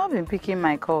 you have not been picking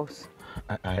my calls.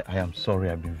 I am sorry.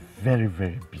 I've been very,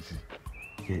 very busy.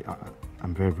 Okay,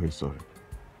 I'm very, very sorry.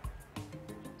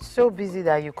 So busy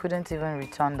that you couldn't even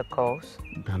return the calls?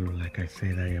 Dalo, like I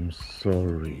said, I am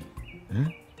sorry.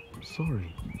 I'm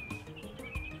sorry.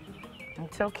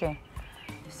 It's okay.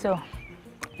 So,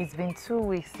 it's been 2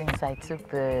 weeks since I took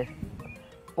the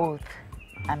oath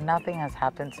and nothing has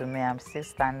happened to me. I'm still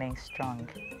standing strong.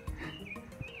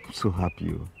 I'm so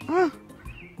happy.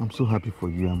 I'm so happy for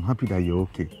you. I'm happy that you're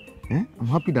okay. I'm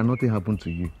happy that nothing happened to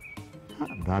you.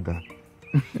 Dada.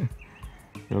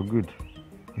 You're good.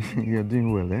 You're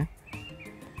doing well, eh?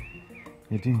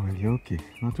 You're doing well. You're okay.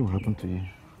 Nothing will happen to you.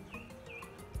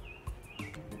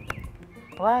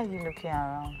 Why are you looking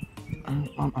around?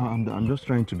 I'm just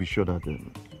trying to be sure that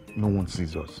no one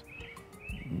sees us.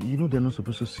 You know they're not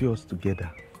supposed to see us together.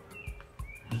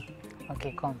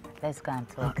 Okay, come. Let's go and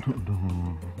talk.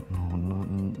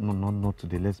 No, not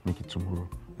today. Let's make it tomorrow.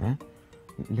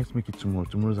 Let's make it tomorrow.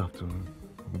 Tomorrow's afternoon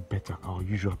will be better. Our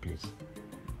usual place.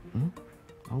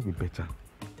 I'll be better.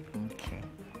 Okay.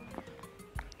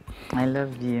 I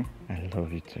love you. I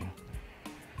love you too.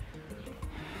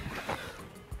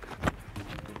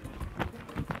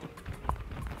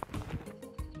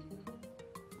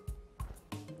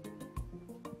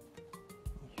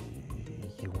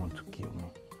 You want to kill me?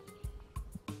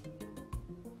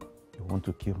 You want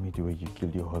to kill me the way you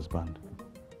killed your husband?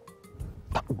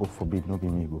 God forbid, no be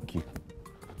me go kill.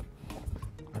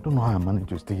 I don't know how I managed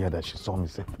to stay here that she saw me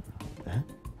say.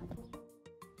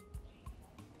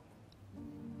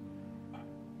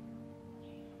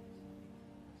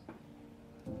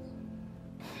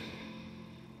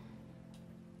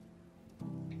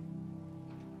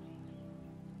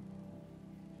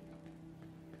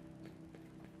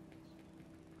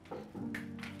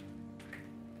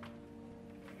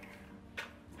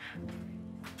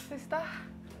 Sister,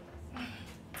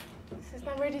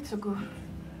 I'm ready to go.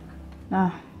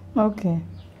 Ah, okay.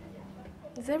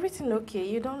 Is everything okay?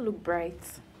 You don't look bright.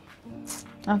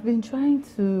 I've been trying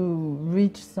to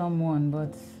reach someone,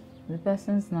 but the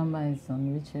person's number is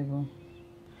unreachable.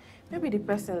 Maybe the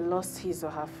person lost his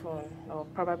or her phone, or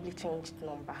probably changed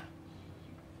number.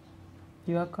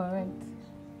 You are correct.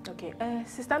 Okay,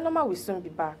 Sister Norma will soon be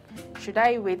back. Should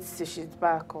I wait till she's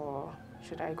back, or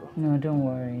should I go? No, don't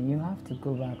worry. You have to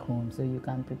go back home so you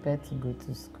can prepare to go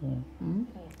to school.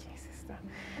 Okay, Sister.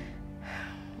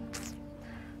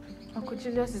 Uncle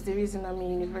Julius is the reason I'm a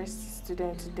university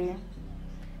student today,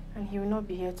 and he will not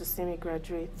be here to see me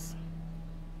graduate.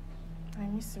 I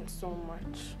miss him so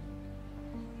much.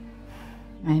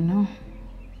 I know.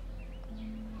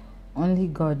 Only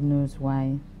God knows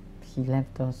why he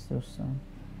left us so soon.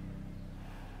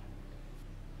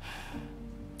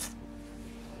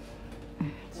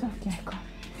 It's okay.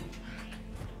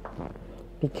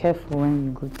 Be careful when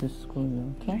you go to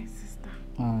school, okay? Yes, sister.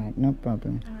 Alright, no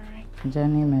problem. Alright.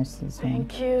 Journey mercies.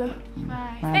 Thank you.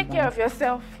 Bye. Bye. Take care of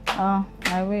yourself. Oh,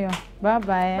 I will.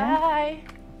 Bye-bye. Eh? Bye.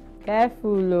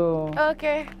 Careful, oh.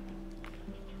 Okay.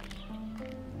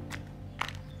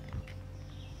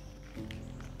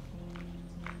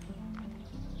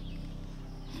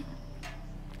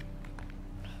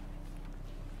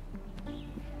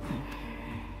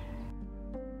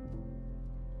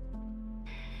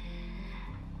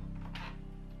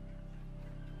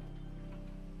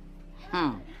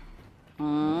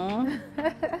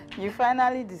 You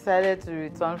finally decided to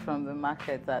return from the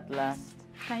market at last.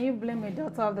 Can you blame a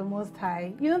daughter of the Most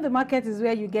High? You know the market is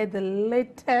where you get the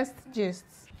latest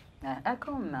gists.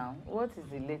 Come now. What is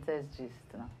the latest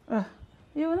gist now?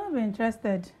 You will not be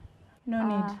interested. No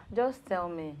need. Just tell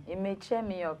me. It may cheer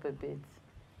me up a bit.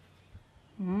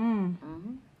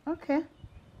 Okay.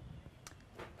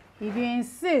 If you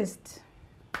insist,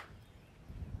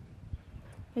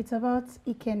 it's about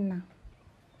Ikenna.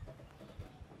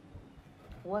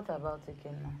 What about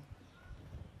Ikenna?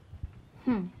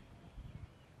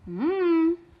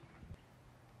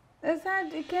 They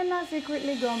said Ikenna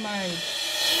secretly got married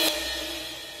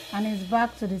and is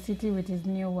back to the city with his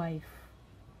new wife.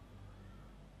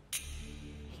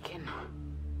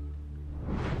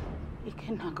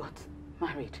 Ikenna got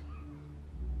married?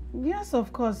 Yes,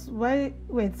 of course. Why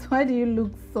do you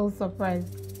look so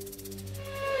surprised?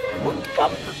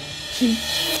 She,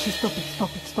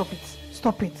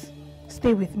 stop it.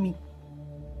 Stay with me.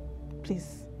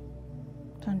 Please,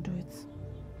 don't do it.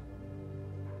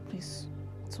 Please,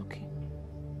 it's okay.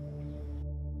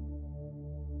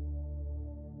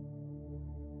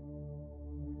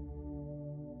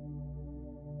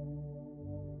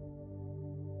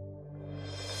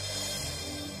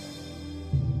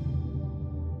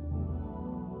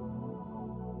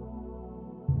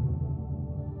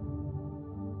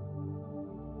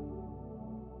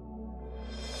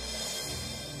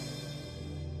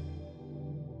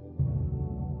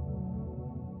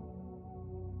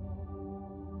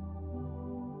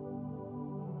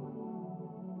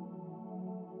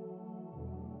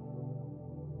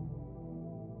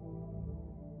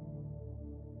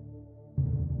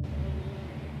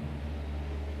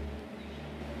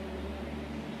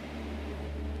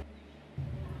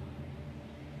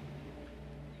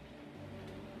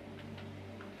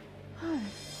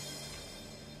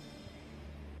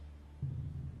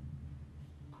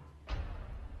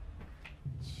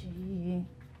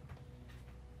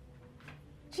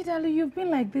 Chidalu, you've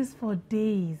been like this for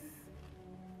days.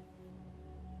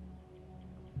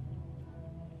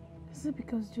 Is it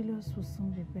because Julius will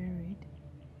soon be buried?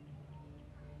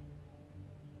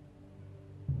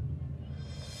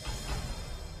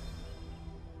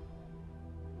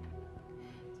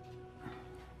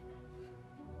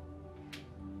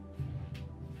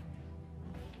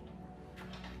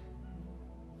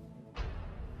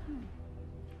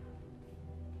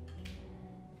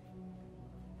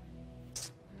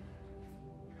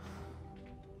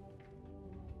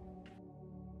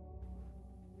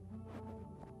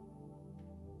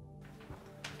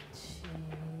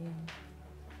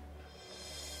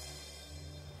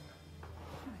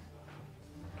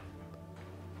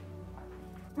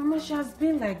 Mama, she has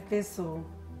been like this, so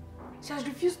she has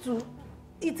refused to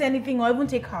eat anything or even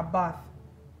take her bath.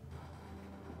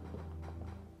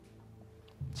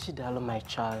 Chidalu, my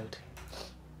child,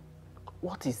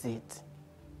 what is it?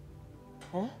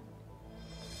 Huh?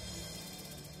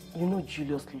 You know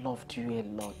Julius loved you a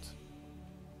lot,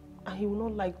 and he would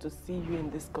not like to see you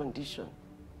in this condition.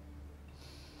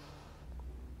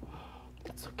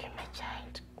 It's okay, my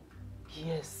child.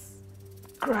 Yes,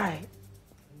 cry.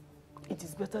 It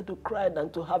is better to cry than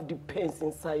to have the pains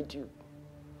inside you.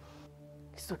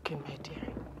 It's okay, my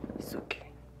dear. It's okay.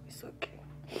 It's okay.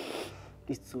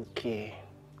 It's okay.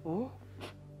 Hmm?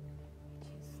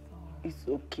 It's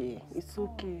okay. It's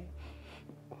okay.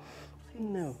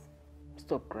 No.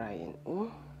 Stop crying. Hmm?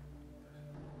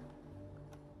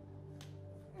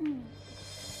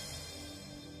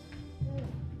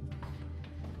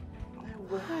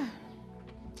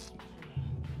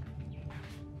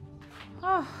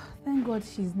 Oh, thank God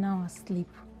she's now asleep.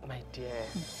 My dear,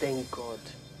 thank God.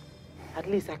 At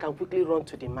least I can quickly run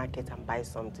to the market and buy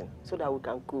something so that we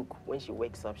can cook. When she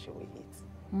wakes up, she will eat.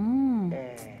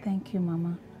 Thank you,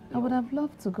 Mama. I would have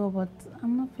loved to go, but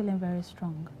I'm not feeling very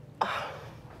strong.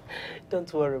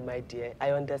 Don't worry, my dear.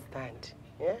 I understand.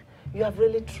 Yeah? You have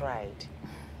really tried.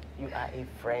 You are a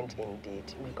friend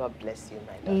indeed. May God bless you,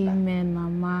 my daughter. Amen,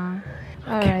 Mama.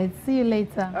 Okay. All right, see you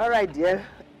later. All right, dear.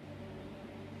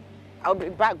 I'll be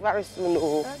back very soon.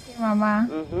 Oh. Okay, Mama.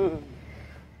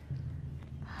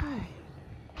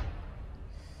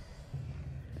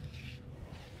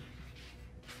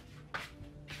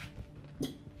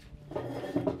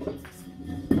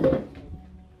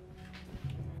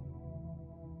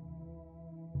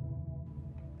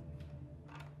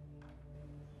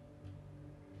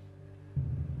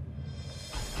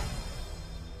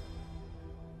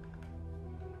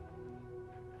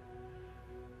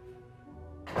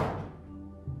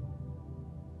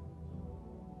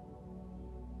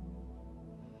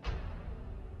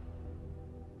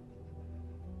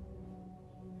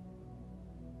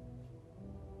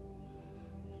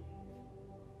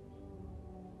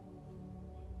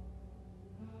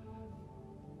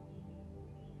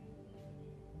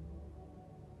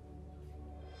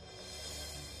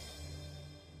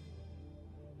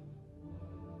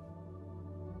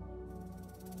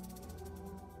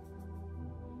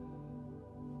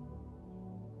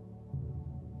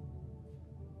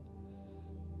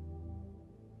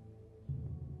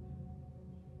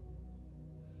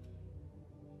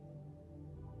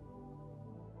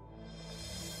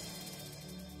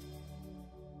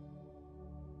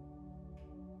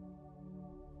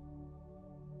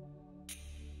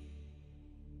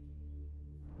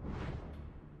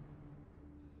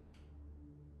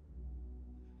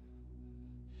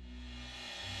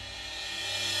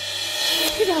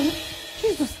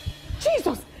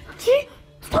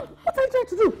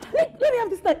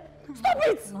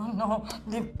 now.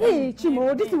 Hey,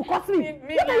 Chimo, this will cost me.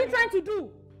 What are you trying to do?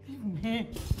 Leave me.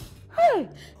 Hey!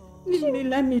 Leave me,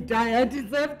 let me die. I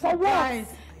deserve to die.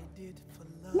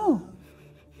 No.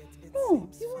 No,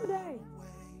 you won't die.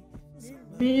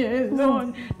 Leave me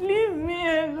alone. Leave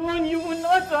me alone. You will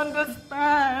not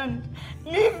understand.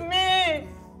 Leave me.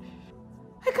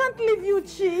 I can't leave you,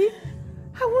 Chi.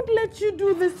 I won't let you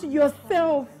do this to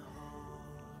yourself.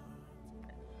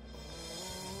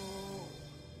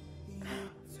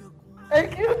 I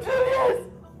killed Julius.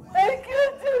 I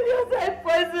killed Julius. I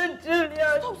poisoned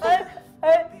Julius.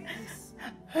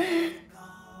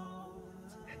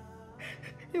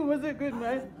 He was a good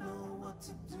man.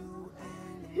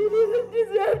 He didn't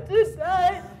deserve to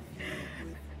die.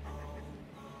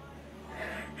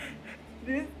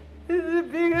 This is the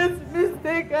biggest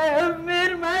mistake I have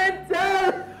made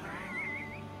myself.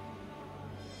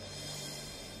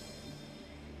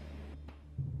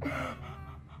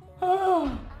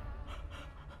 Oh.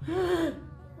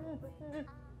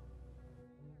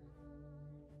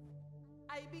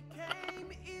 I became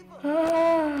evil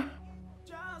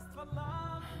just for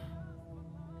love.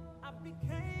 I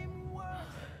became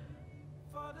worse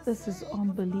for the This is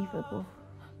unbelievable.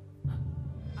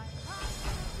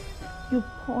 You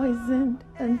poisoned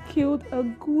and killed a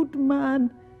good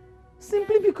man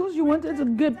simply because you wanted to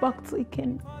get back to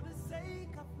Iken.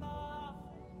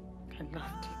 I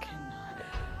loved Ikenna.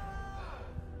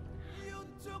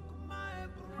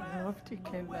 I loved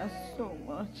Ikenna so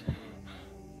much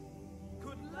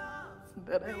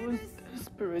that I was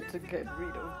desperate to get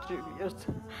rid of Julius.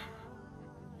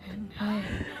 And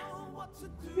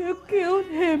you killed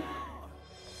him.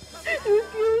 You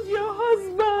killed your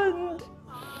husband.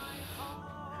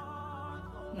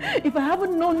 If I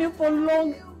haven't known you for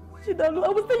long, Chidalu, I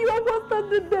would say you are worse than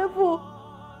the devil.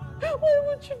 Why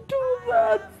would you do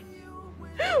that?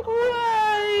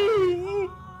 Why?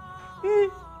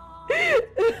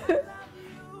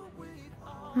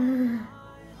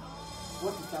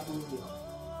 What is happening here?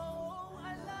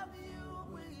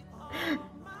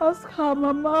 Ask her,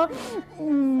 Mama.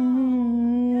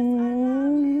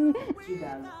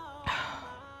 Chidalu.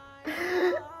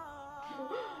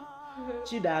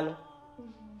 Chidalu.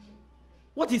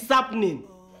 What is happening?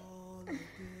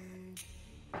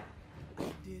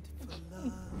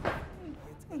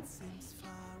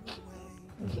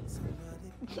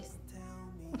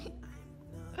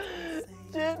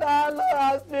 Chidalu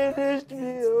has finished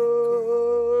me.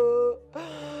 Oh.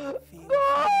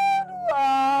 God,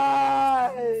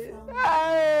 why?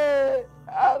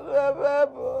 I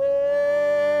remember.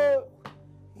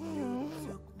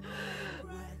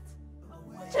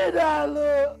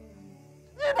 Chidalu.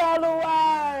 Chidalu,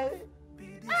 why?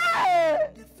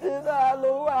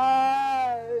 Chidalu,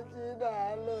 why?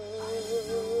 Chidalu.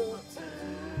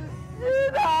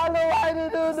 Chidalu, why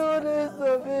did you do this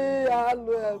to me? I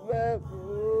remember.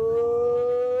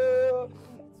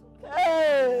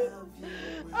 Hey,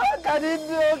 how can it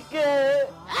be okay?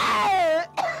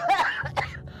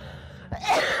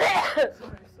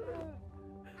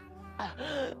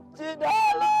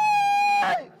 Chidalu!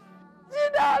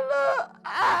 Chidalu!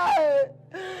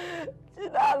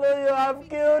 Chidalu, you have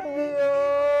killed me!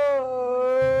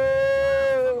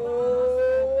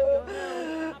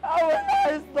 How will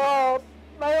I stop?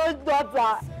 My own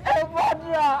daughter,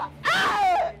 Evandra!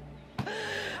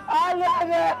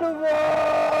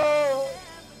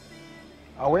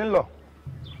 Our in-law,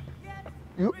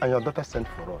 you and your daughter sent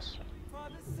for us,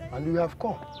 and you have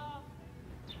come.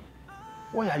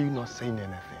 Why are you not saying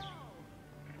anything?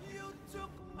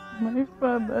 My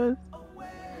father.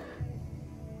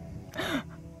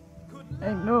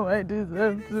 I know I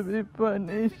deserve to be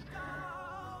punished.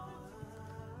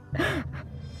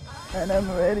 And I'm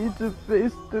ready to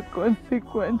face the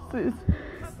consequences.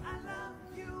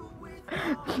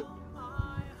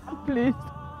 Please,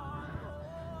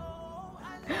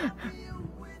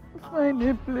 find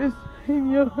a place in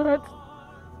your heart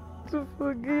to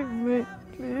forgive me,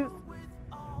 please.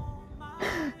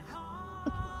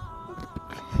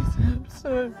 Please, I'm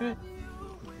sorry.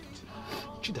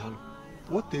 Chidalu,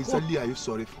 what exactly are you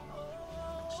sorry for?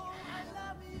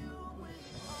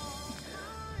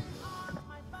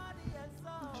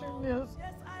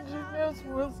 Julius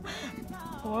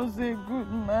was a good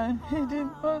man. He did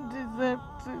not deserve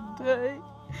to die.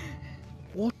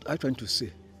 What are you trying to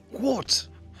say? What?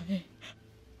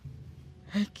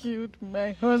 I killed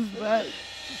my husband.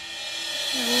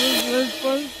 I was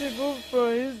responsible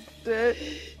for his death.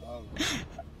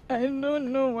 I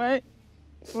don't know why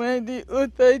the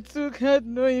oath I took had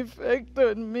no effect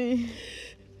on me.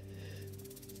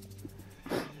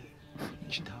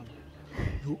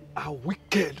 You are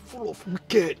wicked, full of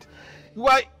wicked. You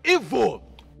are evil.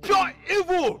 Pure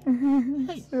evil.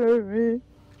 Sorry.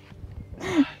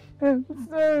 I'm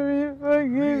sorry.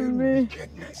 Forgive me.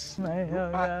 Wickedness. My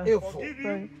Olga. Forgive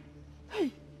you.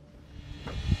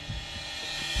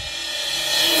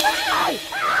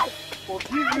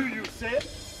 Forgive you, you say?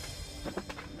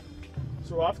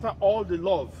 So after all the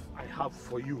love I have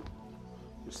for you,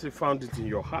 you still found it in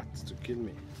your heart to kill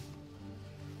me.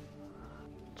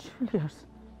 Julius.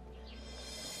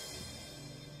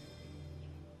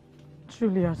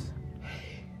 Julius.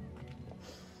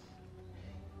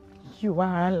 You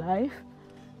are alive?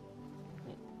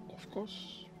 Of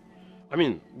course. I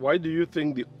mean, why do you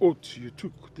think the oath you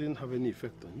took didn't have any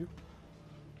effect on you?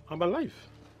 I'm alive.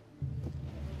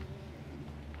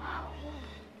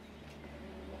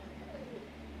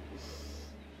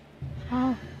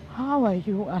 How are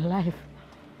you alive?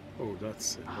 Oh,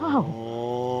 that's a How?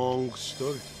 long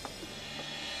story.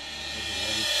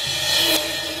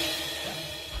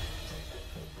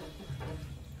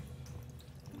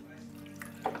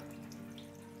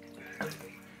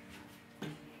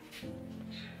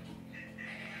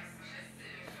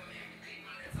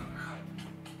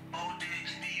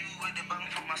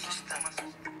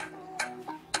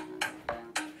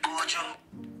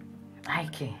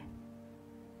 Ike,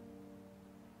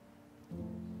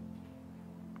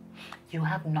 you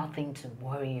have nothing to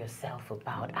worry yourself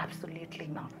about, absolutely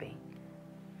nothing.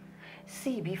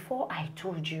 See, before I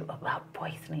told you about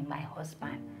poisoning my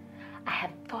husband, I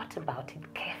had thought about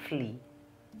it carefully,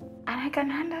 and I can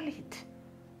handle it.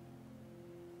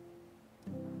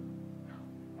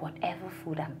 Whatever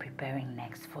food I'm preparing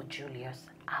next for Julius,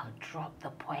 I'll drop the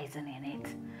poison in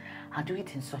it. I'll do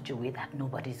it in such a way that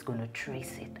nobody's going to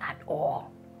trace it at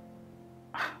all.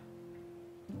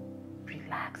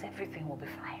 Relax, everything will be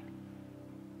fine.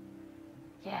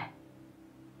 Yeah.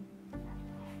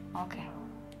 Okay.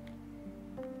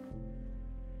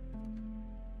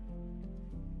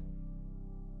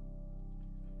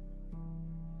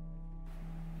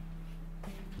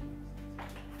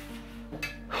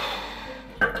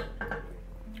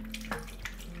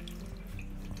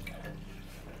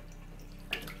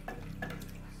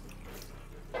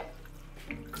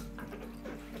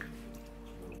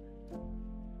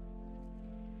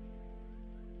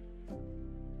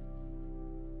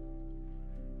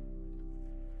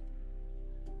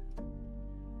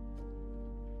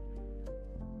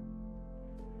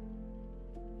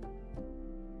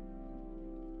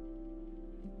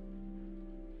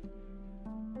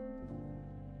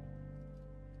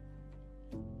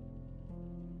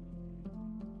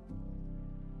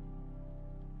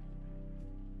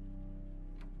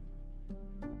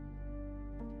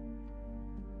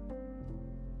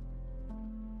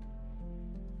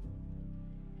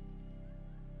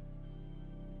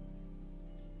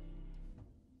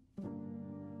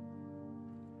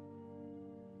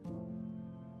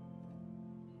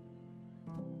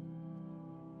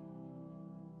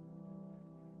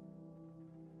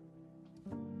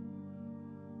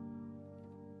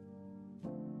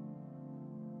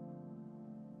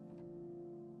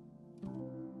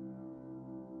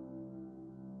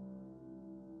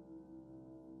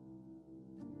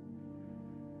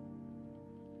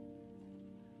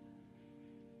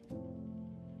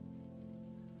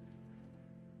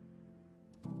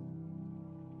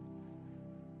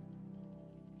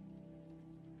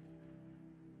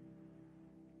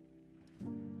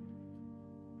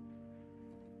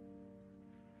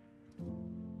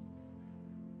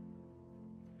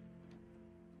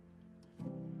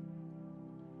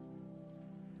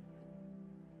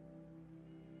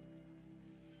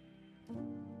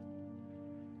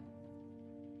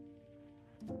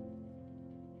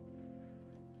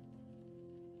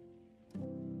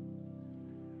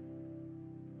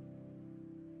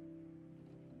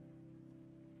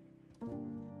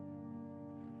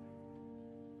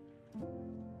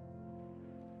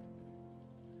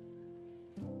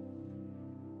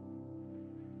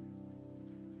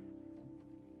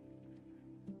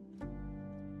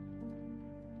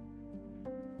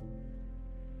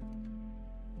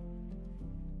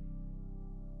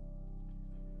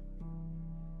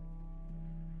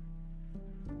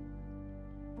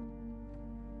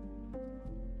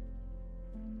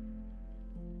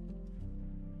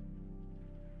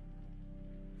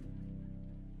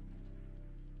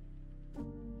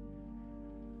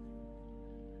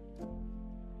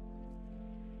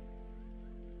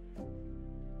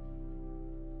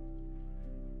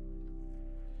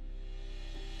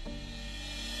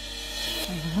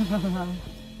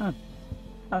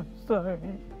 I'm sorry.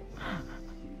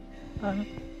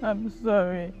 I'm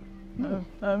sorry.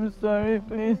 I'm sorry.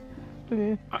 Please,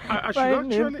 please. I should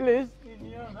find actually... a place in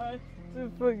your heart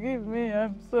to forgive me.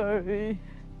 I'm sorry.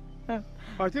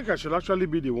 I think I should actually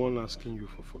be the one asking you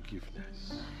for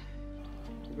forgiveness.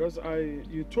 Because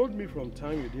you told me from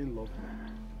time you didn't love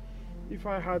me.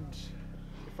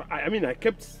 I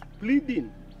kept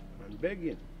pleading and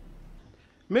begging.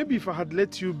 Maybe if I had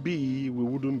let you be, we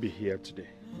wouldn't be here today.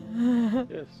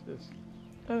 Yes.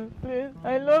 Oh, please,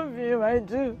 I love you, I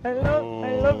do. I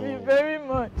love you very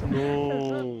much.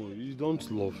 No, you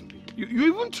don't love me.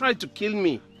 You even tried to kill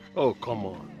me. Oh, come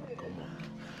on.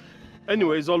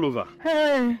 Anyway, it's all over.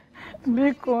 Hey,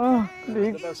 Biko.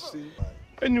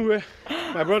 Anyway,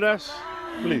 my brothers,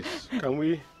 please, can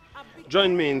we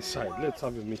join me inside? Let's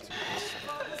have a meeting.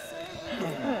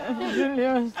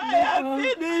 Julius, I have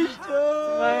finished.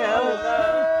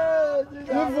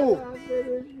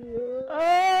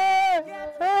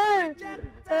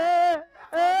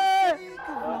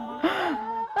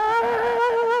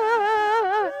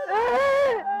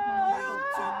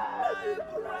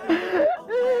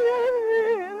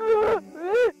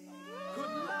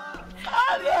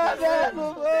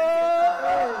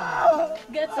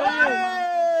 Get up.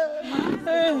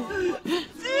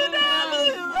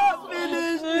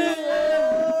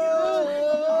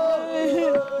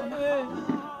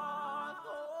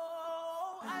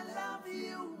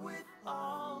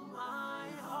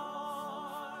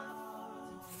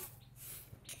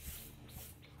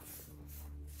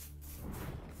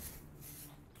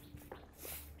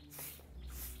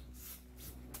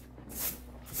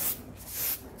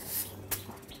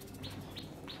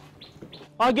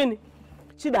 Ogini,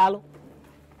 Chidalo,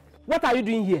 what are you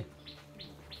doing here?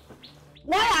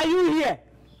 Why are you here?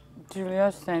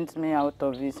 Julius sent me out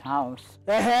of his house.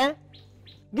 Gini,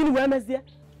 where is there?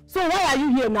 So why are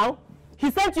you here now? He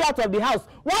sent you out of the house.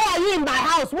 Why are you in my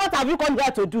house? What have you come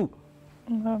here to do?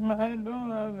 Mama, I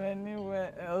don't have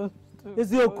anywhere else to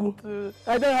go to.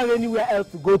 I don't have anywhere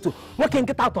else to go to. What can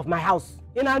get out of my house?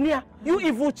 Inania, you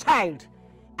evil child.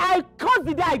 I caused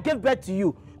the day I gave birth to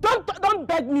you. Don't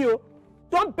beg me, oh.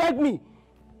 Don't beg me.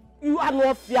 You are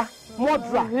no fear,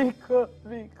 murderer.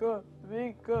 Biko,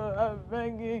 I'm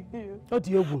begging you. What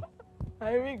do you do?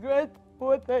 I regret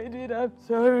what I did. I'm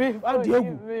sorry.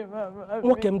 Forgive me, Mama.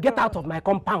 Okay, get out of my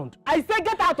compound. I say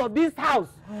get out of this house.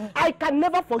 I can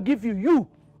never forgive you.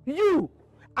 You.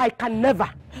 I can never.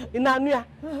 Inania,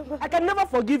 I can never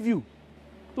forgive you.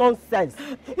 Nonsense.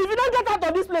 If you don't get out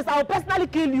of this place, I will personally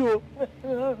kill you.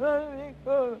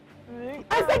 Biko.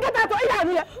 I say get out of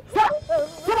here.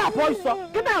 Stop, boy, sir.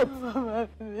 Get out.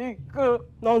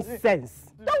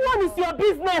 Nonsense. That one is your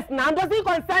business now. Does it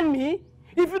concern me?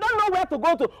 If you don't know where to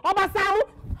go to, Obasamu,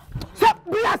 stop.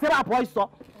 Be a Sarah, boy, sir.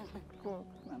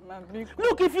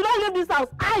 Look, if you don't leave this house,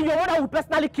 your mother will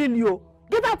personally kill you.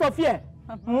 Get out of here.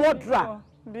 Murderer.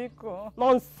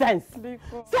 Nonsense.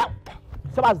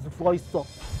 Stop, voice, sir.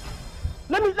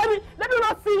 Let me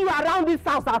not see you around this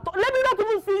house at all. Let me not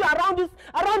even see you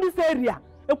around this area.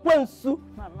 Ekwensu,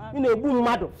 in a boom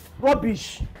mado,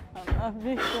 rubbish.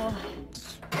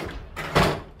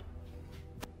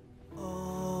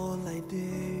 All I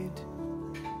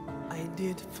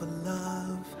did for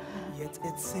love, yet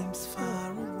it seems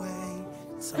far away.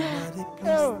 Somebody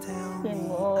please tell me I'm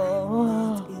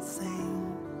not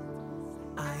insane.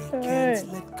 I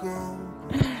can't let go.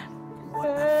 What I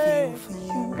feel for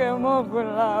you, it's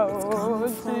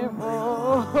coming from my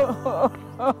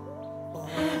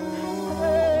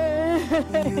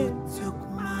you took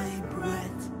my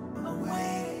breath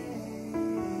away.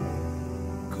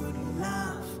 Could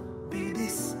love be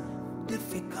this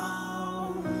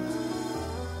difficult?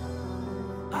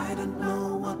 I don't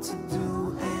know what to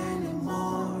do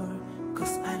anymore,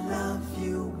 'cause I love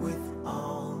you with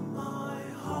all my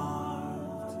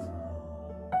heart.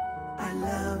 I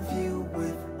love you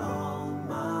with all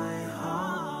my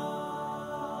heart.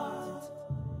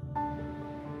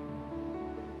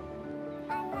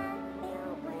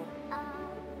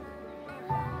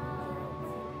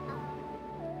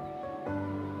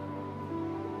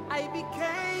 I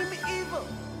became evil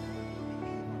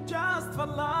just for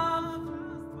love.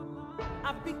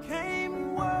 I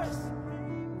became worse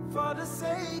for the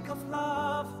sake of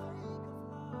love.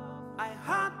 I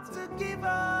had to give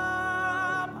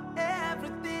up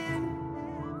everything,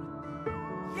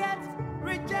 yet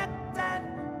rejected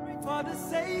for the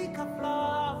sake of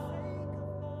love.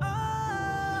 Oh,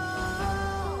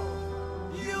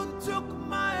 you took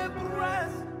my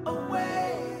breath away.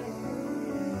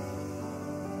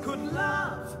 Could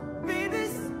love be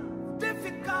this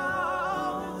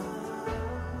difficult?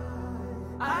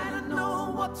 I don't know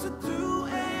what to do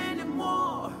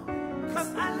anymore,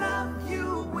 'cause I love